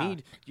Yeah. I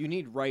mean? You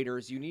need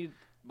writers, you need,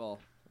 well,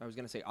 I was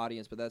going to say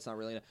audience, but that's not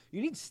really enough.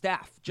 You need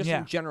staff, just Yeah.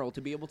 in general,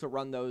 to be able to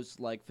run those,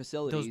 like,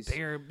 facilities. those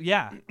bigger,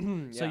 yeah.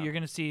 So Yeah. you're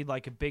gonna see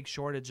like a big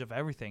shortage of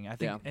everything. I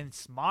think, Yeah. and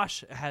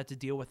Smosh had to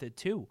deal with it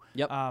too.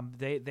 Yep.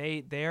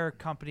 Their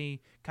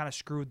company kind of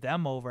screwed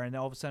them over, and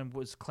all of a sudden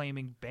was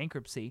claiming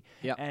bankruptcy.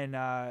 Yep. And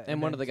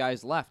and one of the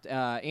guys left,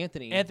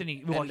 Anthony.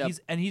 Anthony, well, ended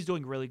up- he's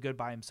doing really good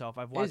by himself.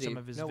 I've watched he? some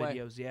of his No way.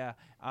 videos. Yeah.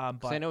 'cause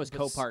But I know his but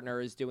co-partner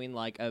is doing,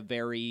 like, a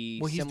very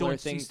Well, he's similar doing.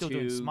 thing He's still to...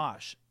 doing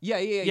Smosh. Yeah,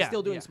 he's Yeah,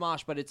 still doing yeah.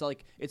 Smosh, but it's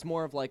like, it's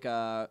more of like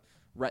a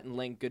Rhett and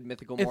Link, Good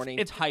Mythical It's- Morning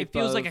it type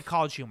feels of... like a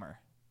College Humor.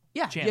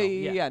 yeah, channel.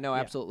 yeah, no,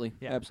 Yeah. absolutely.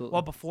 Yeah. Absolutely.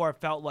 Well, before it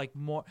felt like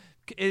more.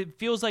 It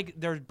feels like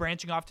they're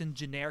branching off in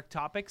generic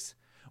topics.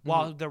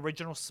 While the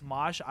original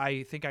Smosh,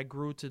 I think I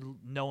grew to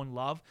know and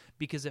love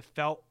because it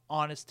felt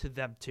honest to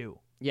them too.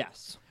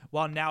 yes.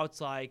 While now it's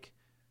like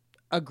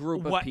A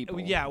group what, of people.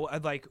 yeah,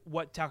 like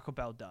what Taco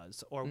Bell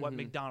does or what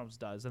McDonald's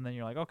does, and then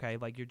you're like, okay,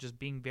 like you're just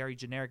being very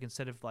generic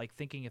instead of like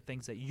thinking of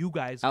things that you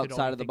guys could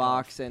Outside only of the think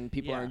box, and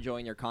people are Yeah.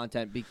 enjoying your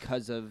content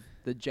because of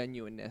the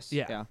genuineness.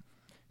 Yeah.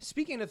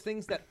 Speaking of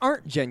things that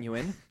aren't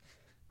genuine,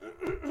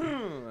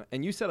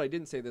 and you said I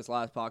didn't say this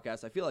last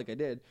podcast. I feel like I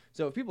did.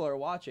 So if people are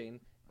watching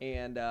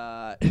and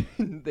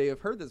they have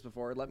heard this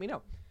before, let me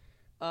know.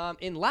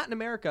 In Latin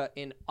America,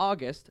 in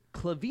August,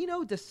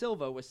 Clavino da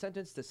Silva was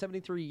sentenced to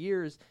 73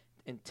 years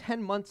and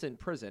 10 months in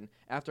prison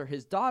after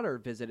his daughter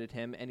visited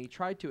him and he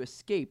tried to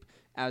escape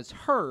as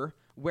her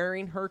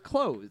wearing her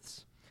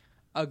clothes.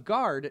 A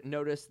guard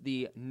noticed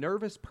the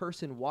nervous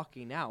person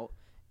walking out,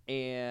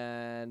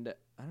 and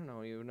I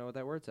don't even know what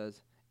that word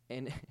says.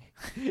 And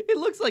it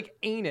looks like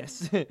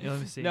anus. let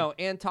me see. No,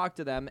 and talked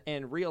to them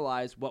and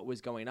realized what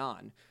was going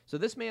on. So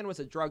this man was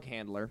a drug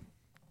handler,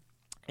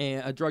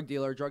 and a drug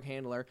dealer, drug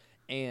handler,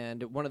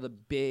 and one of the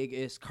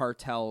biggest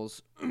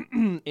cartels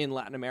in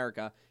Latin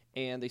America.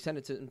 And they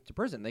sent him to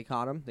prison. They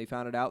caught him. They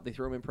found it out. They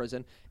threw him in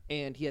prison.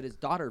 And he had his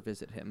daughter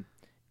visit him.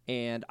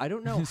 And I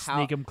don't know how.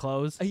 Sneak him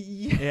clothes.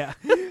 Yeah.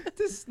 Yeah.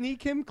 To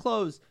sneak him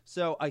clothes.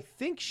 So I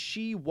think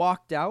she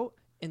walked out,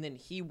 and then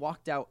he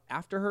walked out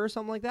after her or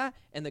something like that.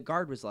 And the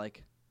guard was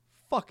like,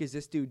 fuck is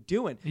this dude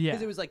doing? Yeah.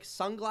 Because it was like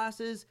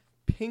sunglasses,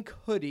 pink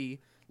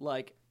hoodie,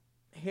 like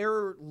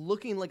hair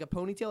looking like a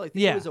ponytail. I think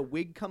Yeah. it was a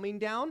wig coming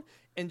down,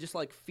 and just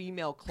like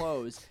female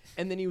clothes.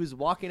 And then he was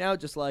walking out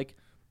just like,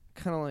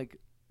 kind of like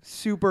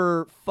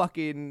super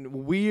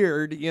fucking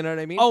weird. You know what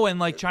I mean? Oh, and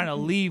like trying to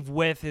leave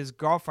with his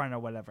girlfriend or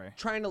whatever.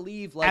 Trying to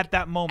leave like At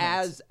that moment.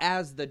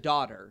 as the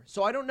daughter.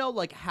 So I don't know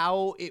like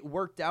how it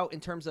worked out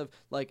in terms of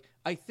like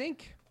I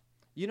think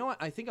you know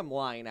what? I think I'm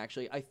lying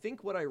actually. I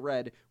think what I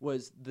read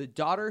was the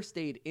daughter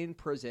stayed in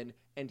prison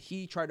and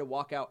he tried to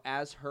walk out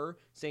as her,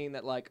 saying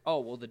that like, oh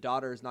well, the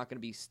daughter is not going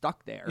to be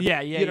stuck there.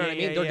 Yeah, You know what I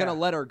mean? They're yeah. going to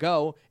let her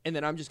go, and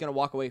then I'm just going to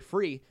walk away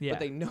free. Yeah. But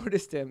they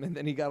noticed him, and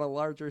then he got a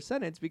larger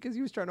sentence because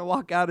he was trying to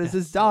walk out as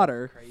his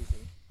daughter. Crazy.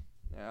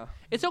 Yeah.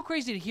 It's so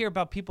crazy to hear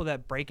about people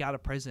that break out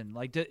of prison.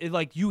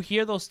 Like you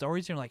hear those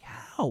stories, and you're like,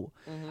 how?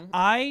 Mm-hmm.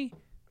 I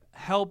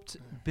helped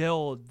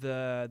build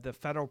the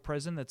federal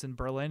prison that's in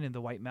Berlin in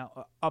the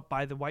up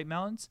by the White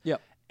Mountains.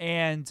 Yep.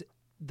 And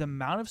the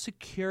amount of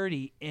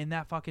security in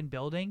that fucking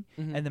building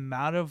and the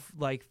amount of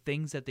like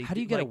things that they How do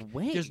you get like,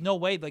 away? There's no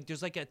way. Like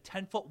there's like a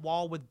 10-foot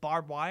wall with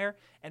barbed wire,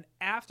 and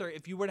after,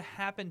 if you were to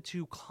happen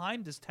to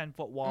climb this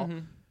 10-foot wall,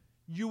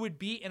 you would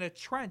be in a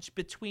trench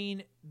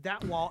between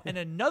that wall and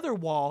another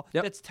wall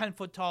that's 10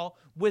 foot tall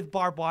with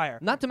barbed wire.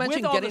 Not to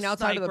mention With all getting the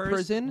outside of the snipers,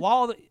 prison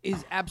while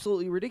is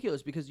absolutely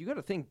ridiculous because you got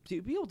to think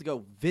to be able to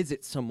go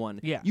visit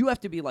someone. Yeah. You have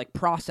to be like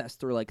processed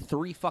through like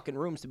 3 fucking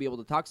rooms to be able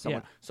to talk to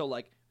someone. Yeah. So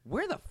like,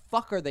 where the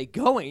fuck are they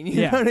going?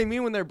 You Yeah. know what I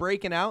mean? When they're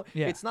breaking out,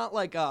 Yeah. it's not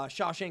like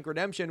Shawshank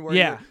Redemption where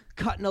Yeah. you're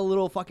cutting a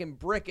little fucking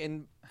brick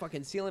and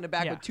fucking sealing it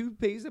back Yeah. with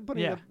toothpaste and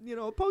putting Yeah.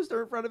 a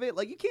poster in front of it.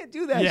 Like you can't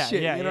do that Yeah,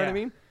 shit. yeah, You know what I yeah.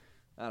 mean?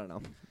 I don't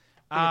know.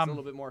 I think it's a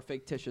little bit more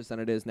fictitious than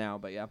it is now,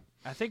 but yeah.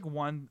 I think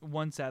one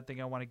sad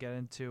thing I want to get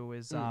into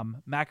is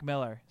Mac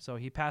Miller. So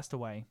he passed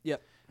away.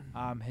 Yep.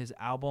 His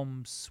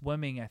album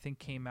Swimming, I think,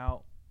 came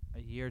out a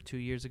year, 2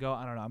 years ago.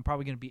 I don't know. I'm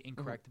probably going to be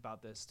incorrect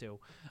about this too.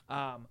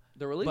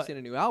 They're releasing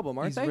a new album,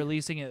 aren't He's they?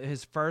 releasing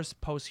his first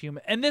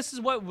posthumous, and this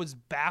is what was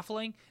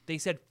baffling. They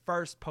said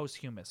first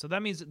posthumous, so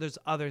that means that there's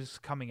others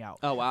coming out.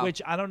 Oh, wow.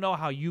 Which I don't know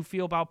how you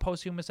feel about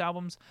posthumous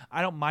albums.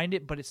 I don't mind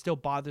it, but it still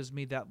bothers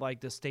me that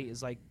like the state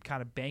is like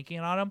kind of banking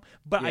on them.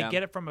 But Yeah. I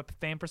get it from a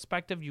fan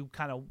perspective. You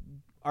kind of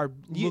are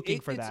looking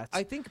for that.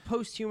 I think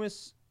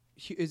posthumous,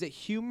 is it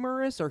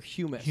humorous or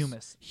humus?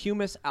 Humus.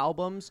 Humus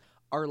albums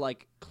are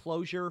like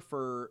closure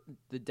for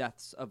the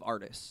deaths of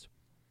artists.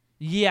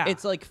 Yeah,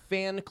 It's like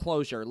fan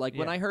closure. Like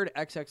when Yeah. I heard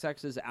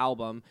XXX's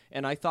album,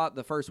 and I thought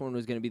the first one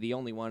was going to be the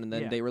only one, and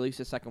then Yeah. they released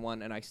a second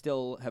one, and I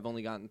still have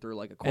only gotten through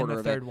like a and quarter the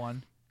of third it.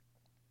 one.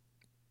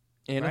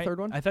 And right? a third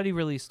one? I thought he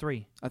released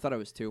 3. I thought it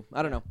was 2.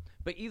 I don't know.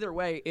 But either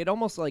way, it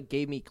almost like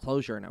gave me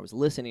closure, and I was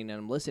listening, and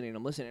I'm listening,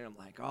 I'm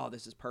like, oh,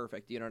 this is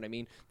perfect. You know what I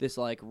mean? This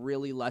like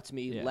really lets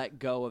me Yeah. let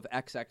go of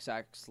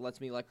XXX,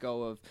 lets me let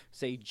go of,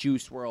 say,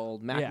 Juice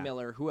WRLD, Mac Yeah.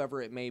 Miller,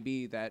 whoever it may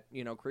be that,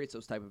 creates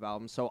those type of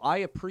albums. So I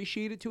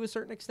appreciate it to a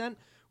certain extent.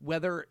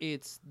 Whether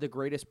it's the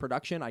greatest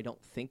production, I don't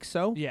think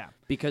so. Yeah.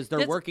 Because they're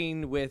That's-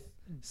 working with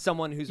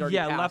someone who's already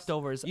passed.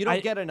 leftovers. You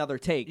don't get another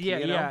take. Yeah,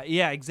 you know?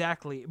 yeah,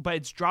 exactly. But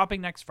it's dropping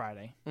next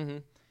Friday, Mm-hmm.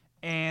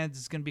 and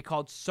it's going to be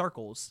called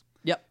Circles.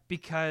 Yep.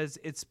 Because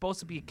it's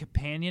supposed to be a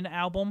companion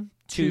album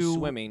To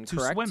Swimming, to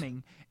correct?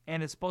 Swimming,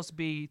 and it's supposed to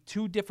be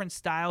 2 different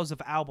styles of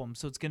albums.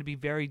 So it's going to be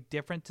very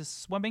different to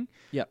Swimming.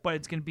 Yep. But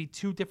it's going to be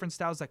 2 different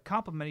styles that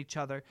complement each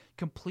other,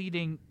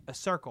 completing a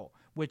circle,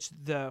 which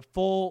the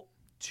full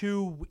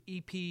 2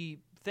 EP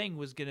thing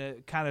was going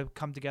to kind of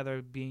come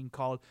together, being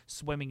called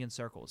Swimming in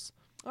Circles.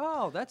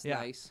 Oh, that's Yeah.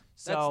 nice.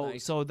 So, that's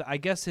nice. so I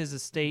guess his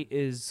estate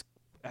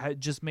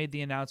just made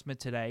the announcement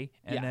today,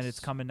 and then Yes. it's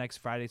coming next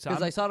Friday. So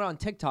Because I saw it on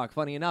TikTok,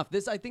 funny enough.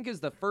 This, I think, is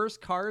the first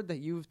card that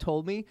you've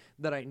told me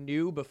that I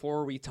knew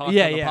before we talked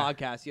Yeah, on the yeah.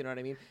 podcast, you know what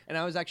I mean? And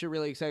I was actually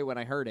really excited when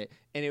I heard it.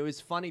 And it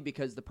was funny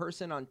because the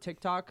person on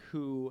TikTok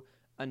who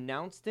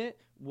announced it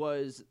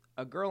was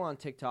a girl on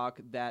TikTok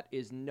that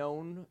is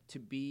known to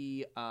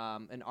be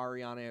an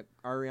Ariana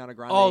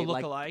Grande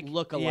lookalike.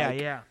 lookalike. Yeah,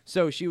 yeah.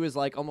 So she was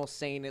like almost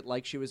saying it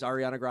like she was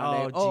Ariana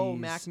Grande. Oh,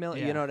 geez. Mac Miller.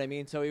 Yeah. You know what I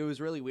mean? So it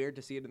was really weird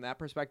to see it in that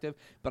perspective.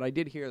 But I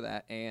did hear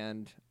that,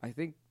 and I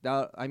think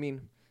that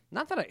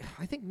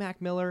I think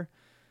Mac Miller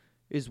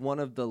is one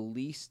of the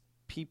least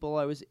people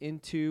I was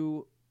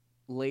into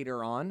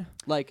later on.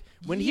 Like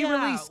when he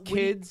Yeah, released when he-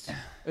 Kids,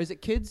 is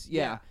it Kids?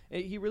 Yeah.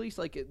 He released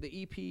like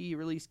the EP, he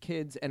released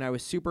Kids, and I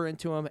was super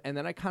into him, and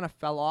then I kind of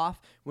fell off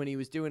when he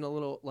was doing a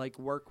little like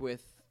work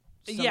with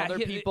some other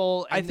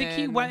people. I and think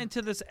he then- went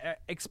into this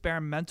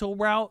experimental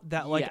route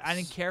that like I Yes.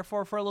 didn't care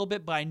for a little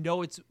bit, but I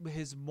know it's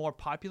his more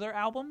popular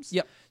albums.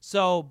 Yep.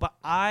 So, but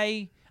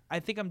I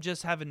think I'm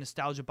just having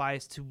nostalgia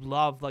bias to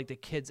love like the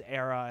Kids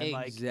era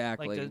and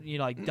Exactly. like the,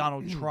 like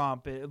Donald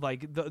Trump,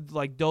 like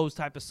those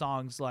type of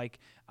songs like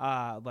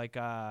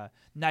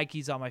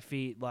Nike's on my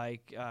feet,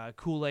 like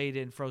Kool-Aid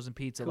and Frozen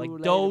Pizza, Kool-Aid like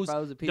and those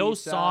Frozen those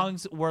Pizza.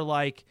 songs were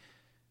like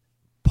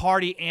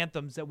party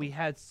anthems that we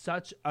had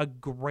such a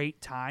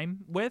great time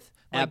with,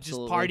 like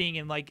Absolutely. just partying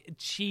and like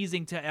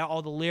cheesing to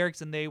all the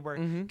lyrics, and they were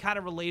Mm-hmm. kind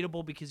of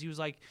relatable because he was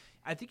like,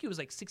 I think he was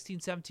like 16,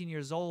 17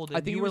 years old, and I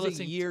think you he were was a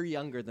listening year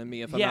younger than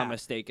me, if Yeah. I'm not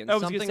mistaken. I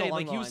was Something gonna say, along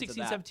like, the he was lines of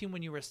 16, that. 17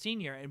 when you were a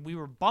senior, and we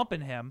were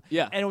bumping him.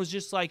 Yeah. And it was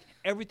just like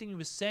everything he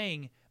was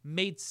saying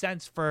made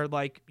sense for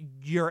like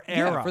your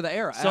era. for the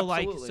era, So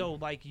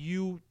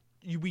absolutely.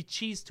 we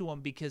cheesed to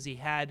him because he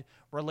had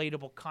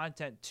relatable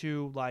content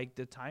to like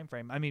the time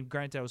frame. I mean,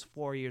 granted, I was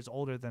 4 years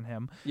older than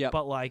him, Yep.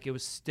 but like it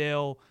was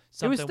still It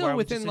something was where I still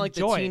would just within like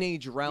the enjoy it.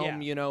 teenage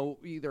realm, Yeah.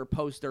 Either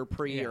post or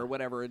pre Yeah. or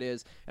whatever it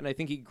is. And I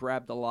think he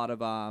grabbed a lot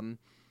of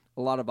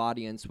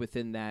audience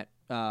within that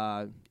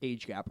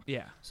age gap.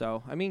 Yeah.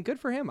 So I mean, good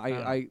for him.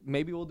 I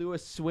maybe we'll do a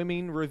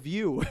swimming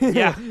review.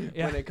 Yeah, when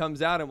yeah. it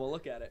comes out, and we'll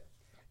look at it.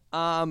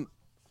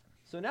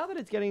 So now that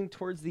it's getting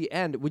towards the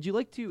end, would you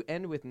like to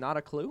end with not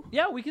a clue?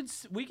 Yeah, we can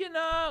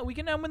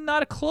end with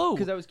not a clue.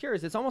 Because I was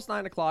curious. It's almost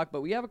 9 o'clock,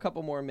 but we have a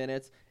couple more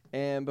minutes.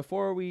 And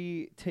before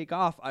we take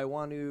off, I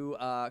want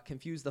to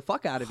confuse the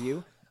fuck out of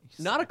you.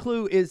 Not a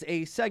Clue is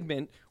a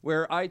segment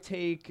where I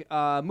take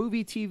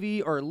movie,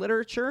 TV, or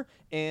literature,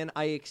 and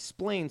I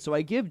explain. So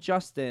I give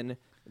Justin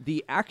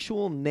the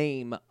actual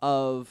name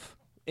of,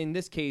 in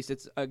this case,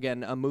 it's,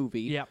 again, a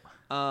movie. Yep.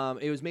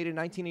 It was made in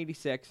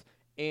 1986,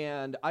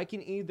 and I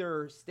can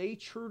either stay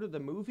true to the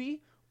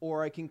movie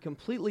or I can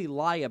completely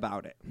lie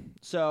about it.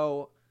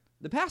 So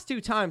the past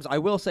 2 times, I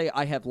will say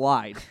I have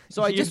lied.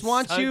 So I just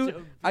want you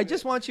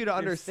to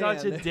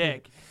understand. You're such a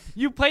dick.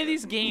 You play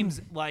these games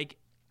like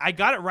I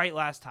got it right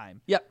last time.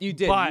 Yep, you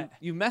did. But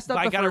You messed up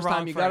I the got first it wrong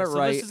time. You got it first.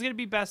 right. So this is gonna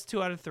be best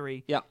 2 out of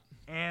 3. Yep.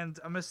 And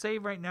I'm gonna say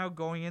right now,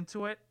 going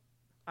into it,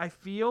 I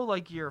feel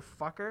like you're a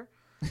fucker.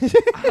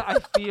 I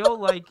feel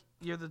like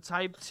you're the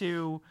type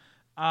to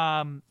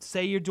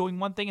say you're doing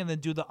one thing and then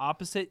do the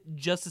opposite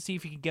just to see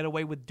if you can get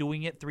away with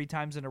doing it 3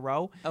 times in a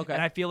row. Okay.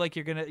 And I feel like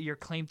your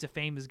claim to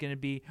fame is gonna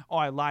be, oh,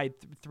 I lied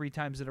 3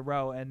 times in a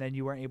row, and then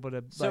you weren't able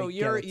to. So like,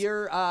 your get it.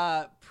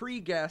 your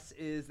pre-guess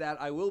is that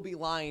I will be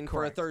lying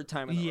Correct. for a 3rd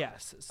time in a row.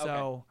 Yes.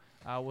 So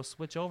we'll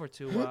switch over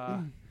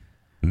to.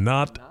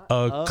 Not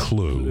a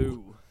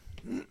clue.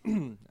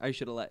 I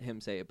should have let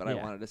him say it, but Yeah.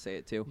 I wanted to say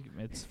it too.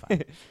 It's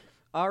fine.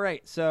 All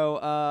right,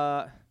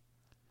 so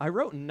I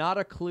wrote Not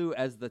a Clue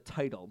as the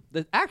title.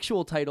 The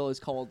actual title is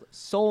called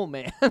Soul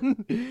Man,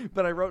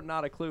 but I wrote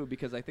Not a Clue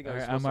because I think I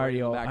was supposed to write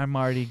it back. I'm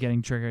already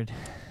getting triggered.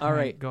 All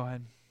right. Go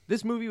ahead.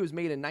 This movie was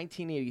made in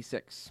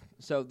 1986.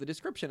 So the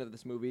description of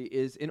this movie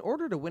is, in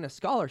order to win a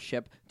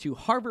scholarship to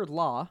Harvard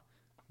Law,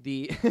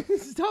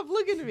 stop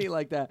looking at me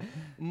like that.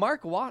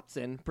 Mark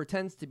Watson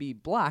pretends to be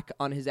black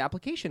on his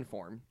application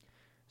form.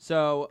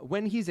 So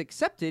when he's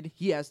accepted,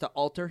 he has to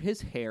alter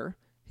his hair,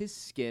 his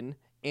skin,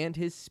 and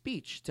his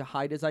speech to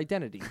hide his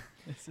identity.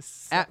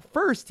 At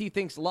first, he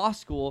thinks law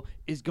school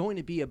is going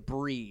to be a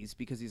breeze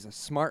because he's a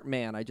smart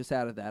man. I just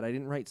added that. I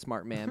didn't write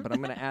smart man, but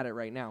I'm going to add it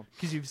right now.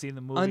 Because you've seen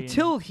the movie.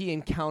 Until he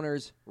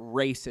encounters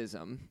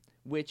racism,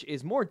 which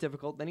is more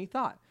difficult than he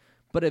thought.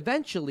 But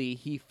eventually,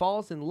 he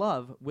falls in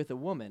love with a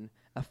woman,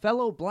 a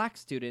fellow black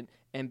student,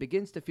 and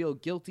begins to feel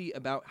guilty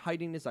about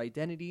hiding his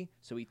identity.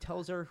 So he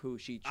tells her who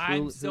he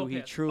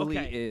truly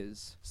Okay.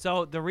 is.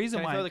 So the reason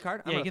Can I why throw the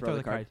card? I'm Yeah, gonna you can throw throw the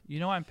the card. card. You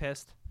know why I'm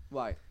pissed?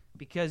 Why?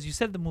 Because you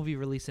said the movie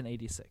released in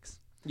 '86.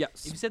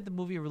 Yes. If you said the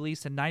movie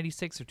released in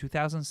 '96 or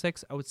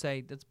 2006, I would say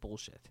that's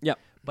bullshit. Yep.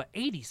 But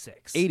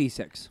 '86.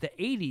 86. The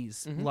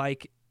 '80s,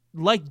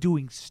 like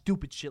doing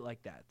stupid shit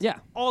like that. Yeah.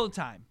 All the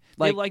time.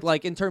 They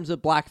Like in terms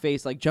of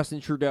blackface, like Justin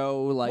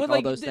Trudeau, like well,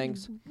 all those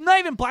things. Not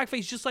even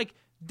blackface, just like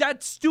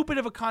that stupid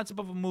of a concept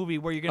of a movie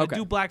where you're going to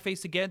Okay. do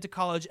blackface to get into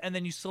college, and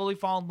then you slowly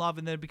fall in love,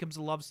 and then it becomes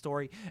a love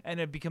story, and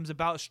it becomes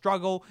about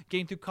struggle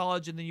getting through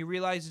college, and then you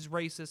realize he's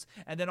racist,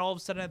 and then all of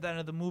a sudden at the end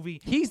of the movie,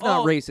 He's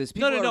not racist.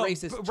 People are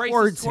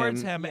racist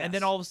towards him. and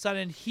then all of a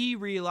sudden he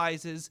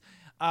realizes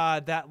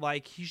that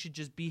like he should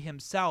just be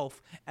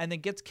himself, and then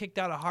gets kicked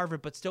out of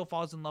Harvard, but still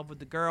falls in love with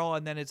the girl,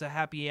 and then it's a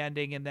happy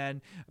ending, and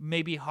then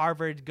maybe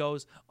Harvard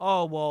goes,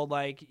 oh well,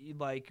 like.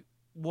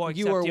 We'll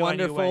You accept are you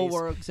wonderful, anyways.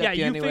 we'll accept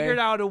you you anyway. figured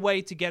out a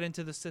way to get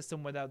into the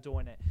system without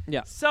doing it.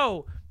 Yeah.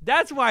 So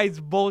that's why it's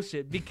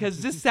bullshit,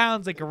 because this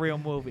sounds like a real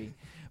movie.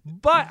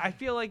 But I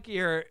feel like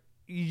you're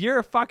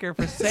a fucker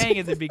for saying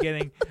at the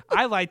beginning,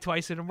 I lied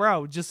twice in a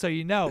row, just so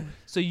you know.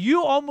 So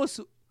you almost...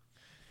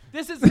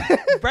 This is...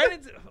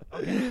 Brandon's...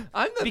 Okay.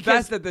 I'm the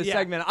best at this yeah.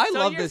 segment. I So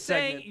love you're this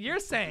saying, segment. You're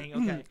saying,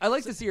 okay. I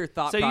like to see your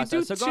thought So you process.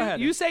 do So go two,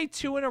 ahead. you say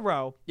 2 in a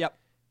row Yep.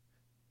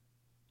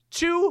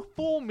 to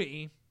fool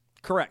me,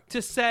 Correct.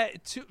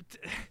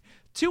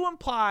 to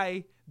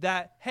imply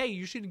that, hey,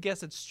 you shouldn't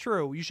guess it's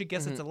true. You should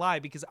guess it's a lie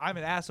because I'm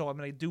an asshole. I'm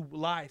going to do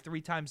lie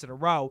 3 times in a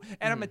row.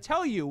 And I'm going to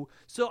tell you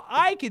so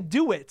I can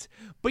do it.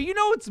 But you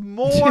know what's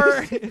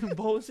more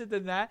bullshit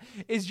than that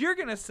is you're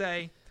going to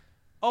say,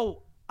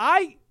 oh,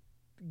 I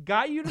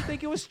got you to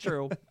think it was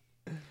true,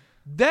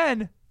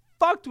 then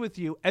fucked with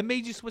you and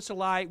made you switch a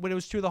lie when it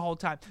was true the whole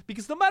time.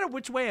 Because no matter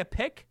which way I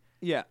pick,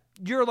 Yeah.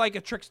 you're like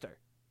a trickster.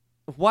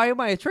 Why am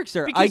I a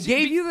trickster? Because I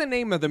gave you the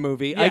name of the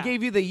movie. I Yeah.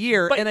 gave you the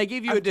year, But and I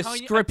gave you I'm a telling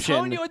description. I'm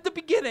telling you at the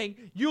beginning,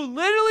 you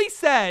literally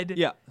said,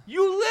 Yeah.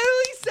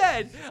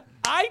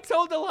 I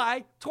told a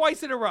lie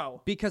twice in a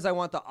row. Because I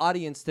want the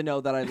audience to know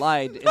that I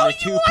lied in No, the you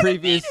 2 wanted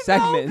previous me to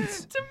know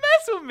segments. to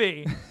mess with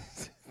me.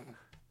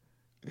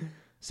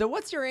 So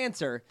what's your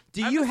answer?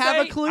 Do I'm you gonna have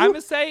say- a clue? I'm going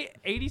to say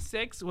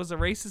 86 was a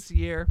racist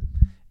year,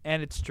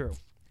 and it's true.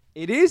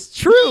 It is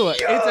true.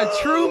 It's a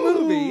true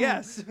movie.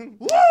 Yes.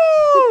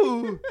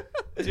 Woo!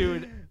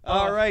 Dude.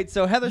 All right.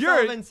 So Heather You're-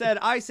 Sullivan said,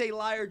 I say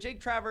liar. Jake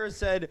Travers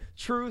said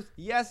truth.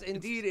 Yes,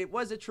 indeed. It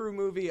was a true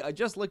movie. I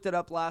just looked it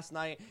up last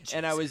night,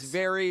 and I was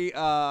very...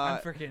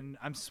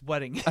 I'm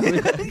sweating.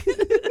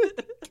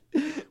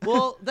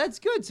 well, that's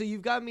good. So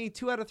you've got me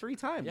 2 out of 3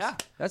 times. Yeah.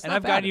 That's and not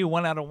I've bad. gotten you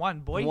 1 out of 1,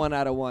 boy. 1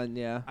 out of 1,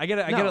 yeah. I get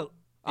it. No,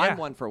 Yeah. I'm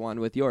 1 for 1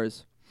 with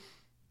yours.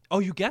 Oh,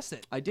 you guessed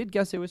it. I did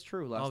guess it was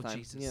true last Oh, time.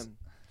 Jesus. Yeah.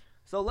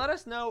 So let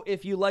us know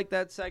if you like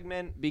that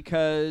segment,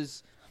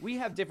 because we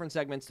have different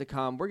segments to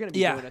come. We're going to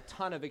be doing a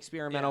ton of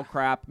experimental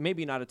crap.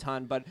 Maybe not a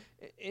ton, but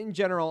in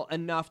general,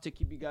 enough to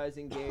keep you guys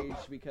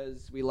engaged,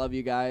 because we love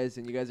you guys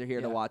and you guys are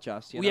here to watch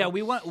us. You know?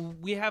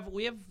 Yeah,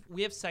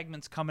 we have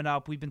segments coming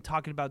up. We've been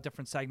talking about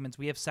different segments.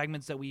 We have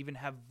segments that we even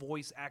have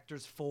voice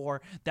actors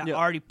for that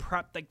already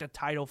prepped like the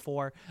title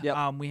for.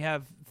 Yep. We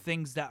have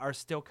things that are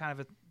still kind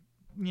of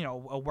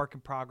a work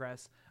in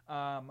progress.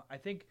 I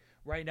think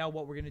right now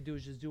what we're going to do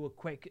is just do a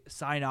quick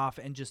sign off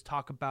and just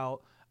talk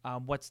about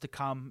what's to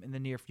come in the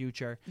near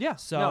future. Yeah.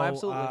 So no,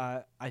 absolutely.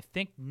 I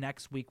think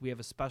next week we have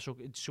a special.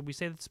 Should we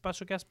say the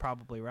special guest?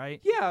 Probably,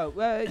 right? Yeah,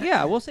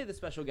 we'll say the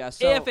special guest.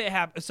 So if it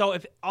happens, so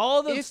if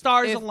all the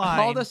stars align,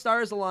 all the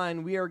stars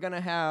align, we are going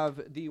to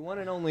have the one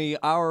and only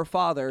our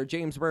father,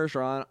 James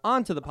Bergeron,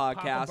 onto the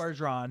podcast.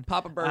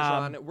 Papa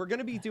Bergeron. We're going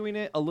to be doing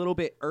it a little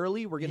bit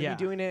early. We're going to be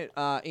doing it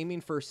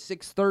aiming for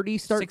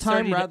 6:30 start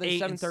time rather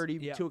than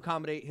 7:30 to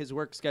accommodate his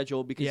work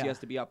schedule, because he has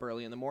to be up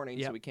early in the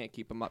morning, so we can't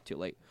keep him up too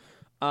late.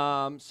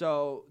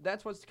 So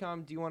that's what's to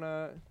come. Do you want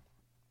to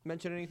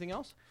mention anything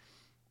else?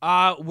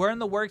 We're in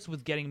the works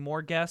with getting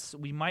more guests.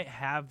 We might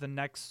have the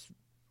next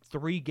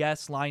 3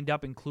 guests lined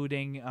up,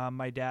 including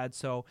my dad.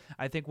 So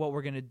I think what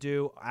we're going to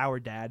do, our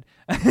dad,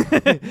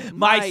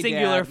 my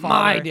singular father.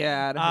 My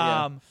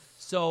dad.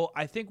 So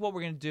I think what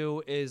we're going to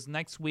do is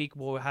next week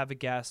we'll have a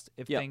guest.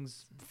 If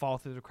things fall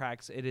through the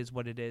cracks, it is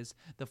what it is.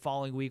 The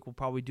following week we'll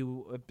probably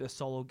do a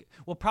solo.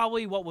 Well,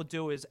 probably what we'll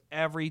do is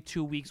every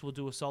 2 weeks we'll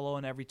do a solo,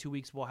 and every 2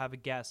 weeks we'll have a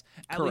guest.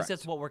 At least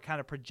that's what we're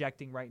kind of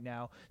projecting right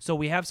now. So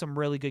we have some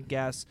really good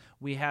guests.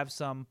 We have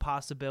some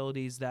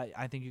possibilities that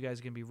I think you guys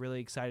are going to be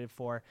really excited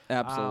for.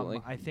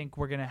 Absolutely. I think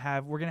we're going to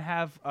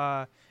have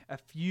a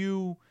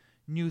few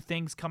new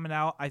things coming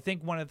out. I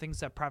think one of the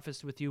things that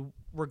prefaced with you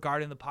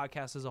regarding the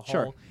podcast as a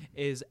whole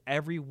is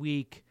every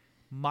week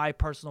my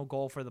personal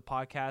goal for the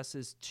podcast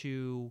is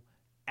to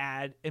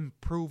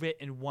improve it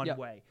in one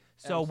way.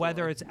 So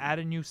whether it's add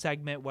a new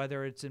segment,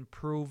 whether it's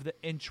improve the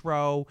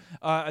intro,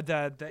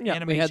 the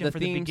animation we had the for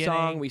theme the beginning.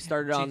 song. We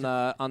started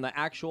on the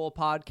actual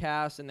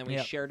podcast, and then we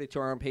shared it to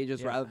our own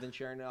pages rather than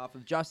sharing it off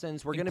of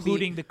Justin's. We're going to be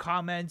including the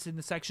comments in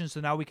the section,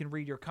 so now we can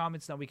read your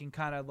comments. Now we can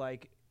kind of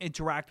like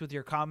interact with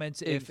your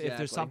comments if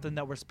there's something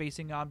that we're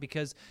spacing on,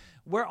 because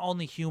we're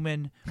only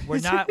human. We're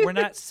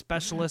not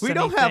specialists. We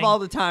don't have all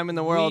the time in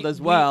the world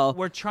as well.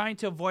 We're trying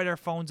to avoid our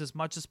phones as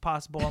much as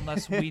possible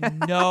unless we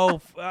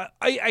know.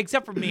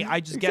 Except for me,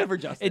 I just get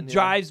Justin, it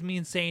drives me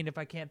insane if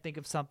I can't think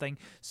of something.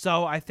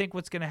 So I think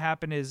what's going to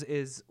happen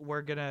is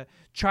we're going to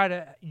try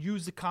to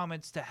use the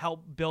comments to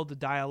help build the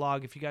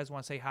dialogue. If you guys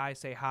want to say hi,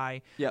 say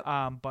hi. Yep.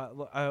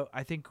 But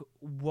I think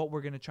what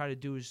we're going to try to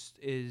do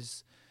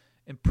is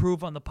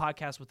improve on the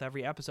podcast with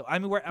every episode. I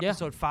mean, we're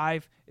episode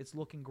 5. It's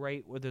looking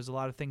great. There's a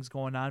lot of things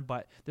going on,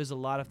 but there's a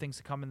lot of things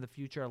to come in the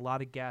future, a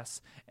lot of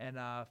guests. And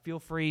feel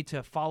free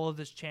to follow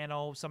this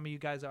channel. Some of you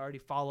guys are already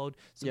followed.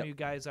 Some of you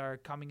guys are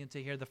coming into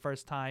here the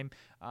first time.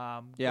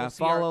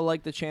 Follow,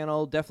 like the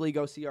channel. Definitely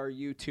go see our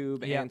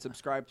YouTube and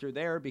subscribe through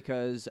there,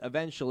 because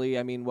eventually,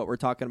 I mean, what we're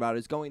talking about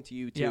is going to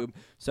YouTube.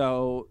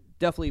 So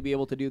definitely be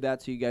able to do that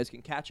so you guys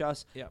can catch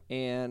us.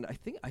 And I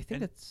think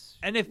it's.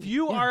 And if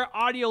you are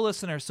audio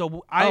listeners,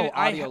 so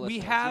we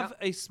have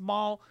a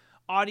small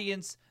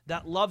audience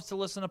that loves to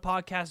listen to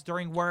podcasts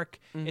during work.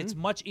 It's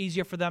much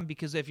easier for them,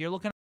 because if you're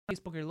looking at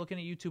Facebook or you're looking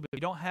at YouTube, if you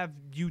don't have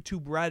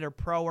YouTube Red or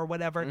Pro or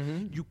whatever,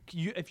 you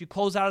if you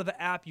close out of the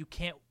app, you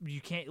can't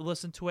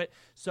listen to it.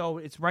 So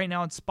it's right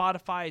now on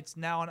Spotify, it's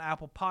now on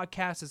Apple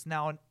Podcasts, it's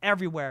now on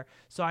everywhere.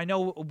 So I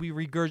know we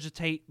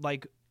regurgitate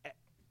like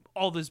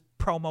all this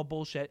promo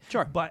bullshit,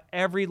 but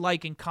every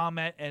like and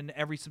comment and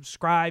every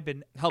subscribe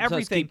and helps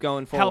everything us keep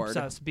going forward. Helps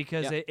us,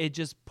 because it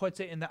just puts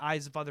it in the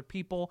eyes of other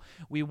people.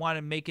 We want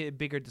to make it a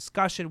bigger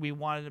discussion. We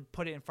want to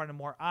put it in front of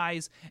more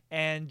eyes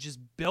and just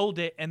build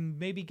it and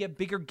maybe get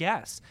bigger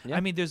guests.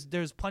 I mean,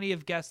 there's plenty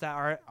of guests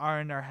that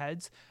are in our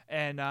heads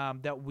and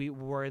that we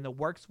were in the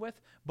works with,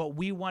 but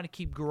we want to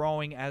keep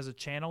growing as a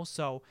channel.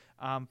 So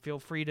feel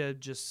free to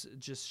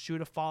just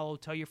shoot a follow,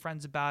 tell your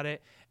friends about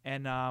it,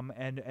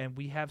 and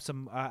we have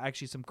some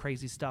actually some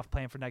crazy stuff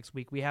planned for next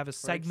week. We have a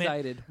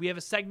segment. We have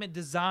a segment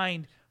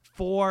designed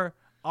for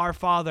our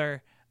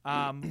Father,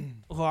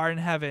 who are in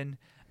heaven,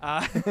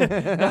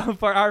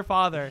 for our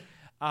Father,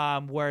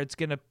 where it's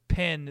gonna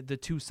pin the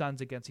 2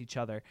 sons against each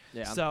other.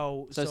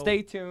 So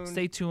stay tuned.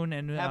 Stay tuned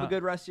and have a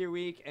good rest of your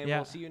week. And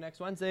we'll see you next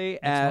Wednesday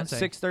at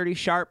 6:30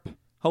 sharp.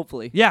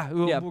 Hopefully.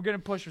 We're gonna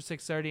push for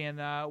 6:30,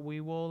 and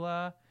we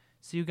will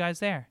see you guys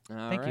there.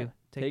 Thank you.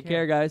 Take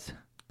care, guys.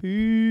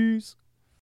 Peace.